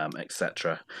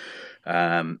 etc.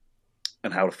 And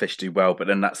how the fish do well. But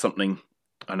then that's something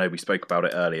I know we spoke about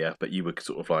it earlier, but you were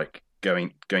sort of like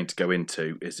going to go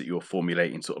into is that you're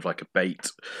formulating sort of like a bait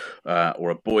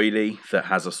or a boilie that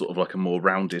has a sort of like a more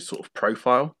rounded sort of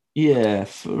profile. Yeah,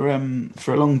 for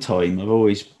a long time, I've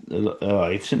always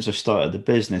since I started the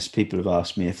business, people have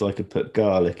asked me if I could put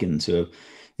garlic into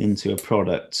a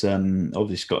product.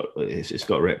 Obviously, it's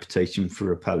got a reputation for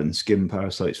repelling skin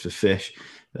parasites for fish,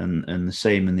 and the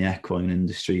same in the equine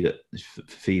industry that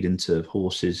feed into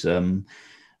horses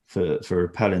for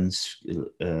repelling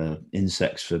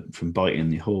insects from biting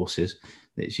the horses.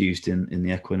 It's used in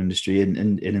the equine industry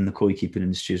and in the koi keeping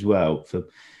industry as well for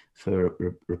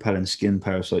repelling skin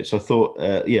parasites. So I thought,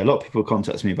 a lot of people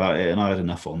contacted me about it, and I had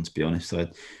enough on, to be honest. I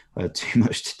had too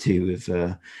much to do with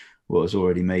what I was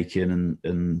already making,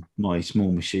 and my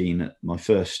small machine. At my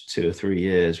first 2 or 3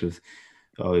 years,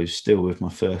 I was still with my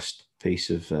first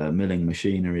piece of milling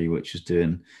machinery, which was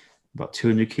doing about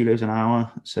 200 kilos an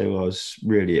hour. So I was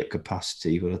really at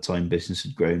capacity by the time business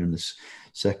had grown in the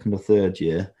second or third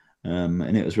year,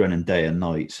 and it was running day and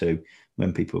night. So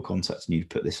when people were contacting you to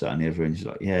put this, that, and the other, and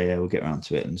you're like, yeah, we'll get around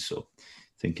to it, and sort of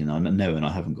thinking, and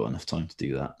I haven't got enough time to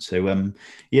do that. So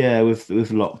with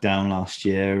lockdown last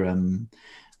year, and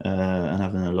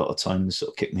having a lot of time to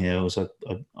sort of kick my heels, I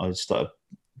started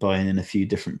buying in a few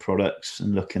different products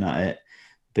and looking at it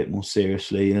a bit more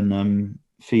seriously, and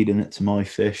feeding it to my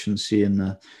fish and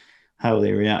seeing how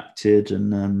they reacted.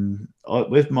 And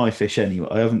with my fish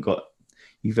anyway,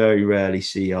 you very rarely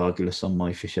see Argillus on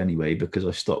my fish anyway, because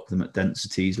I stock them at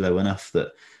densities low enough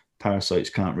that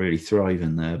parasites can't really thrive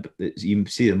in there. But you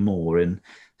see them more in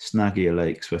snaggier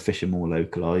lakes where fish are more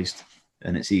localized,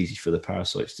 and it's easy for the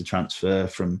parasites to transfer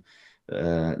from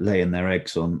laying their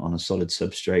eggs on a solid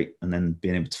substrate and then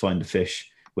being able to find a fish,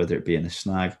 whether it be in a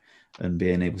snag, and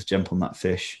being able to jump on that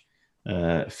fish,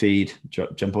 feed,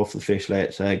 jump off the fish, lay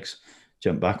its eggs,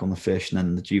 jump back on the fish, and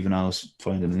then the juveniles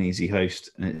find them an easy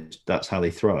host, and that's how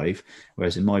they thrive.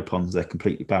 Whereas in my ponds, they're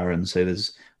completely barren, so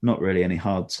there's not really any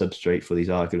hard substrate for these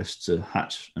Argillus to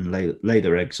hatch and lay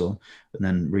their eggs on, and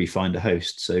then re-find a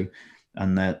host. So,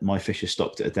 and my fish are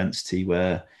stocked at a density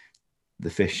where the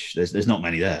fish there's not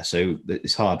many there, so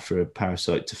it's hard for a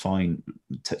parasite to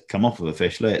come off of a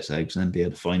fish, lay its eggs, and then be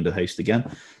able to find a host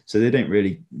again. So they don't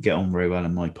really get on very well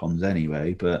in my ponds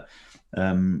anyway. But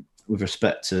with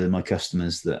respect to my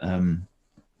customers that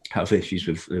have issues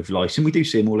with lice, and we do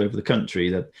see them all over the country,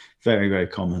 they're very, very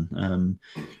common.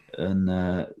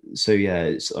 So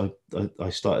yeah, I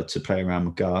started to play around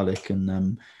with garlic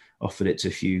and offered it to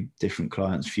a few different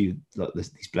clients, these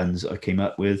blends that I came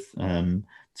up with,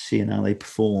 seeing how they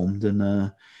performed,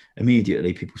 and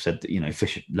immediately people said that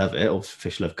fish love it, or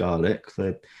fish love garlic.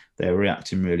 They're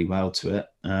reacting really well to it.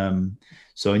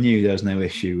 So I knew there was no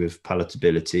issue with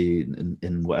palatability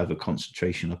in whatever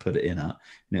concentration I put it in at.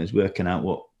 And it was working out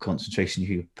what concentration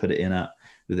you could put it in at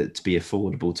with it to be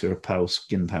affordable to repel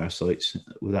skin parasites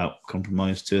without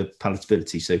compromise to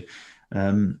palatability.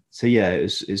 So yeah,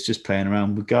 it's just playing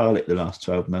around with garlic the last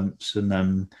 12 months,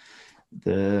 and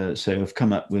so I've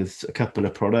come up with a couple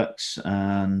of products,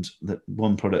 and that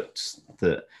one product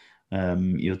that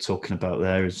you're talking about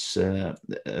there is a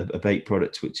bait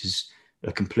product, which is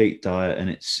a complete diet,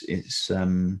 and it's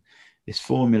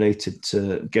formulated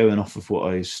to going off of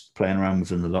what I was playing around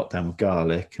with in the lockdown with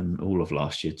garlic and all of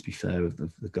last year, to be fair, with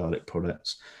the garlic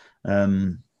products.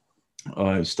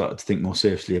 I started to think more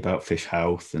seriously about fish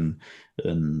health and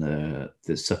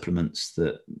the supplements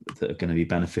that are going to be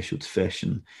beneficial to fish,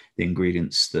 and the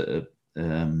ingredients that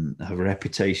have a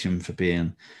reputation for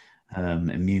being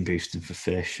immune boosting for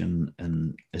fish, and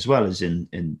as well as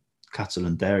in cattle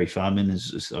and dairy farming.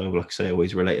 As I like to say, I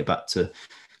always relate it back to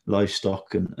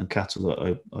livestock and cattle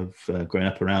that I've grown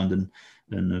up around and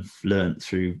have learnt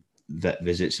through vet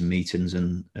visits and meetings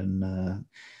and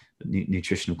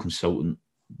nutritional consultant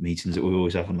meetings that we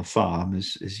always have on the farm.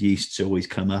 Is yeasts always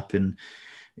come up in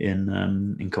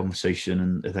conversation,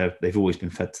 and they've always been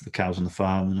fed to the cows on the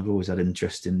farm, and I've always had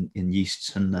interest in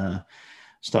yeasts, and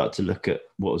started to look at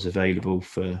what was available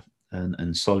for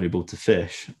and soluble to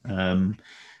fish.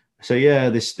 So yeah,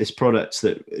 this product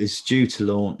that is due to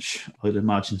launch, I'd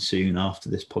imagine soon after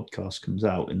this podcast comes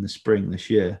out in the spring this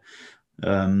year,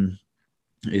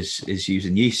 is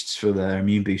using yeasts for their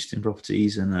immune boosting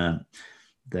properties, and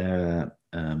their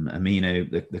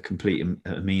the complete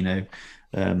amino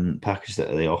package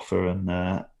that they offer, and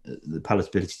the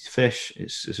palatability to fish.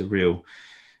 It's a real,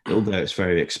 although it's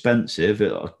very expensive,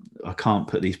 I can't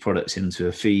put these products into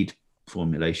a feed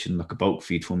formulation, like a bulk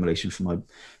feed formulation for my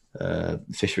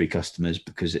fishery customers,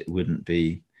 because it wouldn't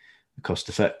be cost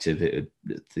effective.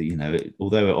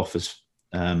 Although it offers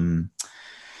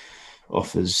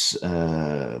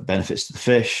benefits to the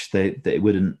fish, they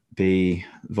wouldn't be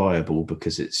viable,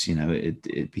 because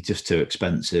it'd be just too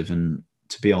expensive. And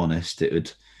to be honest,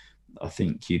 I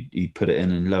think you'd put it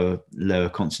in lower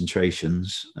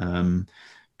concentrations,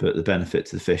 but the benefit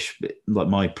to the fish, like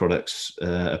my products,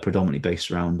 are predominantly based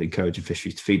around encouraging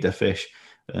fisheries to feed their fish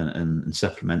and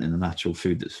supplementing the natural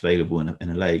food that's available in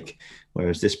a lake,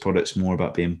 whereas this product's more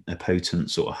about being a potent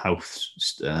sort of health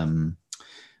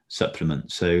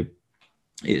supplement. So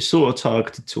it's sort of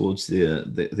targeted towards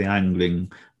the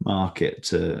angling market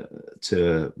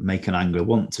to make an angler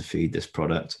want to feed this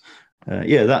product.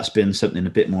 That's been something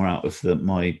a bit more out of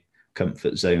my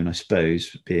comfort zone, I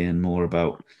suppose, being more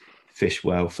about fish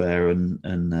welfare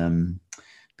and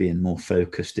being more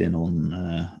focused in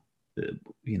on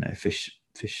fish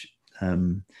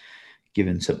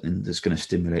giving something that's going to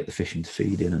stimulate the fish into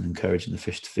feeding and encouraging the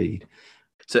fish to feed.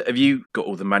 So have you got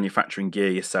all the manufacturing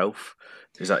gear yourself?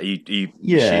 Is that you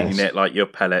machining it like your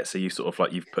pellets? Are you sort of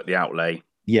like you've put the outlay?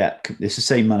 Yeah, it's the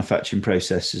same manufacturing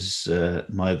process as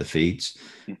my other feeds.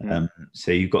 Mm-hmm.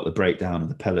 So you've got the breakdown of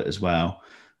the pellet as well.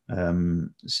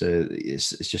 So it's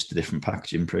just a different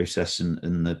packaging process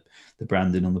and the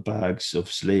branding on the bags,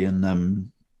 obviously.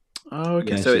 And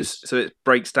okay. So it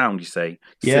breaks down, you say?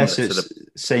 Yes, yeah, so it's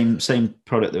the same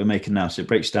product that we're making now. So it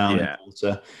breaks down in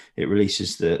water. It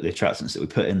releases the attractants that we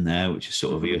put in there, which is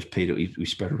sort of USP that we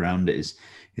spread around it, is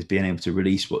being able to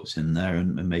release what's in there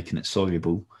and making it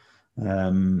soluble.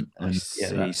 I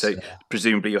see. So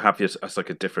presumably you'll have as like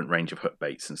a different range of hook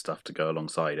baits and stuff to go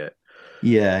alongside it.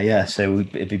 Yeah. So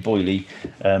it'd be boilie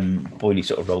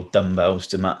sort of rolled dumbbells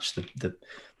to match the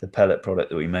pellet product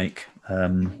that we make.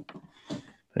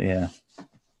 But yeah,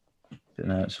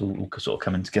 it's all sort of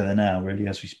coming together now, really,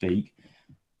 as we speak,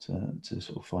 to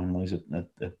sort of finalise a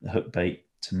hook bait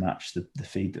to match the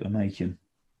feed that we're making.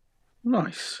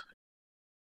 Nice.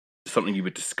 something you were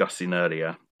discussing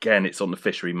earlier. Again, it's on the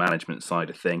fishery management side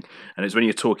of thing, and it's when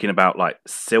you're talking about like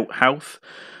silt health,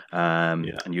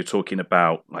 and you're talking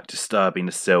about like disturbing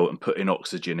the silt and putting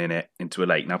oxygen in it into a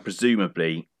lake. Now,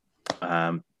 presumably,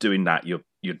 doing that,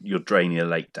 you're draining a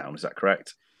lake down. Is that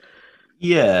correct?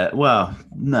 Yeah, well,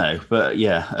 no, but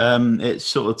yeah, it's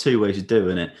sort of two ways of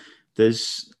doing it.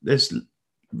 There's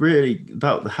really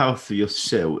about the health of your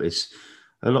silt is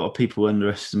a lot of people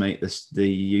underestimate the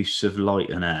use of light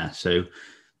and air. So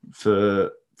for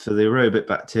the aerobic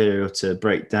bacteria to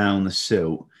break down the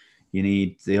silt, you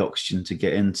need the oxygen to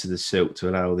get into the silt to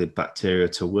allow the bacteria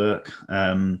to work.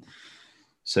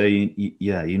 So you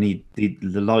need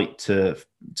the light to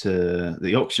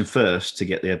the oxygen first to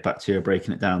get the bacteria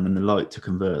breaking it down, then the light to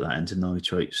convert that into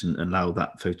nitrates and allow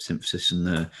that photosynthesis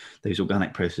and those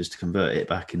organic processes to convert it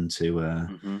back into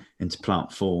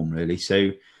plant form, really. So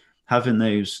having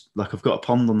those, like I've got a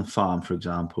pond on the farm, for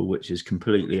example, which is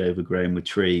completely overgrown with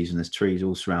trees, and there's trees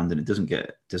all surrounding it.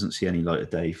 Doesn't see any light of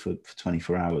day for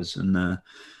 24 hours, and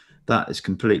that is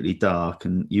completely dark.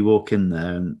 And you walk in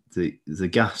there, and the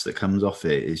gas that comes off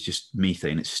it is just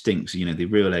methane. It stinks. You know, the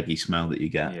real eggy smell that you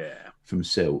get from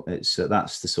silt. It's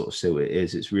that's the sort of silt it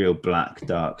is. It's real black,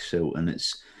 dark silt, and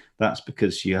that's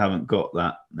because you haven't got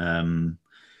that.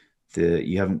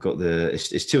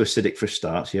 It's too acidic for a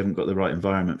start, so you haven't got the right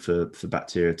environment for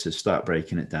bacteria to start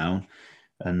breaking it down,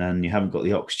 and then you haven't got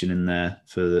the oxygen in there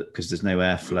because there's no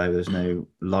airflow, there's no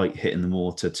light hitting the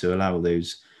water to allow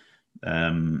those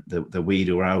the weed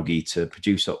or algae to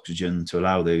produce oxygen to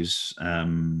allow those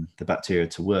the bacteria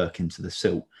to work into the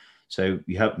silt. So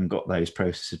you haven't got those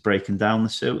processes breaking down the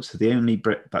silt. So the only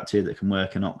bacteria that can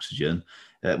work in oxygen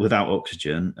without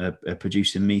oxygen are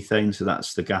producing methane. So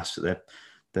that's the gas that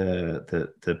the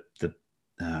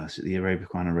aerobic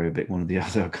or anaerobic, one or the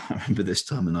other. I can't remember this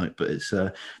time of night, but it's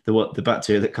the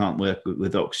bacteria that can't work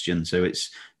with oxygen. So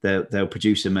they'll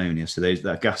produce ammonia. So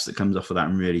that gas that comes off of that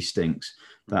and really stinks.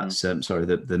 That's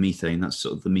the methane. That's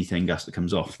sort of the methane gas that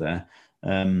comes off there.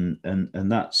 And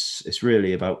it's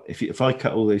really about if I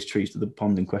cut all those trees to the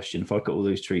pond in question, if I cut all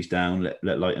those trees down,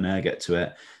 let light and air get to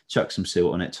it, chuck some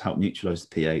silt on it to help neutralize the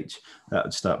pH, that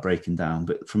would start breaking down.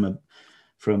 But from a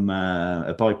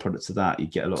byproduct of that, you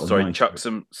get a lot of nitrogen. Chuck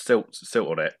some silt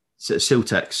on it. So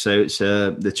Siltex, so it's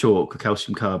the chalk, a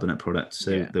calcium carbonate product.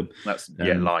 So that's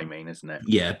liming, isn't it?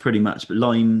 Yeah, pretty much. But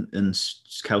lime and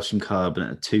calcium carbonate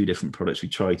are two different products we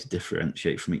try to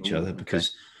differentiate from each other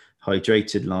because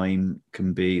hydrated lime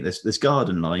can be there's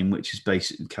garden lime, which is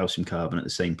basically calcium carbonate, the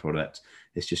same product.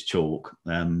 It's just chalk.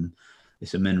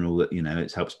 It's a mineral that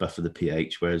it helps buffer the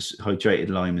pH, whereas hydrated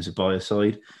lime is a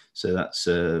biocide. So that's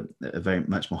a very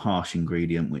much more harsh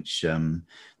ingredient, which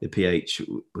the pH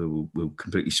will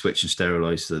completely switch and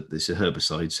sterilise. It's a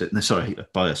herbicide, a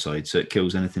biocide, so it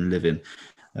kills anything living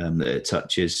that it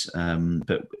touches.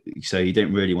 But so you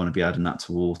don't really want to be adding that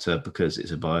to water because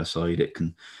it's a biocide. It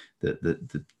can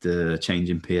the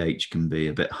change in pH can be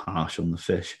a bit harsh on the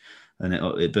fish, and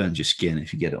it burns your skin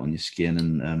if you get it on your skin.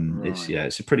 And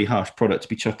it's a pretty harsh product to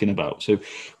be chucking about. So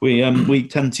we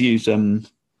tend to use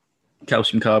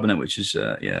calcium carbonate, which is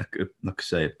like I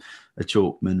say, a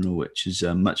chalk mineral, which is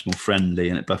much more friendly,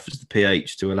 and it buffers the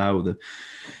pH to allow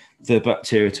the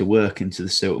bacteria to work into the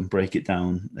silt and break it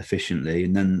down efficiently.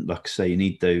 And then, like I say, you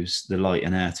need the light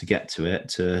and air to get to it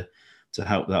to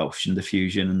help that oxygen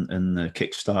diffusion and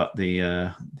kickstart the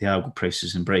algal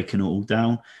process and breaking it all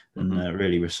down and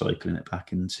really recycling it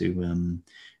back into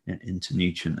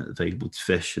nutrient available to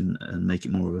fish and make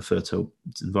it more of a fertile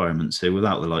environment. So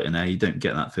without the light and air, you don't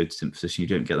get that photosynthesis, you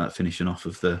don't get that finishing off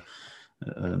of it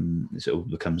all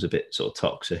becomes a bit sort of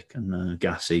toxic and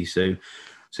gassy. So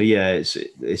yeah, it's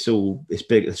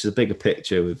big. It's a bigger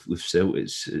picture with silt.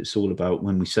 It's all about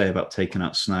when we say about taking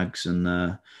out snags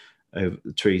and over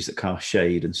the trees that cast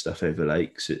shade and stuff over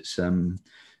lakes. It's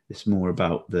more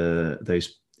about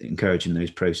those encouraging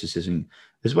those processes, and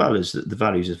as well as the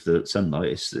values of the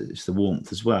sunlight. It's the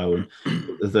warmth as well. And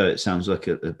although it sounds like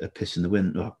a piss in the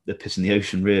wind, or a piss in the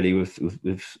ocean, really, with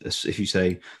if you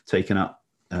say taking up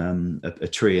a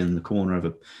tree in the corner of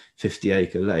a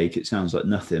 50-acre lake, it sounds like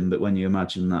nothing. But when you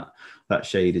imagine that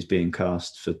shade is being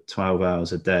cast for 12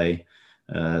 hours a day,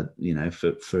 for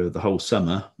the whole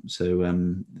summer, so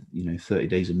 30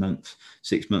 days a month,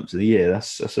 6 months of the year,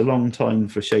 that's a long time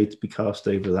for shade to be cast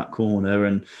over that corner.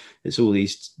 And it's all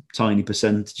these tiny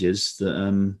percentages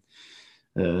that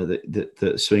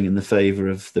swing in the favour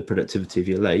of the productivity of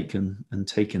your lake, and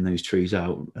taking those trees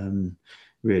out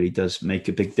really does make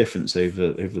a big difference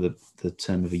over the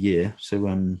term of a year. So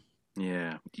you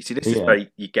see, this is where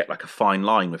you get like a fine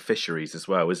line with fisheries as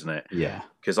well, isn't it? Yeah,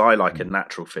 because I like a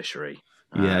natural fishery.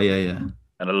 Yeah.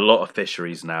 And a lot of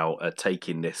fisheries now are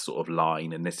taking this sort of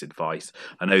line and this advice.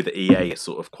 I know that EA is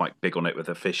sort of quite big on it with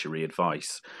the fishery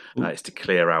advice. It's to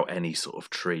clear out any sort of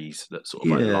trees that sort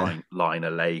of like line a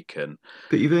lake. And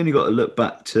but you've only got to look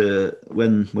back to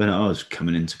when I was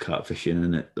coming into carp fishing,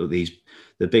 and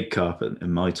the big carp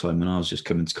in my time when I was just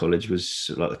coming to college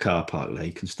was like the car park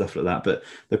lake and stuff like that. But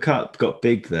the carp got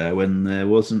big there when they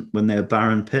were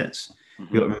barren pits. You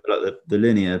got to remember like the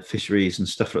linear fisheries and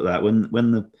stuff like that.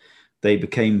 When they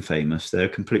became famous, they're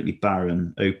completely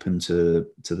barren, open to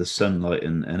the sunlight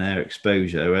and air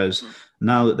exposure. Whereas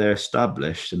now that they're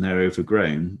established and they're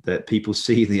overgrown, that people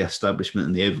see the establishment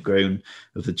and the overgrown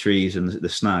of the trees and the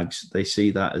snags, they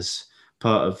see that as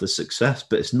part of the success.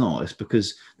 But it's not. It's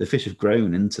because the fish have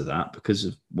grown into that because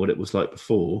of what it was like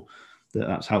before.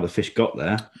 That's how the fish got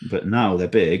there. But now they're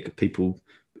big. People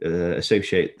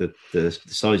associate the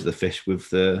size of the fish with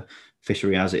the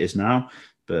fishery as it is now.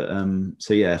 But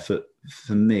so yeah, for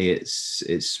me,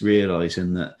 it's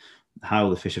realizing that how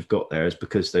the fish have got there is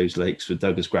because those lakes were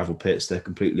dug as gravel pits. They're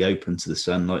completely open to the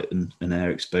sunlight and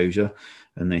air exposure,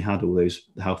 and they had all those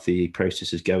healthy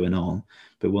processes going on.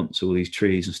 But once all these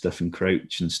trees and stuff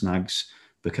encroach and snags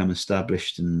become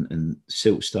established and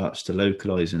silt starts to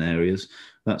localize in areas,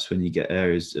 that's when you get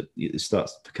areas that it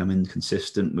starts to become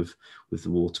inconsistent with the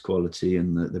water quality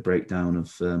and the breakdown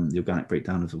of the organic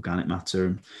breakdown of organic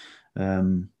matter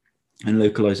and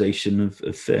localization of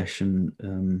fish. And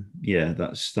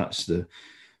that's the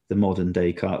modern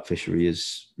day carp fishery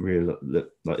is real,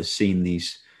 like has seen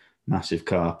these massive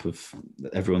carp of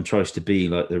everyone tries to be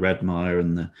like the Redmire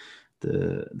and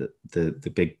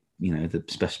the big, the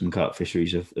specimen carp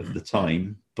fisheries of the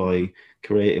time by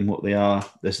creating what they are.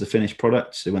 There's the finished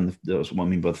product. So that's what I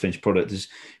mean by the finished product is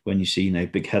when you see,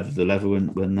 big head of the level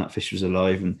when that fish was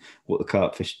alive and what the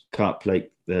carp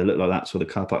lake looked like. That's what the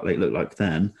carp lake looked like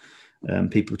then.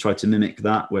 People tried to mimic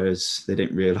that, whereas they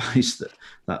didn't realise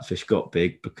that fish got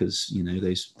big because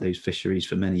those fisheries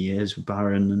for many years were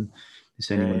barren, and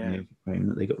it's only when they overgrown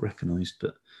that they got recognised.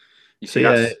 But you see,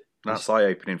 that's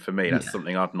eye-opening for me. That's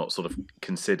something I've not sort of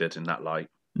considered in that light.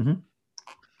 Mm-hmm.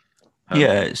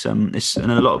 It's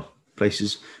and a lot of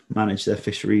places manage their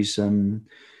fisheries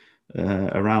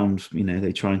around.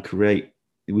 They try and create.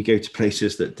 We go to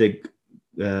places that dig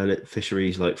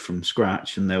fisheries like from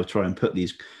scratch, and they'll try and put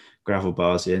these gravel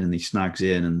bars in and these snags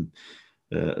in and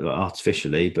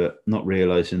artificially, but not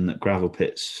realizing that gravel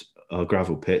pits are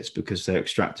gravel pits because they're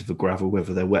extracted for gravel,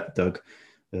 whether they're wet dug,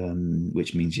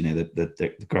 which means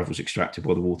the gravel's extracted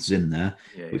while the water's in there,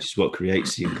 which is what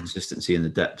creates the inconsistency in the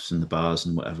depths and the bars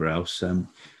and whatever else. So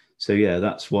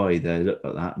that's why they look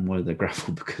like that and why they're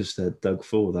gravel, because they're dug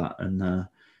for that. And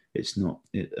it's not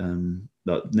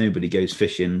like nobody goes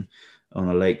fishing on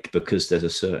a lake because there's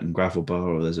a certain gravel bar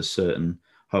or there's a certain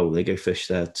hole. They go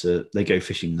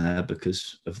fishing there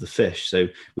because of the fish. So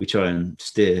we try and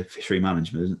steer fishery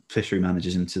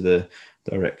managers into the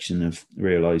direction of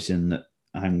realizing that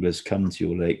anglers come to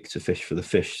your lake to fish for the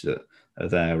fish that are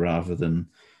there, rather than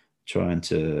trying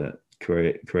to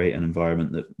create an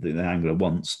environment that the angler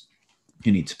wants.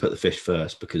 You need to put the fish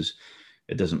first, because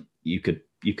it doesn't. You could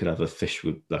have a fish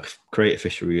with create a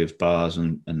fishery of bars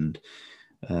and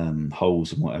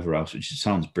holes and whatever else, which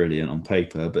sounds brilliant on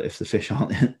paper, but if the fish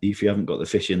if you haven't got the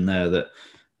fish in there that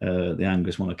the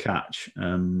anglers want to catch,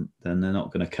 then they're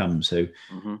not going to come. So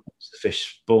the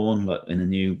fish spawn like in a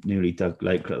newly dug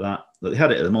lake like that. They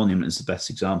had it at the Monument as the best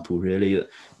example, really.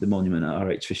 The Monument at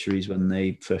RH Fisheries, when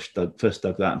they first dug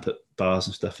that and put bars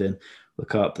and stuff in, the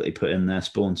carp that they put in there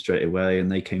spawned straight away,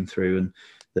 and they came through. And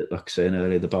that, like I was saying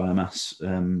earlier, the biomass,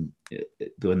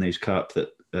 when those carp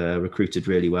that recruited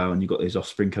really well, and you got those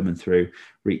offspring coming through,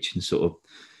 reaching sort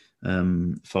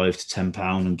of 5 to 10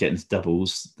 pound and getting to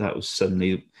doubles. That was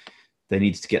suddenly they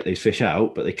needed to get those fish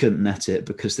out, but they couldn't net it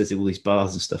because there's all these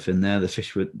bars and stuff in there. The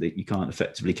fish you can't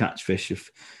effectively catch fish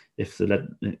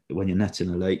when you're netting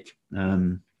a lake.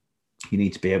 You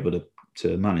need to be able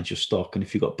to manage your stock, and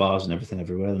if you've got bars and everything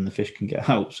everywhere, then the fish can get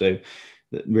out. So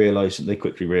they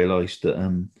quickly realised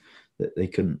that they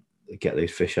couldn't get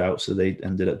those fish out, so they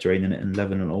ended up draining it and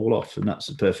leveling it all off. And that's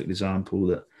a perfect example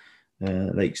that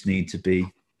lakes need to be.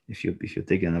 If you're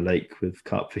digging a lake with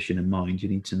carp fishing in mind, you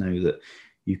need to know that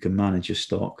you can manage your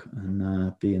stock,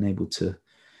 and being able to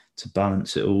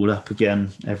balance it all up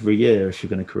again every year. If you're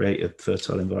going to create a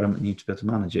fertile environment, you need to be able to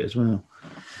manage it as well.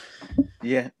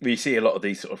 Yeah, you see a lot of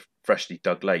these sort of freshly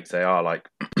dug lakes. They are like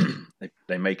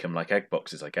they make them like egg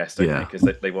boxes, I guess, don't they? Because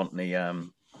they want the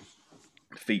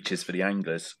features for the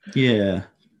anglers. Yeah.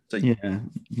 So,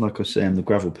 like I was saying, the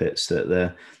gravel pits that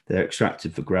they're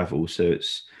extracted for gravel, so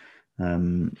it's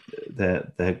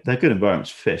they're good environments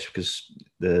for fish, because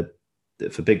the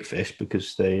for big fish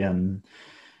because they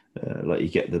like you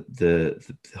get the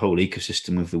whole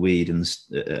ecosystem with the weed and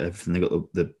everything. They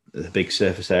got the big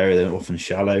surface area. They're often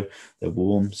shallow. They're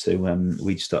warm, so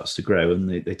weed starts to grow and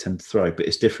they tend to thrive. But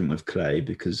it's different with clay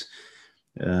because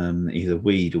either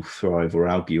weed will thrive or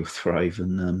algae will thrive,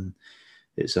 and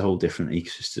it's a whole different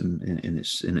ecosystem in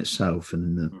itself,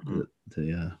 and in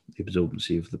the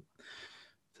absorbency of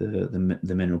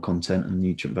the mineral content and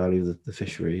nutrient value of the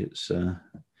fishery. It's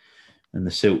and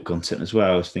the silt content as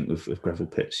well. I think with gravel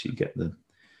pits, you get the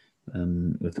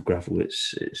with the gravel,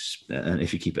 it's and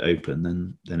if you keep it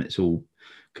open, then it's all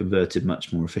converted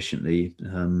much more efficiently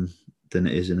than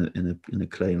it is in a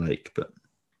clay lake. But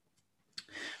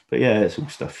yeah, it's all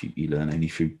stuff you learn only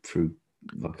through.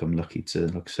 Like I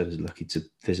said, is lucky to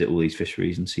visit all these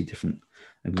fisheries and see different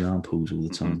examples all the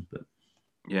time. But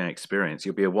yeah, experience.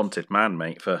 You'll be a wanted man,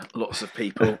 mate, for lots of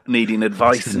people needing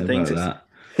advice and things.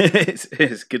 It's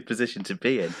a good position to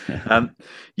be in.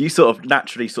 You sort of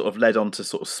naturally sort of led on to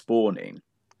sort of spawning,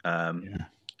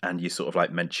 and you sort of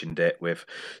like mentioned it with.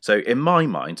 So in my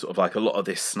mind, sort of like a lot of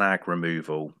this snag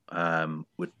removal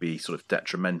would be sort of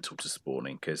detrimental to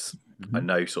spawning because I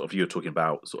know sort of you were talking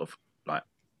about sort of like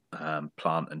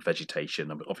plant and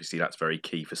vegetation, and obviously that's very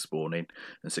key for spawning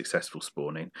and successful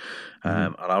spawning.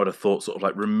 And I would have thought sort of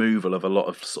like removal of a lot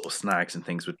of sort of snags and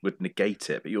things would negate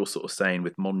it. But you're sort of saying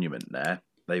with Monument there,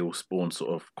 they all spawn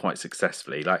sort of quite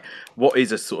successfully. Like, what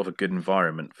is a sort of a good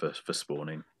environment for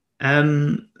spawning?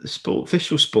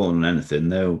 Fish will spawn on anything.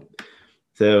 They're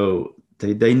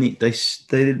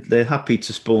happy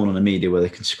to spawn on a media where they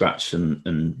can scratch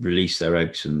and release their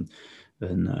eggs and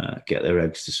get their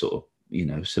eggs to sort of,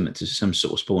 submit to some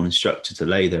sort of spawning structure to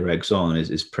lay their eggs on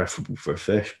is preferable for a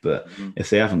fish. But if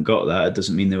they haven't got that, it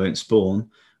doesn't mean they won't spawn.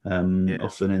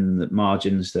 Often in the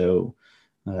margins, they'll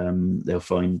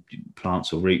find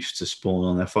plants or reefs to spawn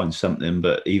on. They'll find something,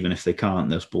 but even if they can't,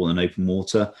 they'll spawn in open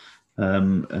water,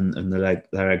 and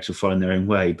their eggs will find their own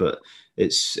way. But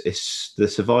it's the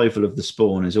survival of the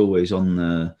spawn is always on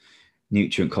the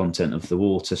nutrient content of the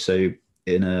water. So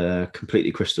in a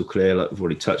completely crystal clear, like we've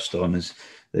already touched on,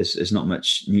 there's not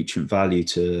much nutrient value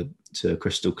to a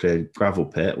crystal clear gravel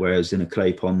pit, whereas in a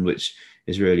clay pond, which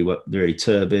is really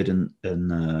turbid,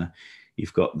 and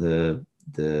you've got the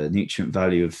nutrient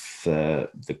value of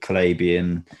the clay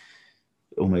being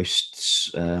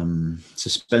almost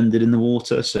suspended in the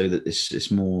water, so that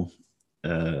it's more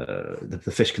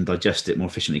the fish can digest it more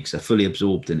efficiently because they're fully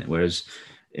absorbed in it. Whereas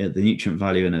the nutrient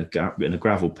value in a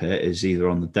gravel pit is either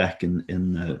on the deck in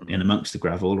amongst the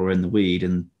gravel or in the weed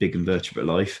in big invertebrate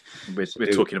life. We're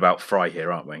talking about fry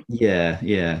here, aren't we?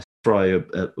 Yeah. Fry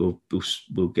you'll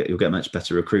get much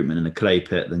better recruitment in a clay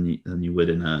pit than you would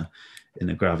in a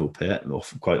gravel pit,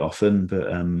 quite often. But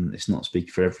it's not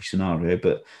speaking for every scenario.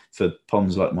 But for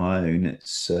ponds like my own,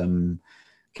 it's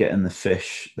getting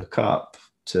the carp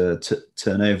to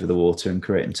turn over the water and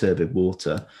creating turbid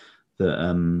water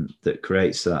that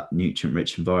creates that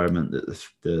nutrient-rich environment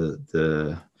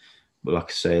that like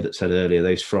I said earlier,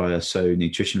 those fry are so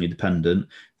nutritionally dependent.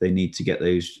 They need to get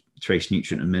those trace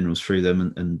nutrient and minerals through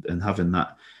them, and having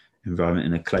that environment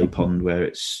in a clay pond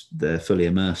where they're fully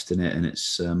immersed in it and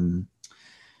it's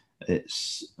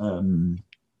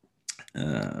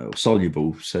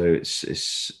soluble. So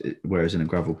whereas in a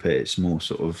gravel pit, it's more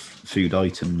sort of food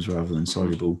items rather than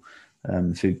soluble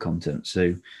food content.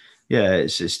 So yeah,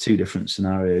 it's two different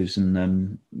scenarios,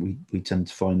 and we tend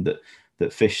to find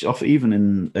that fish, even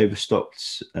in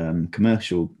overstocked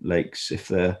commercial lakes, if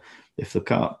the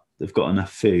carp they've got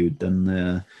enough food,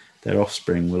 then their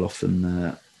offspring will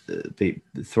often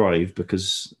thrive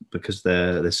because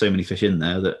there's so many fish in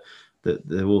there that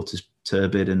the water's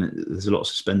turbid and there's a lot of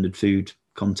suspended food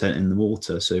content in the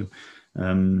water. So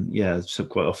so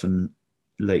quite often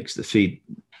lakes that feed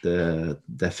their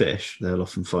fish, they'll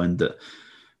often find that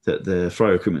the fry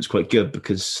recruitment is quite good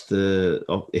because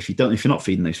if you're not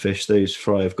feeding those fish, those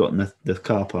fry have got the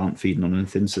carp aren't feeding on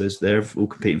anything, so they're all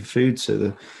competing for food.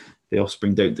 So the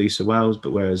offspring don't do so well.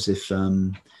 But whereas if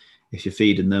you're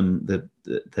feeding them,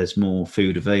 there's more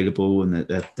food available and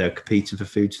they're competing for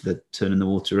food, so they're turning the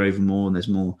water over more, and there's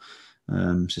more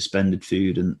suspended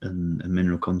food and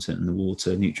mineral content in the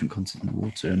water, nutrient content in the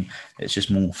water, and it's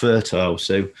just more fertile.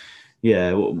 So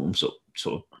yeah, I'm sort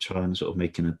of trying sort of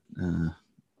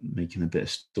making a bit of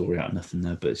story out of nothing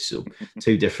there, but it's sort of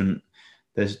two different.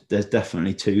 There's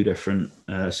definitely two different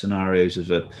scenarios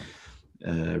of a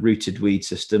rooted weed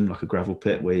system, like a gravel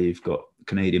pit, where you've got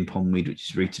Canadian pondweed, which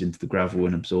is rooted into the gravel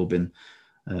and absorbing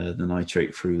the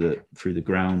nitrate through the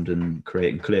ground and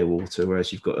creating clear water,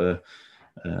 whereas you've got a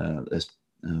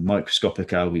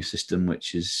microscopic algae system,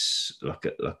 which is like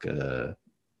a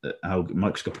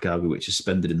microscopic algae, which is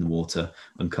suspended in the water,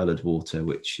 and coloured water,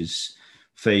 which is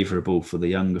favourable for the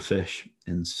younger fish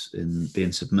in being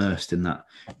submersed in that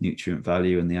nutrient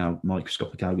value in the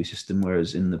microscopic algae system,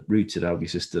 whereas in the rooted algae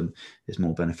system it's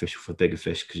more beneficial for bigger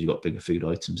fish because you've got bigger food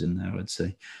items in there, I'd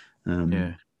say.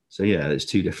 So yeah, there's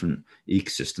two different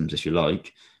ecosystems, if you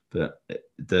like, but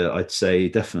I'd say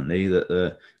definitely that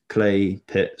the clay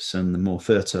pits and the more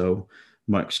fertile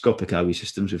microscopic algae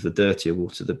systems with the dirtier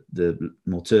water, the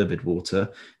more turbid water,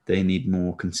 they need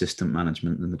more consistent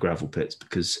management than the gravel pits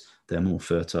because they're more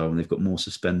fertile and they've got more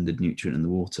suspended nutrient in the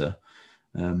water.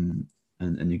 And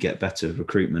you get better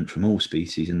recruitment from all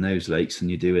species in those lakes than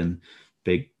you do in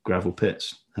big gravel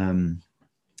pits.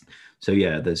 So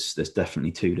yeah, there's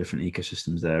definitely two different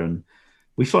ecosystems there, and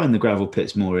we find the gravel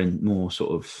pits more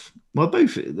sort of, well,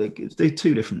 both, they're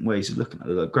two different ways of looking at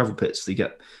it. Like gravel pits, they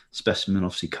get specimen,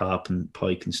 obviously carp and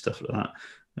pike and stuff like that,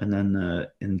 and then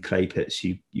in clay pits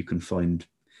you can find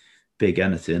big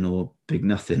anything or big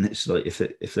nothing. It's like if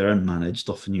they're unmanaged,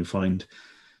 often you find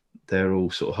they're all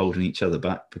sort of holding each other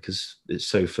back because it's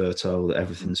so fertile that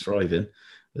everything's thriving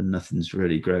and nothing's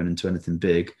really grown into anything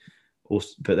big.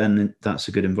 But then that's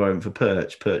a good environment for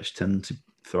perch. Perch tend to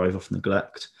thrive off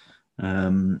neglect,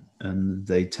 and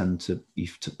they tend to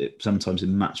sometimes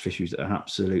in match fisheries that are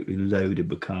absolutely loaded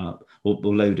with carp or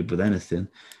loaded with anything.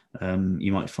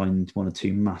 You might find one or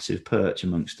two massive perch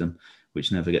amongst them,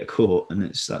 which never get caught, and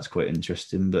that's quite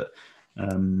interesting. But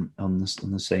on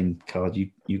the same card,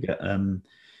 you get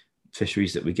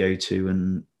fisheries that we go to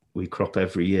and we crop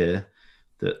every year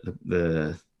that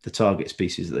the target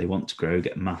species that they want to grow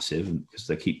get massive because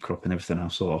they keep cropping everything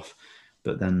else off.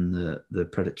 But then the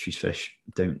predatory fish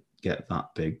don't get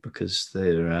that big because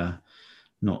they're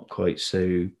not quite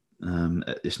so.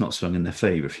 It's not swung in their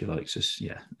favour, if you like. So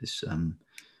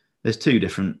there's two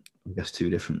different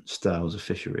styles of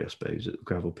fishery, I suppose.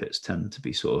 Gravel pits tend to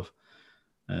be sort of,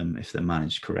 if they're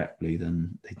managed correctly,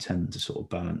 then they tend to sort of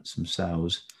balance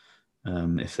themselves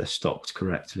if they're stocked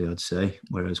correctly, I'd say.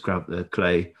 Whereas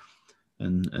clay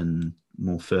and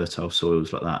more fertile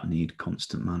soils like that need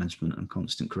constant management and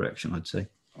constant correction, I'd say.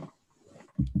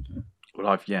 Well,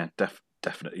 I've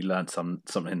definitely learned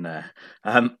something there.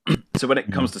 So when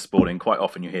it comes to spawning, quite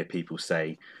often you hear people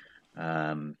say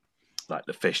like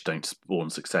the fish don't spawn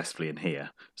successfully in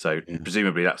here. So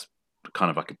presumably that's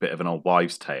kind of like a bit of an old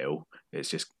wives' tale. It's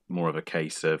just more of a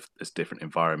case of there's different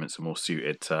environments are more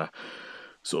suited to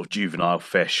sort of juvenile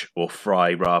fish or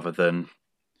fry rather than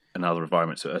another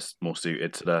environments that are more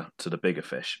suited to the bigger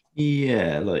fish.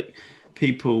 Yeah, like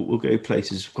people will go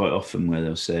places quite often where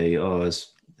they'll say, "Oh,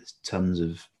 there's tons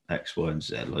of X, Y, and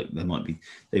Z." Like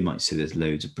they might say there's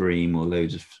loads of bream or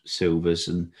loads of silvers,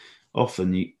 and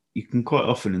often you can quite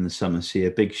often in the summer see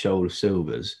a big shoal of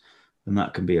silvers, and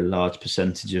that can be a large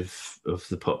percentage of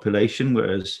the population.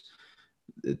 Whereas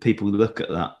people look at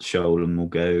that shoal and will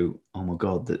go, "Oh my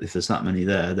God, that if there's that many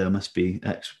there must be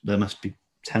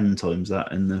 10 times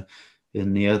that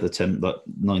in the other 10, like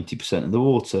 90% of the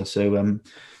water." So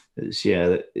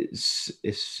it's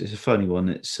a funny one.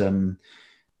 It's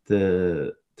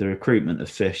the recruitment of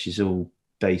fish is all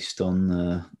based on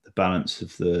the balance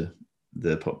of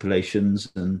the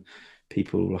populations, and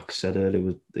people, like I said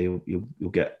earlier, you'll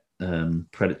get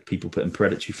people putting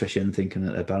predatory fish in thinking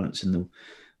that they're balancing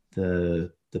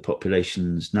the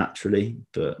populations naturally,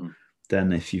 but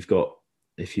then if you've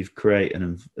created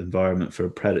an environment for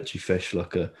a predatory fish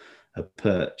like a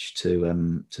perch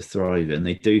to thrive in,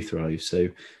 they do thrive. So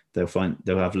they'll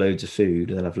have loads of food,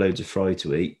 they'll have loads of fry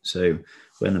to eat. So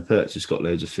when a perch has got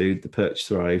loads of food, the perch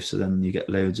thrives. So then you get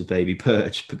loads of baby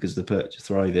perch because the perch are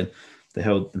thriving. They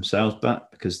hold themselves back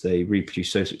because they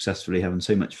reproduce so successfully, having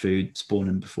so much food,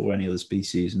 spawning before any other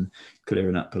species and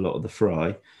clearing up a lot of the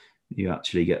fry. You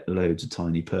actually get loads of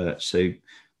tiny perch. So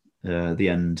the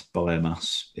end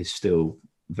biomass is still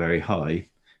very high,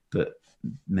 but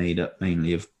made up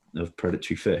mainly of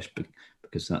predatory fish,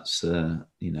 because that's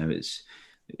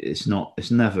it's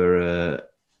never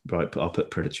right. I'll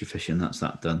put predatory fish in. That's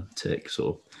that done. Tick.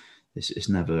 Sort of. It's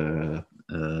never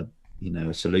a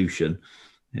solution.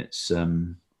 It's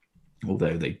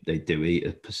although they do eat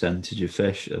a percentage of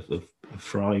fish of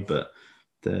fry, but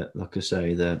like I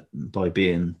say, they're by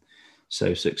being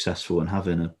so successful and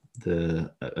having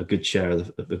a good share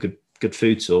of a good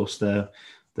food source, they're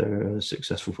a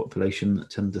successful population that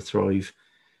tend to thrive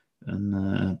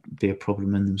and be a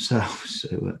problem in themselves.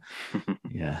 So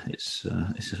it's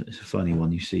a funny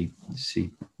one. You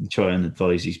try and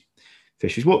advise these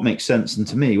fisheries what makes sense. And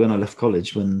to me, when I left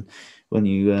college, when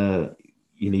you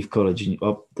leave college, and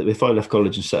if I left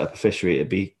college and set up a fishery, it'd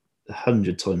be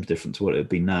 100 times different to what it would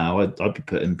be now. I'd be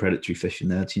putting predatory fish in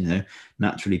there to,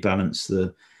 naturally balance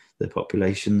the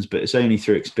populations. But it's only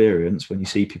through experience, when you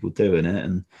see people doing it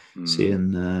and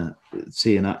seeing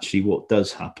actually what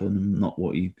does happen, and not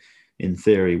what you in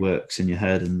theory works in your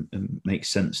head and makes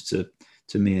sense to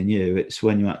me and you. It's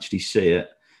when you actually see it,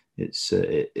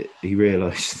 you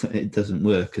realise that it doesn't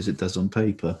work as it does on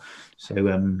paper. So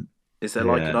is there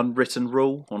like an unwritten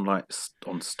rule on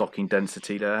stocking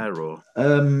density there, or?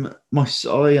 I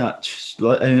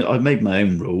made my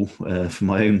own rule for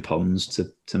my own ponds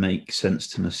to make sense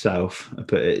to myself.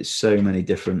 But it's so many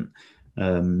different.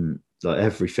 Like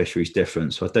every fishery is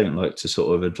different, so I don't like to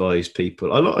sort of advise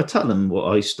people. I tell them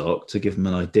what I stock to give them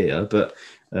an idea, but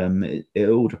it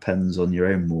all depends on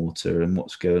your own water and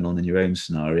what's going on in your own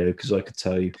scenario. Because I could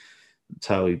tell you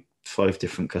 5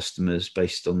 different customers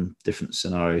based on different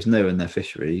scenarios, knowing their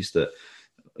fisheries, that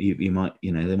you might,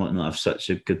 they might not have such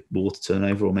a good water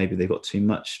turnover, or maybe they've got too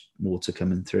much water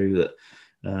coming through that.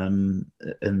 And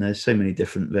there's so many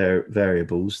different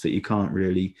variables that you can't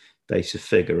really base a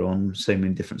figure on, so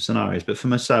many different scenarios. But for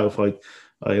myself, I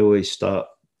always start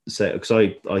say, because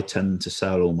I tend to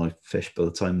sell all my fish by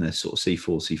the time they're sort of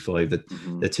C4,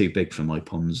 C5. They're too big for my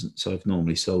ponds, so I've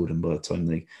normally sold them by the time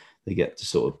they get to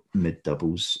sort of mid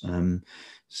doubles.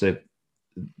 So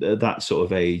at that sort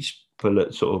of age,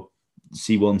 sort of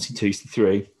C1, C2,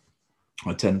 C3,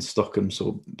 I tend to stock them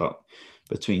sort of about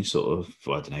between sort of,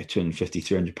 I don't know,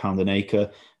 £250, £300 an acre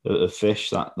of fish.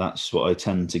 That's what I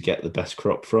tend to get the best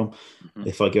crop from.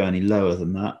 If I go any lower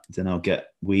than that, then I'll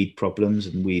get weed problems,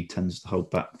 and weed tends to hold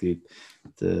back the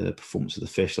performance of the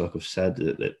fish. Like I've said,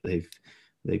 that they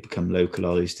become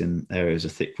localized in areas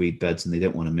of thick weed beds, and they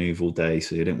don't want to move all day,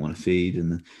 so they don't want to feed,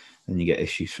 and then you get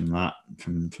issues from that,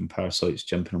 from parasites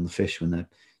jumping on the fish when they're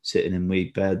sitting in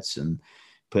weed beds.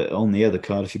 But on the other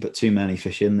card, if you put too many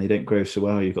fish in, they don't grow so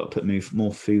well. You've got to put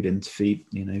more food in to feed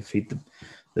the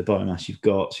biomass you've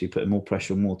got. So you put more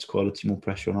pressure on water quality, more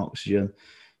pressure on oxygen,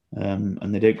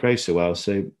 and they don't grow so well.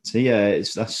 So yeah,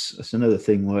 that's another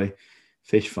thing why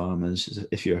fish farmers,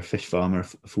 if you're a fish farmer,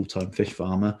 a full-time fish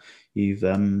farmer, you've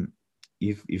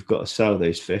got to sell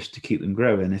those fish to keep them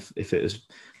growing.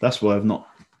 That's why I've not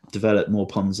developed more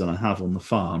ponds than I have on the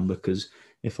farm, because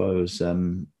if I was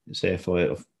I've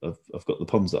got the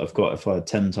ponds that I've got, if I had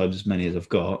 10 times as many as I've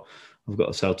got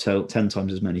to sell 10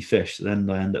 times as many fish. Then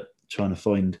I end up trying to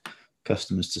find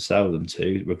customers to sell them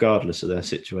to, regardless of their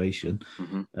situation.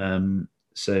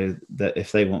 So that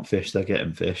if they want fish, they're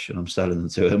getting fish, and I'm selling them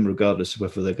to them, regardless of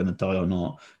whether they're going to die or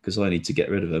not, because I need to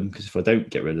get rid of them. Because if I don't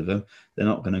get rid of them, they're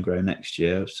not going to grow next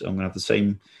year. So I'm going to have the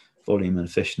same volume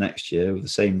of fish next year with the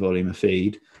same volume of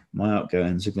feed. My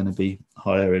outgoings are going to be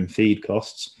higher in feed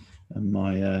costs, and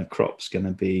my crop's going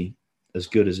to be as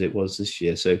good as it was this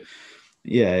year. So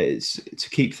yeah, it's to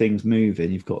keep things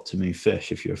moving, you've got to move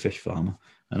fish if you're a fish farmer.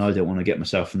 And I don't want to get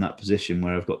myself in that position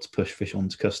where I've got to push fish on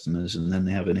to customers, and then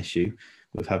they have an issue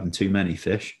with having too many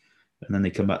fish, and then they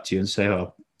come back to you and say,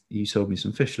 "Oh, you sold me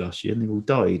some fish last year and they all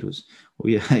died."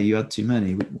 Yeah, you had too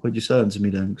many. Why'd you sell them to me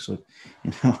then? Because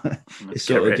it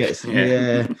sort of gets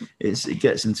it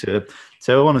gets into a.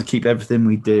 So I want to keep everything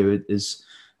we do as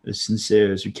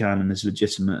sincere as we can and as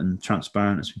legitimate and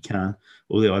transparent as we can.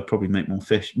 Although I probably make more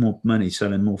money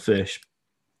selling more fish.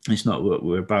 It's not what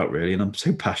we're about, really. And I'm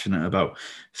so passionate about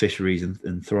fisheries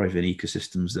and thriving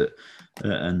ecosystems that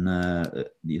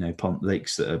pond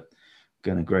lakes that are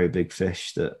going to grow big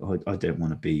fish, that I don't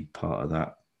want to be part of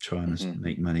that, trying to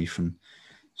make money from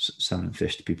selling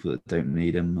fish to people that don't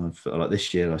need them. Like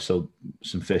this year, I sold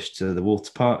some fish to the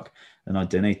water park, and I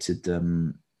donated.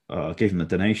 I gave them a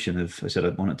donation I said I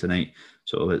want to donate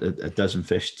sort of a dozen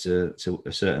fish to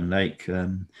a certain lake,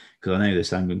 because I know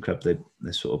this angling club, they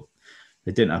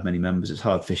didn't have many members. It's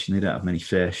hard fishing. They don't have many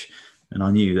fish, and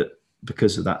I knew that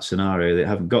because of that scenario, they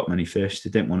haven't got many fish. They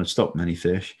don't want to stop many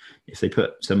fish. If they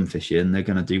put some fish in, they're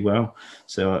going to do well.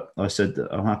 So I said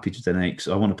that I'm happy to donate, because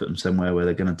I want to put them somewhere where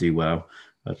they're going to do well.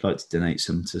 I'd like to donate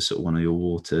some to sort of one of your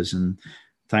waters, and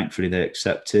thankfully they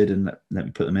accepted and let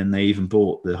me put them in. They even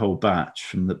bought the whole batch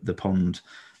from the pond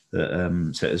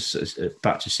that so it was a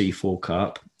batch of C4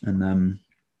 carp, and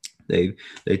they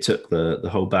took the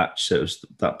whole batch. So it was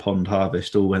that pond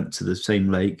harvest all went to the same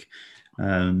lake,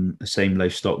 the same low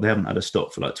stock. They haven't had a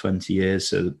stock for like 20 years,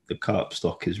 so the carp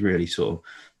stock is really sort of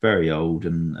very old.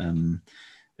 And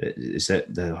I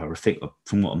think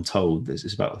from what I'm told,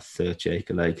 it's about a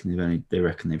 30-acre lake, and they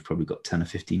reckon they've probably got 10 or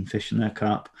 15 fish in their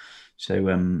carp.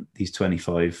 So these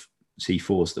 25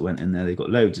 C4s that went in there, they've got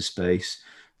loads of space.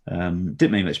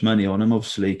 Didn't make much money on them,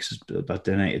 obviously, because I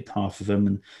donated half of them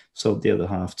and sold the other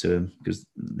half to them because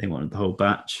they wanted the whole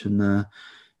batch. And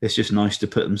it's just nice to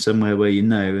put them somewhere where you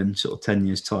know in sort of 10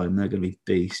 years' time they're going to be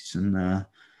beasts, and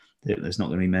there's not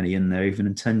going to be many in there even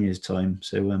in 10 years' time.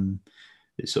 So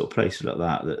it's sort of places like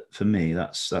that for me,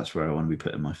 that's where I want to be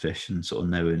putting my fish, and sort of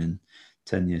knowing in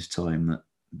 10 years' time that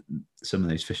some of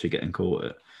those fish are getting caught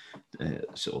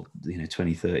at sort of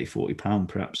 20, 30, 40 pound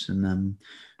perhaps, and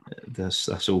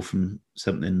that's all from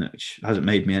something that hasn't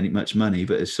made me any much money,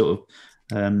 but it's sort of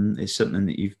it's something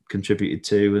that you've contributed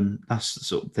to, and that's the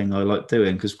sort of thing I like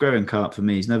doing. Because growing carp for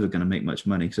me is never going to make much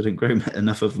money because I don't grow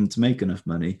enough of them to make enough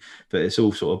money. But it's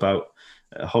all sort of about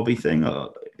a hobby thing.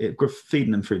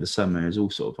 Feeding them through the summer is all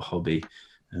sort of a hobby,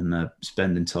 and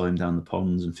spending time down the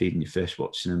ponds and feeding your fish,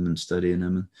 watching them and studying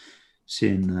them and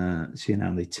seeing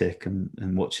how they tick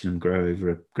and watching them grow over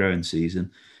a growing season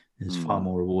is far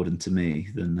more rewarding to me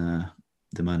than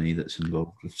the money that's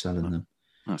involved with selling them.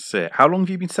 That's it. How long have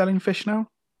you been selling fish now?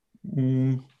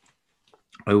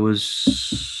 I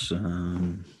was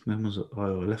when was it? I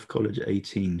left college at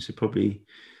 18, so probably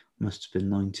must have been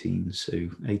 19. So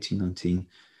 18, 19.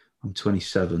 I'm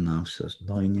 27 now, so that's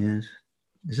 9 years,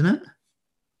 isn't it?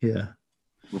 Yeah.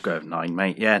 We'll go with 9,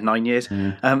 mate. Yeah, 9 years.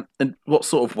 Yeah. And what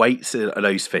sort of weights are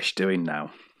those fish doing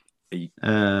now?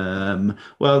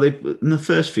 Well, in the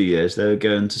first few years, they were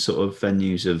going to sort of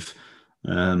venues of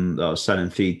that I was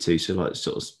selling feed to, so like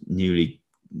sort of newly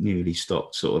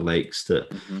stocked sort of lakes that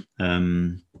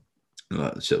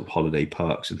like sort of holiday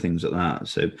parks and things like that.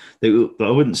 So but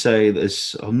I wouldn't say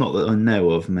not that I know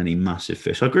of many massive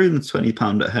fish. I grew them to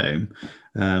 £20 at home,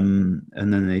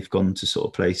 and then they've gone to sort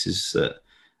of places that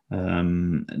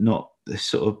not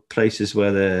sort of places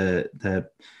where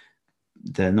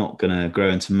they're not going to grow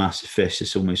into massive fish.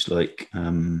 It's almost like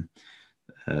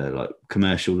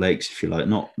commercial lakes, if you like,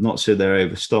 not so they're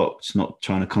overstocked. It's not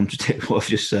trying to contradict what I've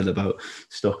just said about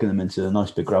stocking them into a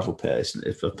nice big gravel pit.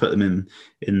 If I put them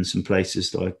in some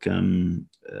places like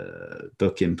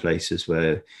booking places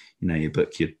where you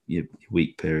book your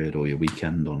week period or your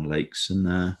weekend on lakes,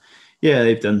 and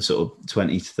they've done sort of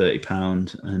 £20 to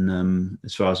 £30, and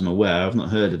as far as I'm aware, I've not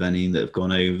heard of any that have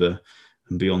gone over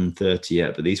and beyond 30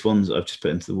 yet. But these ones that I've just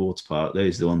put into the water park,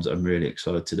 those are the ones that I'm really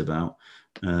excited about.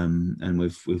 And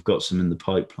we've got some in the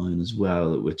pipeline as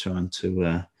well that we're trying to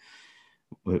like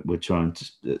I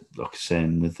was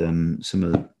saying, with some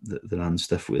of the land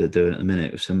stuff we're doing at the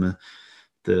minute with some of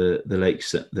the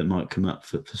lakes that might come up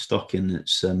for stocking.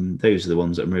 It's those are the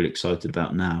ones that I'm really excited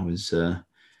about now. Is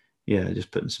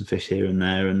just putting some fish here and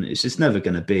there, and it's just never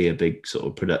going to be a big sort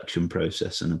of production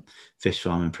process and a fish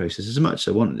farming process as much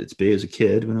as I wanted it to be as a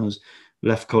kid. When I was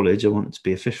left college, I wanted to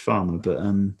be a fish farmer,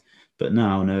 but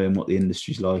now, knowing what the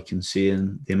industry's like and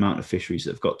seeing the amount of fisheries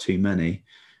that have got too many,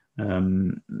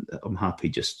 I'm happy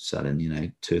just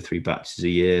selling 2 or 3 batches a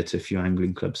year to a few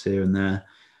angling clubs here and there.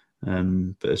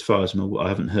 But as far as I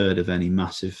haven't heard of any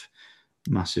massive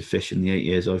fish in the 8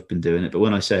 years I've been doing it. But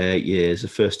when I say 8 years, the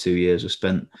first 2 years I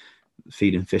spent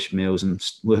feeding fish meals and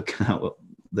working out what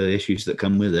the issues that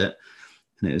come with it.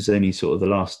 And it was only sort of the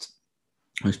last,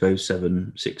 I suppose,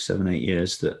 6, 7, 8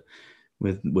 years that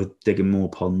with digging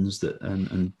more ponds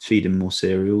and feeding more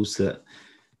cereals that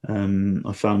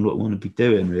I found what I want to be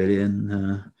doing, really.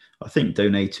 And I think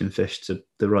donating fish to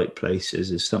the right places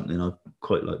is something I'd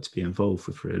quite like to be involved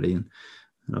with, really. And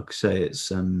like I say, it's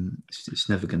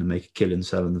never going to make a killing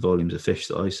selling the volumes of fish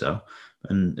that I sell.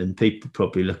 And people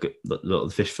probably look at a lot of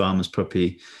the fish farmers,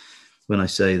 probably when I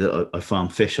say that I farm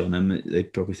fish on them, they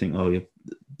probably think, oh, you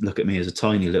look at me as a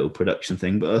tiny little production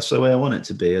thing. But that's the way I want it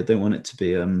to be. I don't want it to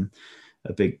be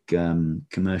a big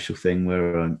commercial thing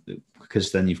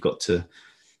because then you've got to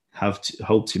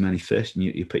hold too many fish and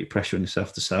you put your pressure on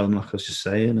yourself to sell them, like I was just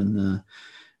saying. And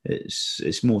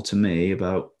it's more to me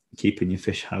about keeping your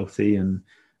fish healthy and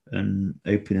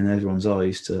opening everyone's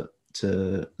eyes to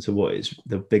what is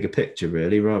the bigger picture,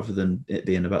 really, rather than it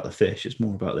being about the fish. It's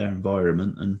more about their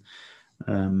environment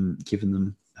and giving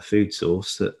them a food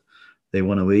source that they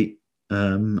want to eat,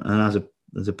 and as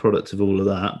a product of all of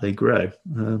that, they grow.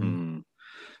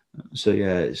 So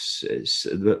yeah, it's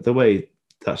the way.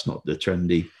 That's not the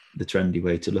trendy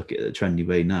way to look at it. The trendy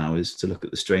way now is to look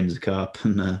at the strains of carp,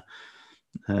 and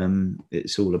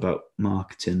it's all about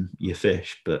marketing your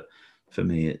fish. But for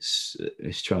me, it's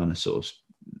trying to sort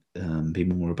of be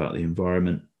more about the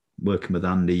environment. Working with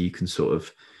Andy, you can sort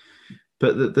of,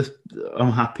 but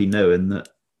I'm happy knowing that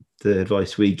the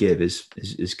advice we give is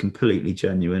completely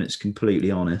genuine. It's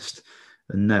completely honest.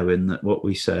 And knowing that what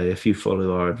we say, if you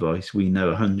follow our advice, we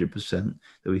know 100%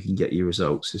 that we can get you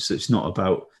results. It's not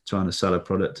about trying to sell a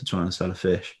product to trying to sell a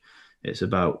fish. It's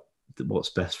about what's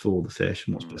best for the fish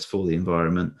and what's best for the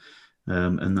environment.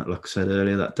 And that, like I said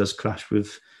earlier, that does clash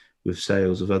with with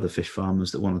sales of other fish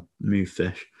farmers that want to move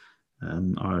fish,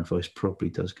 our advice probably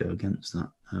does go against that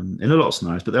in a lot of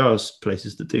scenarios. But there are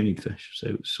places that do need fish, so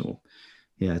it's sort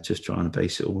of, just trying to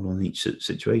base it all on each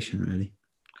situation, really.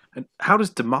 And how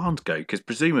does demand go? Because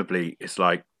presumably it's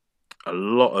like a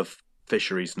lot of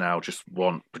fisheries now just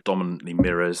want predominantly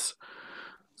mirrors,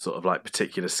 sort of like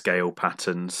particular scale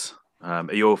patterns.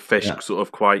 Are your fish sort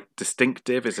of quite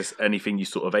distinctive? Is this anything you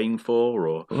sort of aim for,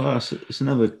 or? Well, it's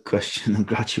another question I'm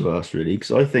glad you asked, really,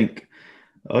 because I think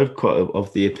I'm quite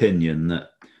of the opinion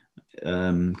that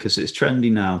because it's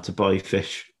trendy now to buy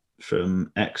fish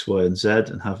from X, Y, and Z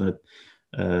and have a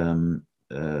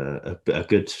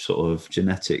good sort of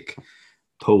genetic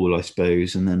pool, I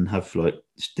suppose, and then have like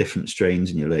different strains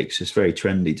in your lakes. It's very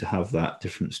trendy to have that.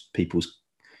 Different people's,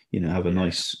 have a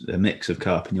nice mix of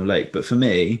carp in your lake. But for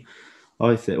me,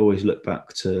 I always look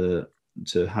back to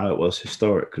how it was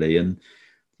historically, and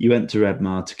you went to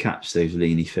Redmar to catch those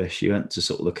leany fish. You went to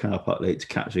sort of the Car Park Lake to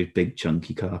catch those big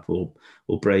chunky carp or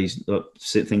braised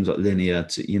things like linear.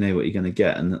 You know what you're going to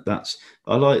get, and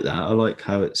I like that. I like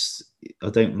how I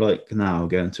don't like now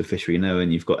going to a fishery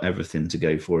knowing you've got everything to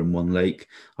go for in one lake.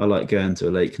 I like going to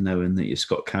a lake knowing that it's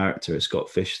got character. It's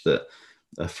got fish that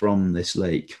are from this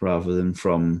lake rather than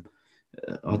from.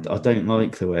 I don't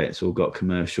like the way it's all got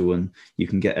commercial and you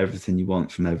can get everything you want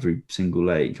from every single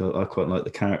lake. I quite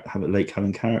like have a lake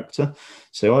having character.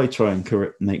 So I try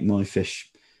and make my fish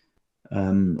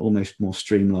almost more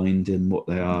streamlined in what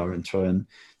they are and try and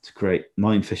to create.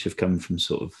 Mine fish have come from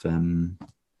sort of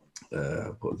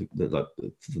like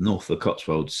the north of the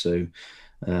Cotswolds. So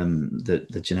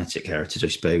the genetic heritage, I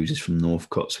suppose, is from North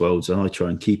Cotswolds, and I try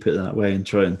and keep it that way and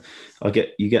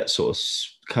you get sort of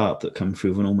carp that come through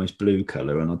with an almost blue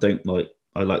colour, and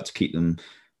I like to keep them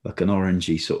like an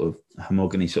orangey sort of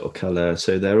homogeny sort of colour,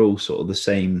 so they're all sort of the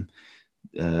same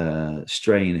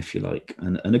strain, if you like,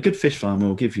 and a good fish farmer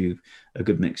will give you a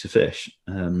good mix of fish,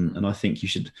 and I think you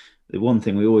should. The one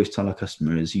thing we always tell our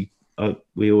customer is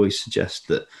we always suggest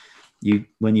that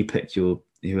when you pick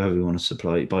whoever you want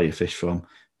to buy your fish from,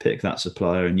 pick that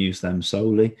supplier and use them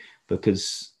solely,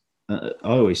 because I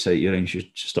always say you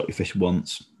should stock your fish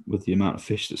once with the amount of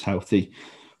fish that's healthy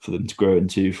for them to grow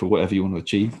into for whatever you want to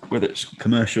achieve, whether it's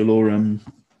commercial or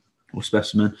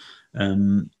specimen,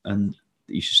 and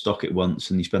you should stock it once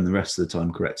and you spend the rest of the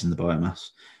time correcting the biomass.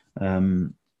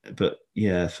 But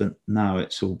yeah, for now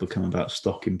it's all become about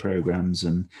stocking programs,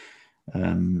 and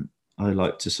I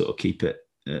like to sort of keep it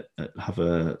have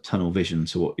a tunnel vision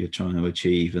to what you're trying to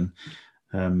achieve,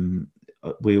 and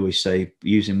we always say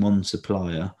using one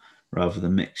supplier rather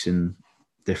than mixing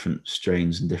different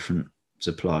strains and different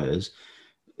suppliers.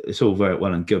 It's all very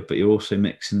well and good, but you're also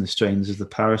mixing the strains of the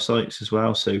parasites as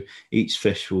well. So each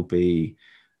fish will be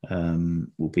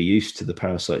used to the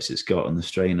parasites it's got and the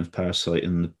strain of parasite,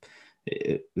 and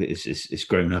it's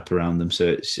grown up around them.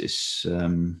 So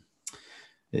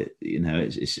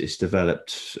it's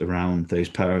developed around those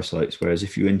parasites. Whereas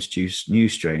if you introduce new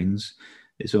strains,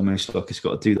 it's almost like it's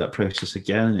got to do that process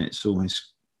again.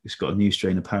 It's got a new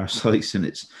strain of parasites, and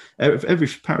it's every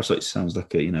parasite sounds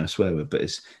like a swear word, but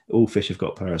it's all fish have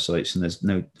got parasites, and there's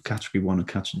no category 1 and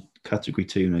category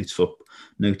 2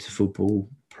 notifiable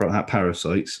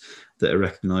parasites that are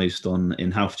recognised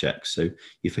in health checks. So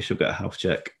your fish will get a health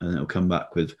check, and it'll come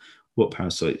back with what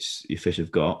parasites your fish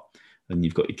have got. And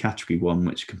you've got your category 1,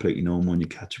 which is completely normal, and your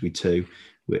category 2,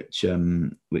 which they're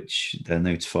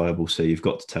notifiable. So you've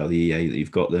got to tell the EA that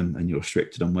you've got them, and you're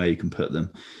restricted on where you can put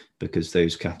them, because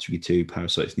those category 2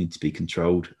 parasites need to be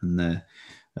controlled, and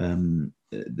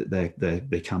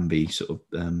they can be sort of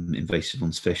invasive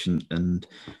on fish and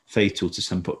fatal to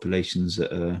some populations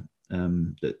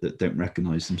that don't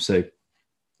recognise them. So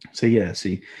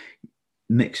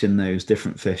mixing those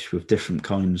different fish with different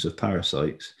kinds of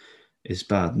parasites is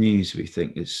bad news. We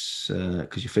think it's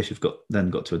because your fish have got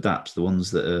to adapt. The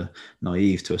ones that are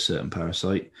naive to a certain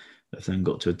parasite have then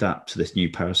got to adapt to this new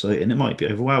parasite, and it might be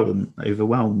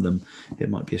overwhelm them. It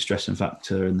might be a stressing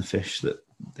factor in the fish that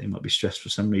they might be stressed for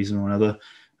some reason or another,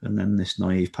 and then this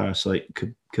naive parasite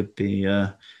could be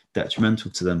detrimental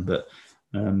to them. But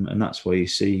and that's why you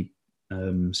see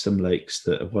some lakes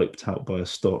that are wiped out by a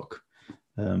stock,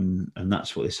 and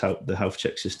that's what the health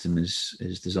check system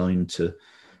is designed to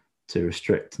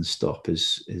restrict and stop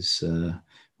is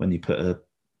when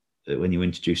you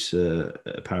introduce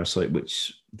a parasite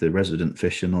which the resident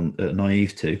fish are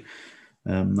naive to.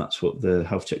 That's what the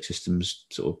health check system's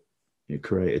sort of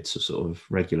created to sort of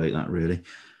regulate that, really.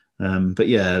 But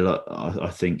yeah, I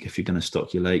think if you're going to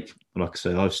stock your lake, like I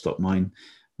say, I've stocked mine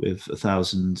with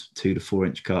 1,000 2 to 4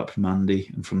 inch carp from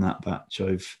Andy, and from that batch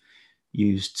I've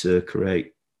used to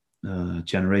create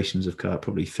generations of carp,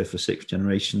 probably 5th or 6th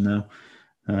generation now.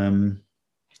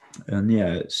 And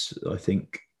yeah, I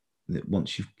think that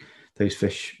once those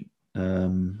fish,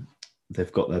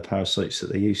 they've got their parasites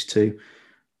that they used to.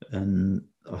 And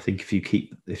I think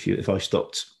if I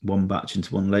stocked one batch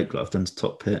into one lake, like I've done to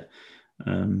Top Pit,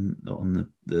 on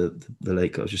the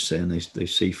lake I was just saying, those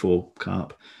C4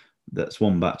 carp, that's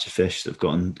one batch of fish that have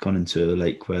gone into a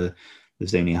lake where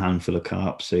there's only a handful of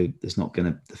carp, so there's not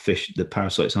going to the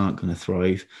parasites aren't going to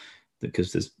thrive,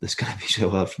 because there's going to be so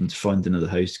hard for them to find another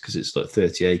host, because it's like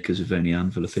 30 acres with only a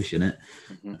handful of fish in it.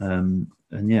 And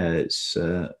yeah, it's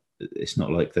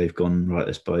not like they've gone, right,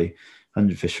 let's buy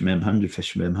 100 fish from him, 100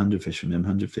 fish from him, 100 fish from him,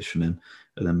 100 fish from him,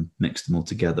 and then mix them all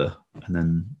together, and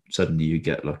then suddenly you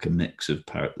get like a mix of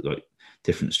like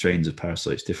different strains of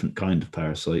parasites, different kind of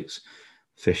parasites,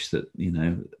 fish that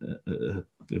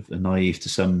are naive to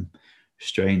some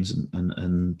strains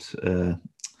and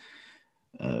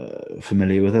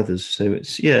familiar with others. So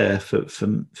it's for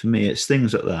me, it's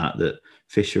things like that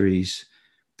fisheries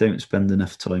don't spend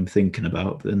enough time thinking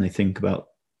about, but then they think about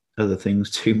other things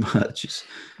too much.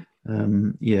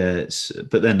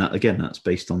 But then that's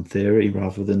based on theory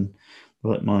rather than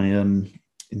like my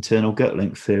internal gut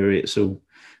link theory. It's all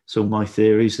my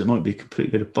theories that might be a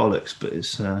complete bit of bollocks, but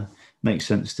it's makes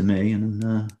sense to me.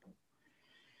 And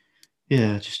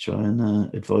just try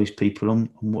and advise people on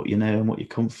what you know and what you're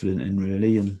confident in,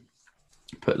 really.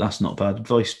 But that's not bad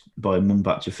advice. Buying one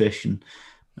batch of fish and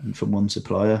from one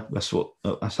supplier. That's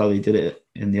how they did it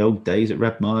in the old days at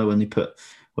Redmire, when they put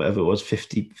whatever it was,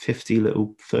 50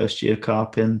 little first year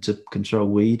carp in to control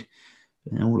weed.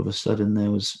 And all of a sudden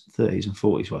there was 30s and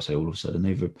 40s. Well, I say all of a sudden,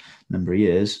 over a number of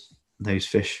years, those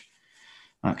fish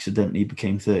accidentally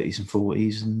became 30s and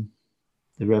 40s, and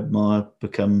the Redmire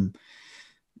become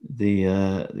the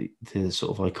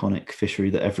sort of iconic fishery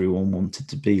that everyone wanted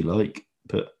to be like.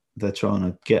 But they're trying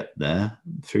to get there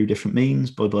through different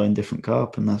means by buying different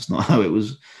carp, and that's not how it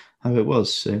was.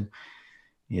 So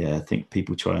yeah, I think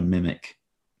people try and mimic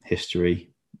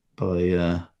history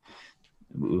by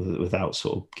without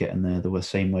sort of getting there the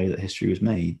same way that history was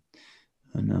made.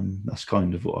 And that's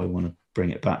kind of what I want to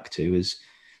bring it back to, is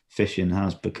fishing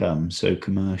has become so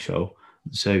commercial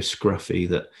and so scruffy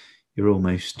that you're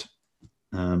almost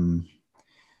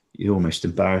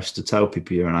embarrassed to tell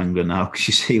people you're an angler now, because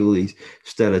you see all these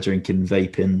Stella drinking,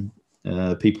 vaping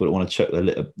people that want to chuck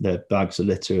their bags of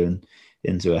litter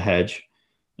into a hedge.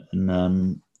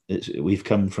 And we've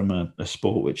come from a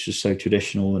sport which is so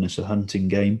traditional, and it's a hunting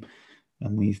game,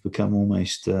 and we've become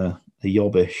almost a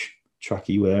yobbish,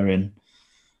 tracky wearing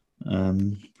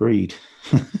breed.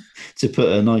 To put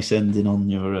a nice ending on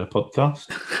your podcast.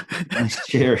 Nice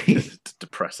cheery.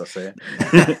 Depress us here.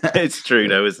 It's true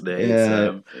though, isn't it?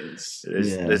 Yeah,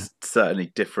 there's certainly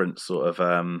different sort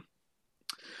of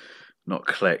not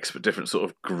cliques, but different sort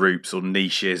of groups or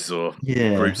niches or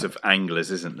groups of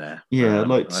anglers, isn't there? Yeah, I'd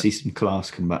like to see some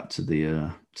class come back to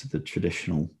the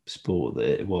traditional sport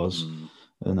that it was.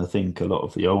 And I think a lot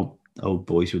of the old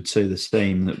boys would say the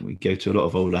same, that we go to a lot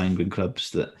of old angling clubs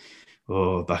that,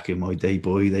 back in my day,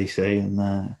 boy, they say,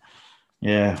 and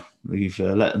we've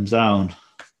let them down.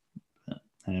 But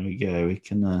there we go. We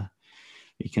can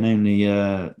only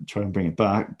try and bring it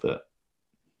back, but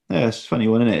yeah, it's a funny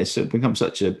one, isn't it? It's become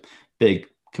such a big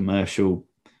commercial.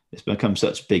 It's become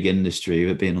such a big industry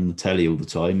with being on the telly all the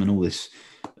time, and all this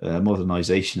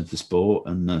modernisation of the sport,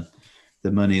 and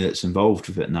the money that's involved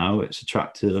with it now. It's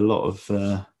attracted a lot of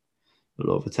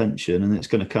attention, and it's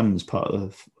going to come as part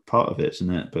of it,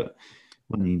 isn't it? But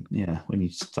we've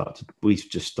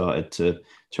just started to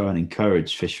try and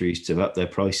encourage fisheries to up their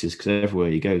prices, because everywhere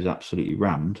you go is absolutely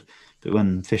rammed. But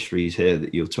when fisheries hear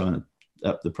that you're trying to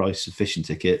up the price of fishing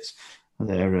tickets,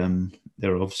 they're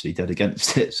obviously dead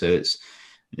against it. So it's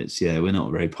we're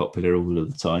not very popular all of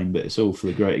the time, but it's all for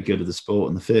the greater good of the sport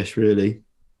and the fish, really.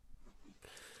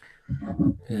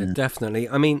 Yeah, definitely.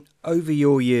 I mean, over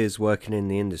your years working in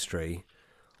the industry,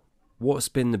 what's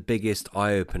been the biggest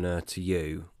eye-opener to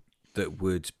you that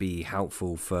would be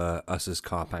helpful for us as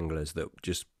carp anglers that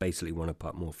just basically want to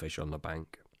put more fish on the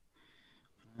bank?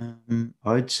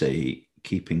 I'd say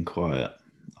keeping quiet.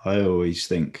 I always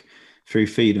think through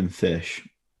feed and fish,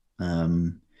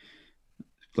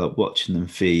 like watching them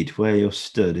feed, where you're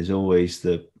stood is always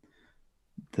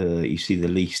you see the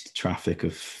least traffic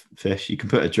of fish. You can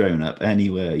put a drone up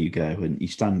anywhere you go, and you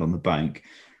stand on the bank,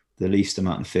 the least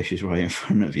amount of fish is right in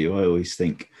front of you. I always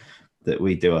think that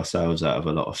we do ourselves out of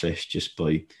a lot of fish just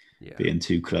by being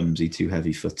too clumsy, too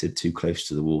heavy-footed, too close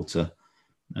to the water.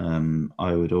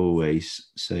 I would always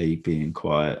say being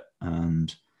quiet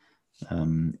and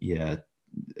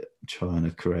trying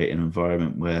to create an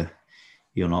environment where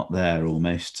you're not there,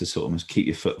 almost to sort of almost keep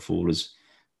your footfall as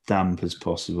damp as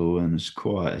possible and as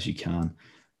quiet as you can,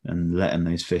 and letting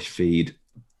those fish feed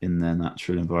in their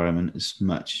natural environment as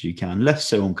much as you can. Less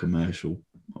so on commercial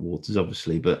waters,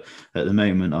 obviously, but at the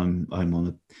moment I'm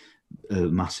on a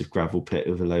massive gravel pit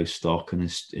with a low stock, and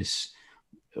it's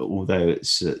although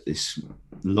it's a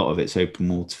lot of it's open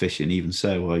water fishing, even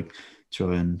so I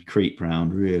try and creep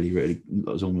around really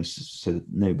as almost so that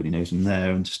nobody knows I'm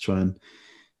there, and just try and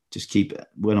just keep,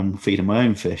 when I'm feeding my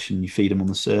own fish, and you feed them on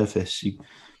the surface, you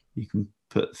can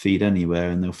put feed anywhere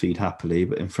and they'll feed happily,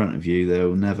 but in front of you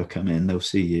they'll never come in, they'll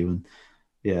see you. And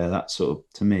yeah, that sort of,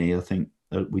 to me, I think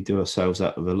we do ourselves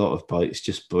out of a lot of bites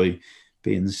just by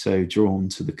being so drawn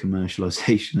to the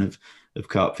commercialization of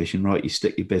carp fishing. Right, you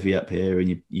stick your bivvy up here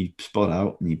and you spot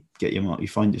out and you get your mark, you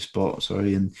find your spot,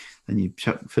 and then you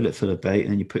fill it full of bait,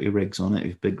 and then you put your rigs on it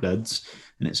with big leads,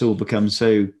 and it's all become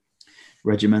so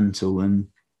regimental and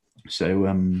so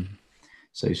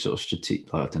sort of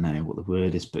strategic. I don't know what the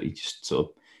word is, but you just sort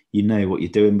of, you know what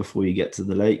you're doing before you get to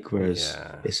the lake. Whereas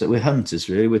we're hunters,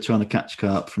 really. We're trying to catch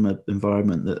carp from an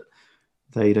environment that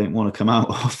they don't want to come out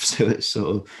of. So it's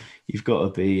sort of, you've got to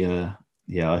be,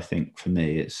 I think for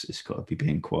me, it's got to be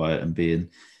being quiet and being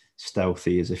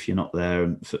stealthy as if you're not there.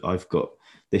 And I've got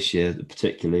this year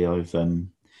particularly, I've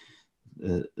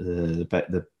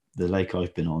the lake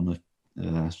I've been on,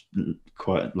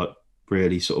 quite like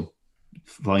really sort of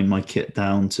find my kit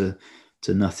down to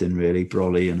nothing really,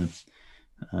 brolly and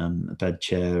a bed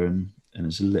chair and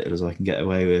as little as I can get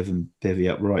away with, and bivvy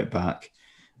up right back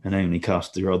and only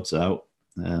cast the rods out,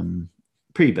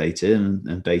 pre-baiting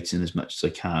and baiting as much as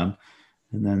I can,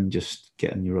 and then just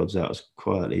getting your rods out as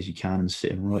quietly as you can and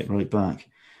sitting right back.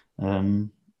 And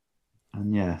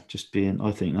yeah, just being,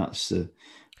 I think that's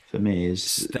for me is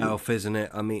stealth, isn't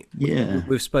it? I mean, yeah,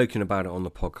 we've spoken about it on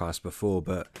the podcast before,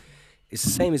 but it's the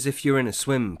same as if you're in a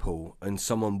swimming pool and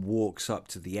someone walks up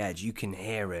to the edge. You can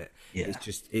hear it. Yeah. It's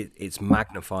just it's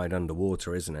magnified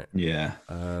underwater, isn't it? Yeah.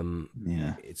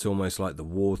 It's almost like the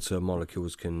water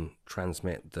molecules can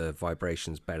transmit the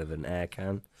vibrations better than air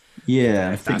can.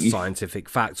 Yeah, if that's scientific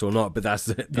fact or not, but that's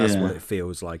what it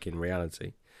feels like in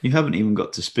reality. You haven't even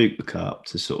got to spook the carp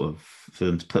to sort of, for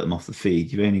them to put them off the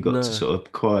feed. You've only got to sort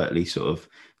of quietly sort of,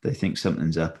 they think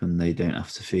something's up and they don't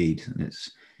have to feed. And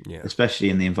it's, especially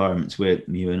in the environments where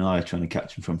you and I are trying to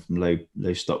catch them from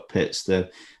low stock pits, they're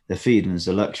feeding as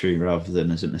a luxury rather than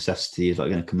as a necessity. It's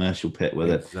like in a commercial pit where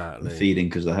they're feeding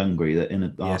because they're hungry. That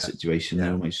in our situation,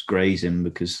 they're almost grazing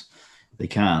because they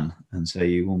can. And so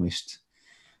you almost,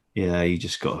 you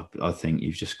just got to, I think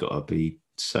you've just got to be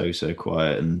so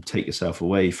quiet and take yourself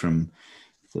away from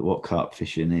what carp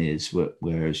fishing is.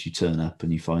 Whereas you turn up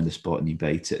and you find a spot and you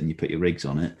bait it and you put your rigs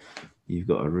on it, you've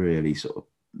got to really sort of,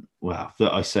 well,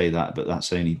 I say that, but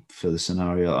that's only for the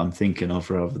scenario I'm thinking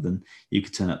of, rather than you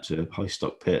could turn up to a high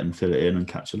stock pit and fill it in and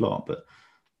catch a lot. But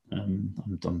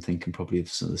I'm thinking probably of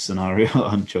the scenario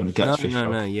I'm trying to catch fish.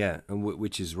 And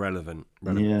which is relevant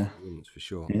for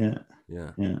sure. Yeah.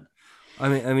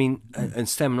 I mean, and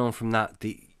stemming on from that,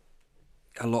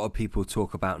 a lot of people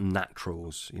talk about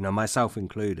naturals, myself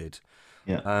included.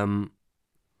 Yeah.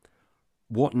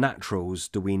 What naturals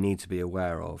do we need to be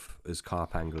aware of as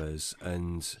carp anglers,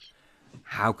 and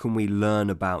how can we learn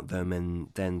about them and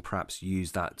then perhaps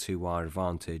use that to our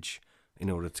advantage in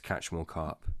order to catch more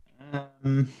carp?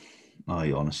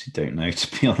 I honestly don't know,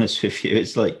 to be honest with you.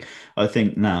 It's like, I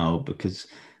think now, because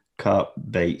carp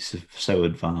baits are so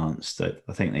advanced, that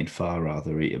I think they'd far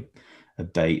rather eat a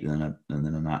bait than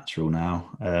a natural now.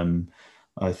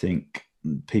 I think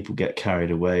people get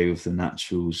carried away with the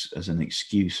naturals as an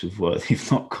excuse of why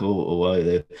they've not caught or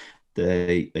why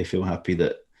they feel happy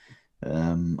that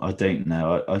I don't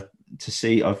know.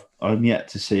 I'm yet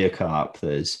to see a carp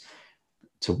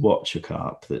to watch a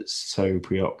carp that's so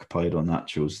preoccupied on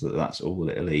naturals that's all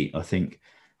it'll eat. I think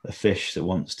a fish that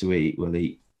wants to eat will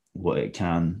eat what it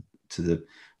can to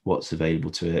what's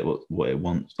available to it, what it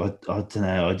wants. I don't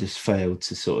know. I just fail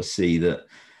to sort of see that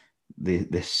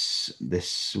this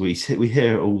we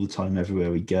hear it all the time everywhere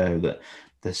we go, that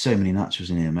there's so many naturals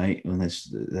in here, mate, and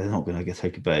they're not going to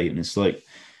take a bait. And it's like,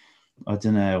 I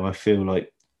don't know. I feel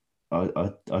like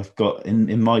I've got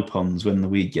in my ponds, when the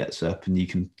weed gets up and you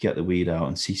can get the weed out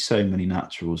and see so many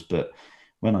naturals, but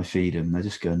when I feed them, they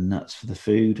just go nuts for the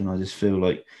food. And I just feel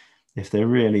like if they're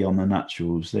really on the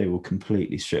naturals, they will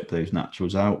completely strip those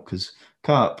naturals out, because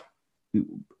carp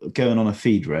going on a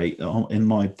feed rate in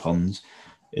my ponds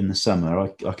in the summer,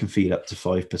 I can feed up to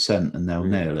 5% and they'll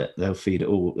nail it. They'll feed it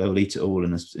all. They'll eat it all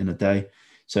in a day.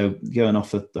 So going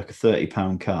off like a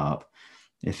 30-pound carp,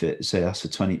 if it say that's a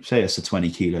 20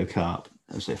 kilo carp,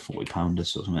 let's say 40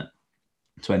 pounders or something,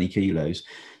 20 kilos.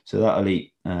 So that'll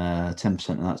eat 10%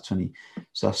 of that's 20.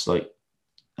 So that's like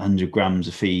 100 grams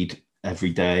of feed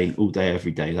every day, all day,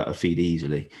 every day. That'll feed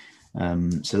easily.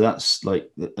 So that's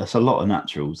a lot of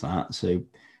naturals. That so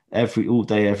all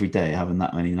day, every day, having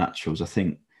that many naturals. I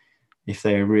think if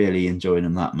they're really enjoying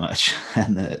them that much,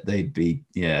 and they'd be,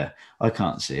 I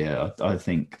can't see it. I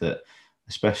think that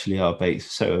especially our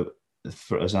baits,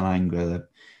 as an angler,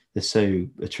 they're so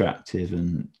attractive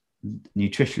and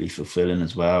nutritionally fulfilling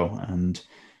as well, and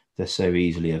they're so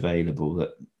easily available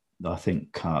that I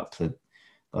think carp.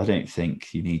 I don't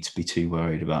think you need to be too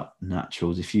worried about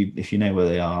naturals. If you know where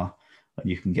they are and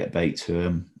you can get bait to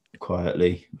them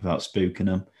quietly without spooking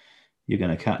them, you're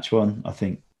going to catch one. I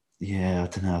think, I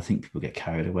don't know. I think people get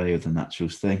carried away with the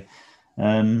naturals thing.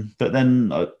 But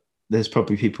then there's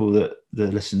probably people that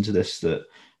listen to this that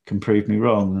can prove me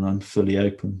wrong, and I'm fully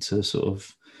open to sort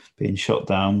of being shot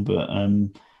down. But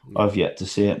I've yet to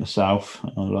see it myself.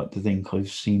 I like to think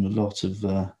I've seen a lot of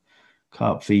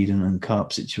carp feeding and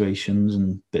carp situations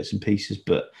and bits and pieces.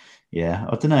 But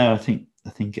I don't know. I think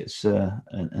it's a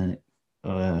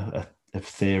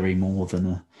theory more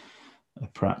than a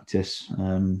practice.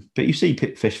 But you see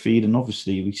fish feed, and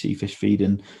obviously we see fish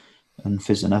feeding and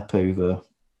fizzing up over.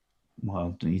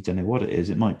 Well, you don't know what it is.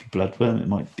 It might be bloodworm. It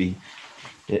might be.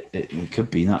 It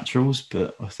could be naturals,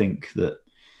 but I think that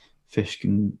fish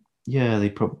can. They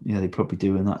probably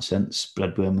do in that sense.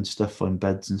 Bloodworm and stuff on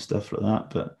beds and stuff like that.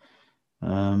 But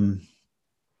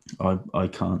I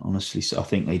can't honestly. I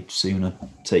think they'd sooner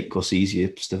take what's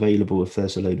easiest available. If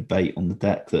there's a load of bait on the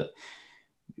deck that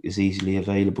is easily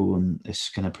available and it's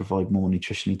going to provide more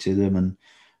nutritionally to them and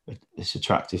it's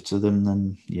attractive to them,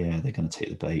 then they're going to take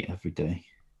the bait every day.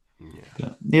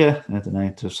 But, I don't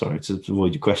know. Sorry to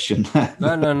avoid your question.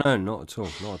 No, not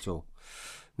at all.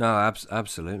 No,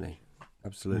 absolutely.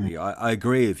 I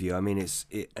agree with you. I mean,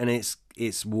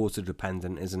 it's water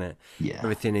dependent, isn't it? Yeah.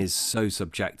 Everything is so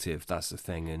subjective. That's the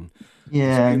thing. And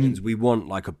as humans, we want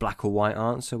like a black or white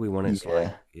answer. We want it's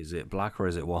like, is it black or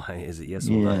is it white? Is it yes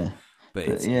or no? But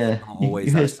it's not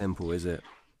always that simple, is it?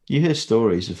 You hear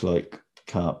stories of like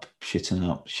carp shitting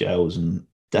out shells and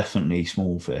definitely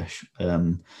small fish.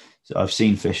 So I've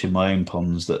seen fish in my own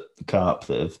ponds that the carp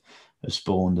that have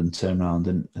spawned and turned around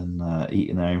and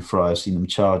eaten their own fry. I've seen them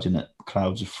charging at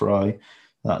clouds of fry.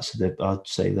 I'd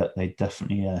say that they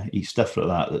definitely eat stuff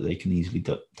like that they can easily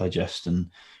digest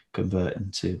and convert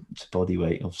into body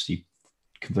weight. Obviously,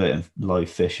 converting live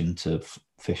fish into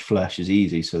fish flesh is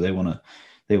easy, so they want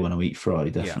to eat fry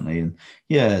definitely. And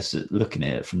so looking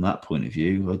at it from that point of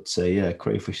view, I'd say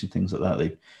crayfish and things like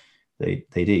that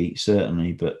they'd eat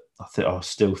certainly. But I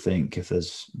still think if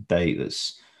there's bait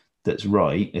that's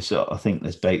right, I think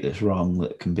there's bait that's wrong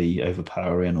that can be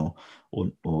overpowering or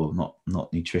not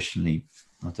nutritionally.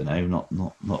 I don't know,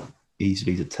 not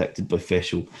easily detected by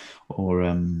fish or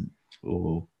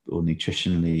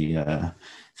nutritionally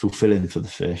fulfilling for the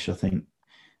fish. I think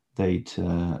they'd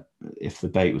if the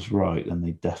bait was right, then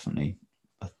they definitely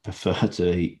prefer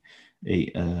to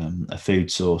eat a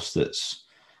food source that's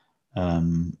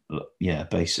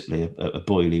basically a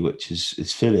boilie, which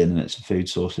is filling and it's a food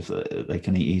source if they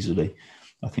can eat easily.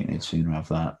 I think they'd sooner have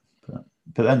that.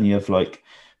 But then you have, like,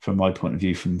 from my point of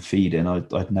view, from feeding,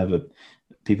 I'd never.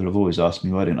 People have always asked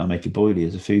me why don't I make a boilie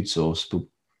as a food source, but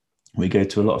we go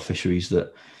to a lot of fisheries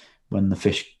that when the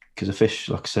fish, because a fish,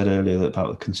 like I said earlier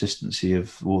about the consistency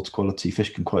of water quality,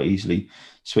 fish can quite easily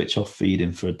switch off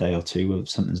feeding for a day or two if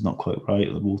something's not quite right,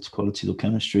 or the water quality or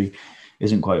chemistry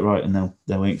isn't quite right, and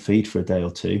they won't feed for a day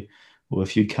or two. Well,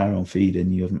 if you carry on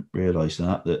feeding, you haven't realised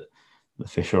that the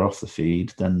fish are off the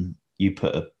feed, then you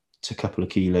put a couple of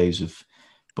kilos of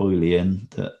boilie in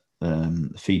that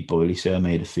feed boilie. So I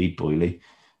made a feed boilie,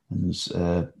 and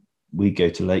we go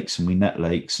to lakes and we net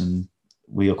lakes, and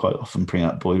we'll quite often bring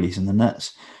out boilies in the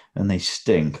nets, and they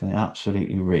stink. They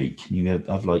absolutely reek. And you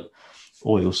have like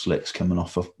oil slicks coming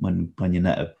off of when you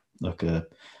net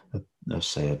let's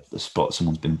say a spot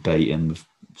someone's been baiting with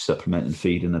supplementing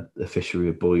feeding a fishery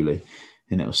of boilie,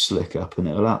 and it'll slick up and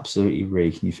it'll absolutely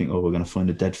reek. And you think, we're going to find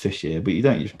a dead fish here, but you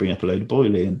don't. You just bring up a load of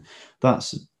boilie, and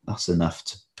that's enough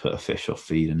to put a fish off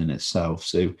feeding in itself.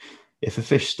 So if a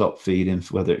fish stopped feeding,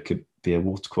 whether it could be a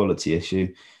water quality issue,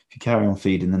 if you carry on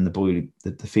feeding, then the boilie,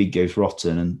 the feed goes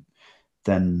rotten, and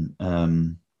then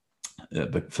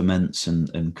ferments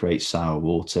and creates sour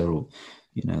water, or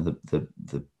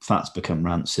the fats become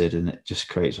rancid, and it just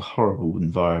creates a horrible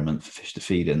environment for fish to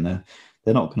feed in. They're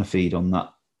not going to feed on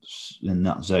that, in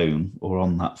that zone, or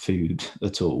on that food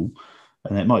at all,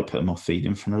 and it might put them off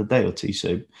feeding for another day or two.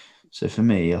 So for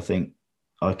me, I think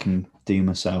I can do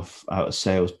myself out of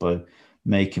sales by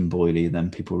making boilie, and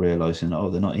then people realizing, oh,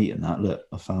 they're not eating that. Look,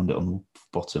 I found it on the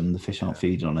bottom. The fish aren't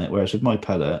feeding on it. Whereas with my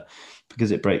pellet,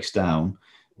 because it breaks down,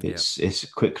 it's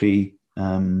quickly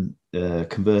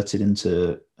converted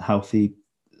into healthy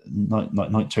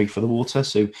nitrate for the water.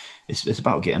 So it's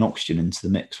about getting oxygen into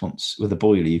the mix. Once with a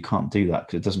boilie, you can't do that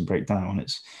because it doesn't break down.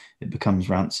 It becomes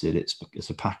rancid. It's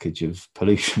a package of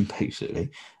pollution basically,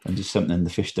 and just something the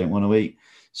fish don't want to eat.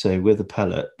 So with a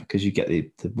pellet, because you get the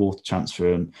water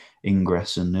transfer and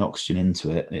ingress and the oxygen into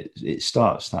it, it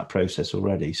starts that process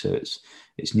already. So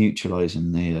it's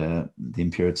neutralizing the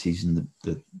impurities and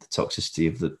the toxicity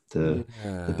of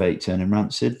the bait turning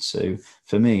rancid. So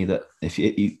for me, that if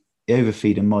you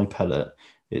overfeed in my pellet,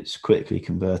 it's quickly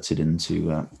converted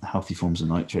into healthy forms of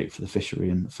nitrate for the fishery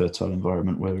and fertile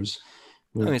environment. Whereas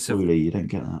with boilie, you don't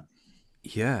get that.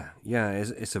 Yeah,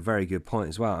 it's a very good point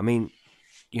as well. I mean,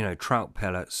 trout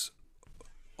pellets,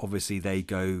 obviously they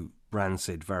go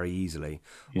rancid very easily,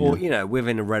 or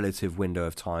within a relative window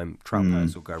of time, trout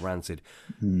pellets will go rancid.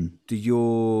 Do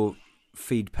your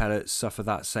feed pellets suffer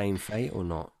that same fate or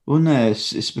not? Well, no,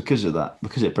 it's because of that.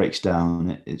 Because it breaks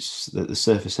down, it's the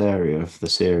surface area of the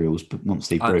cereals. But once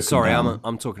they've broken down,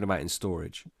 I'm talking about in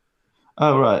storage.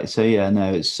 Oh right, so yeah,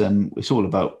 no, it's all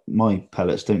about my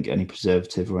pellets don't get any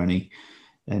preservative or any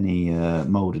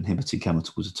mold inhibiting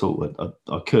chemicals at all.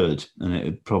 I could, and it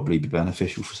would probably be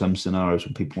beneficial for some scenarios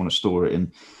when people want to store it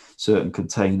in certain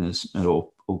containers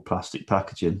or plastic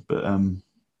packaging.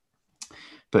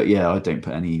 But yeah, I don't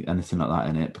put anything like that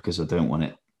in it because I don't want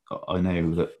it. I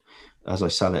know that as I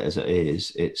sell it as it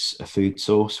is, it's a food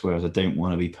source, whereas I don't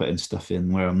want to be putting stuff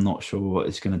in where I'm not sure what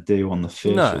it's going to do on the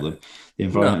fish or the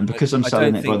environment. And because I'm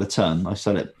selling it by the ton, I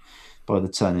sell it by the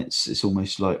ton. It's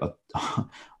almost like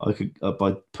I could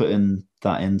by putting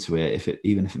that into it,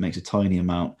 even if it makes a tiny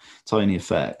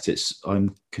effect,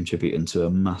 I'm contributing to a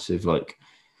massive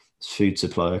food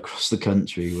supply across the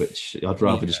country, which I'd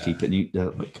rather just keep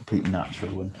it completely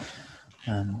natural.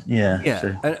 And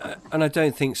and I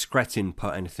don't think Scretin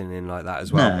put anything in like that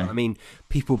as well. No. I mean,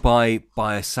 people buy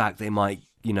a sack. They might,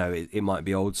 it might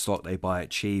be old stock. They buy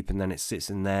it cheap, and then it sits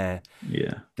in their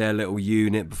little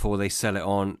unit before they sell it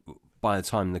on. By the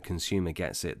time the consumer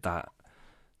gets it, that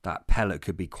pellet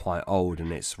could be quite old,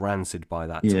 and it's rancid by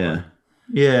that time.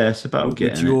 Yeah, it's about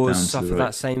getting it down to Would yours suffer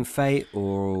that same fate,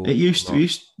 or it used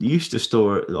to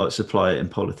store it, supply it in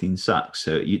polythene sacks,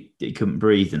 so it couldn't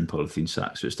breathe in polythene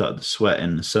sacks, so it started to sweat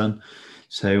in the sun.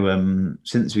 So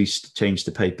since we changed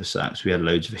to paper sacks, we had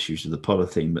loads of issues with the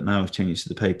polythene, but now we've changed to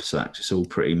the paper sacks. It's all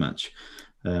pretty much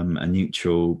a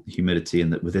neutral humidity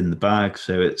within the bag,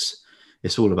 so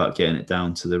it's all about getting it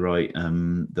down to the right.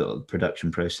 The production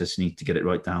process, you need to get it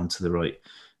right down to the right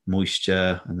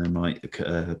moisture and then right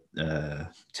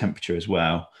temperature as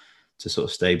well to sort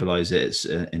of stabilize it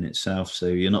in itself. So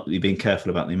you're being careful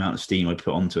about the amount of steam I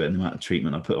put onto it and the amount of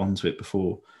treatment I put onto it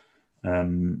before I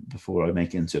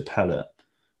make it into a pellet,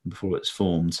 before it's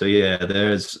formed. So yeah,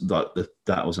 there's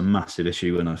that was a massive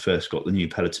issue when I first got the new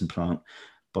pelleting plant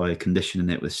by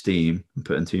conditioning it with steam and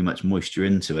putting too much moisture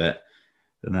into it.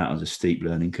 And that was a steep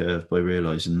learning curve by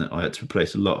realizing that I had to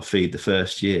replace a lot of feed the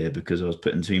first year because I was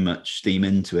putting too much steam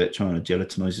into it, trying to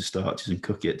gelatinize the starches and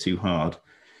cook it too hard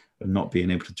and not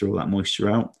being able to draw that moisture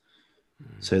out.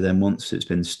 So then once it's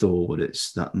been stored,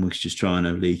 it's that moisture's trying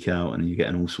to leak out and you're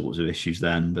getting all sorts of issues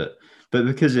then. But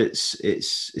because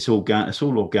it's all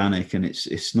organic and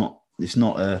it's not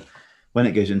when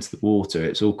it goes into the water,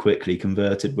 it's all quickly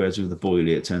converted. Whereas with the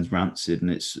boilie, it turns rancid and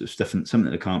it's definitely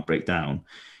something that can't break down.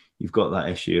 You've got that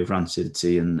issue of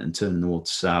rancidity and turning the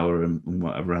water sour and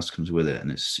whatever else comes with it,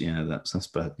 and it's that's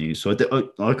bad news. So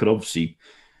I could obviously,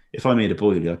 if I made a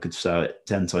boilie, I could sell it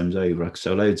 10 times over. I could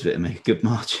sell loads of it and make a good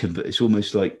margin. But it's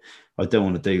almost like I don't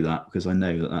want to do that because I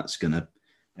know that's going to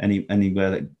anywhere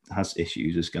that has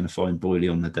issues is going to find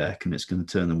boilie on the deck and it's going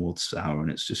to turn the water sour and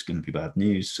it's just going to be bad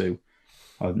news. So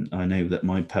I know that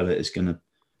my pellet is going to,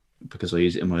 because I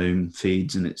use it in my own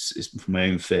feeds and it's for my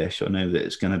own fish, I know that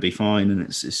it's going to be fine and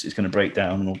it's going to break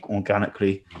down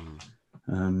organically.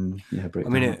 A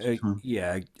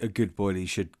good boilie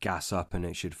should gas up and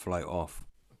it should float off,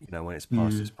 when it's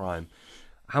past its prime.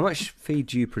 How much feed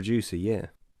do you produce a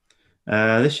year?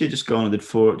 This year just gone, I did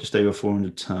just over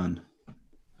 400 ton.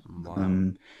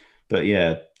 Wow. But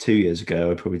yeah, 2 years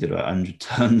ago I probably did about 100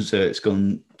 tons, so it's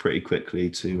gone pretty quickly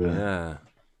to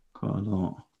quite a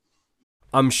lot.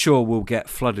 I'm sure we'll get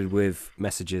flooded with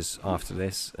messages after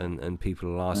this, and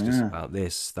people will ask us about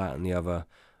this, that, and the other.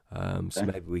 So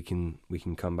maybe we can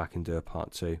come back and do a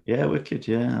part 2. Yeah, wicked.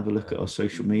 Yeah, have a look at our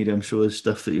social media. I'm sure there's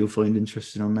stuff that you'll find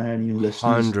interesting on there, and your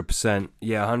listeners. 100%.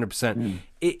 Yeah, 100%.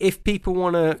 If people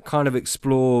want to kind of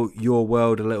explore your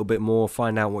world a little bit more,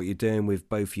 find out what you're doing with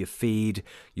both your feed,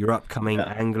 your upcoming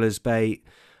Anglers Bait,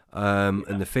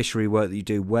 and the fishery work that you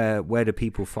do, where do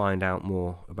people find out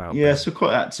more about? Yeah, so we're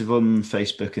quite active on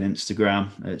Facebook and Instagram.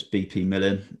 It's BP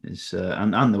Milling.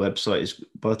 And the website is,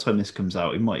 by the time this comes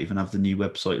out, we might even have the new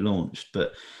website launched.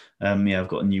 But I've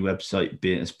got a new website.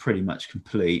 It's pretty much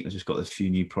complete. I've just got a few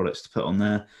new products to put on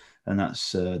there, and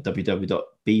that's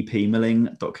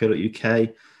www.bpmilling.co.uk.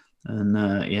 And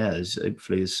there's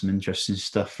some interesting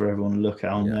stuff for everyone to look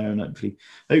at on there. And hopefully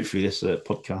this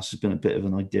podcast has been a bit of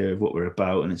an idea of what we're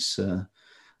about, and it's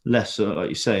less, like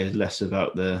you say, less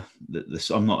about the.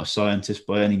 I'm not a scientist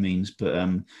by any means, but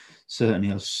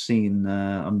certainly I've seen.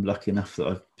 I'm lucky enough that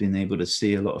I've been able to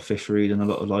see a lot of fishery and a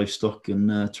lot of livestock,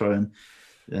 and try and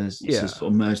sort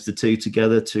of merge the two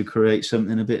together to create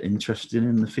something a bit interesting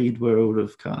in the feed world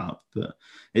of carp. But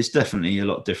it's definitely a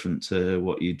lot different to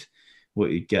what you'd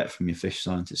get from your fish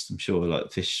scientist. I'm sure,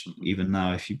 like fish, even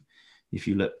now, if you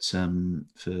looked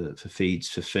for feeds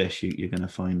for fish, you're going to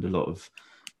find a lot of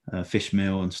fish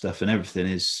meal and stuff, and everything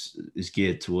is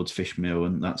geared towards fish meal,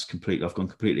 and that's completely. I've gone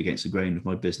completely against the grain of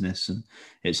my business, and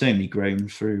it's only grown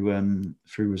through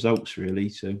results, really.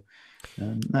 So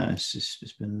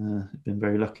it's been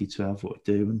very lucky to have what I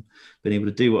do and been able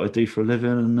to do what I do for a living,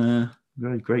 and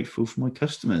very grateful for my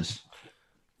customers.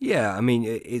 Yeah, I mean,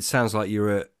 it sounds like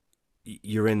you're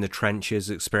in the trenches,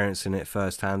 experiencing it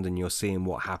firsthand, and you're seeing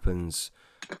what happens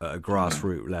at a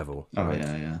grassroots level. Right?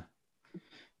 Oh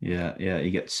yeah.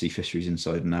 You get to see fisheries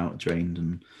inside and out, drained,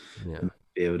 and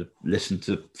be able to listen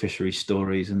to fishery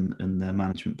stories and their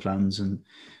management plans, and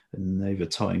over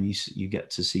time you get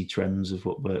to see trends of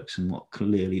what works and what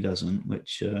clearly doesn't.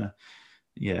 Which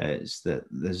it's that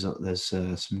there's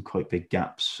some quite big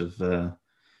gaps of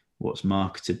what's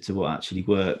marketed to what actually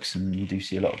works, and you do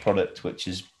see a lot of product which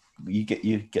is. You get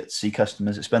to see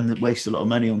customers that waste a lot of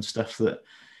money on stuff that,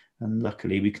 and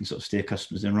luckily we can sort of steer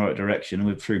customers in the right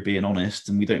direction through being honest,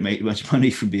 and we don't make much money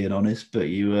from being honest, but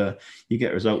you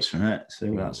get results from it.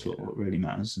 So that's what really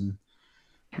matters. And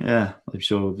I'm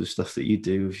sure the stuff that you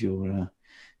do with your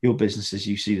businesses,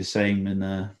 you see the same.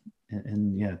 And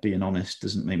being honest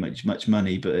doesn't make much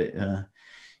money, but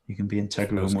you can be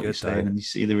integral in what you're saying, and you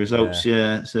see the results.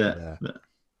 That's it. But,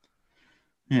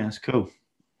 it's cool.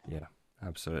 Yeah.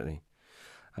 Absolutely.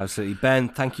 Ben,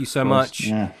 thank you so much.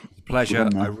 Yeah. It's a pleasure.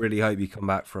 I really hope you come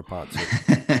back for a part 2.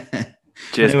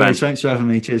 Cheers, Ben. Thanks for having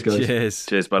me. Cheers, guys. Cheers.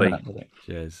 Cheers, buddy.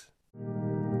 Cheers.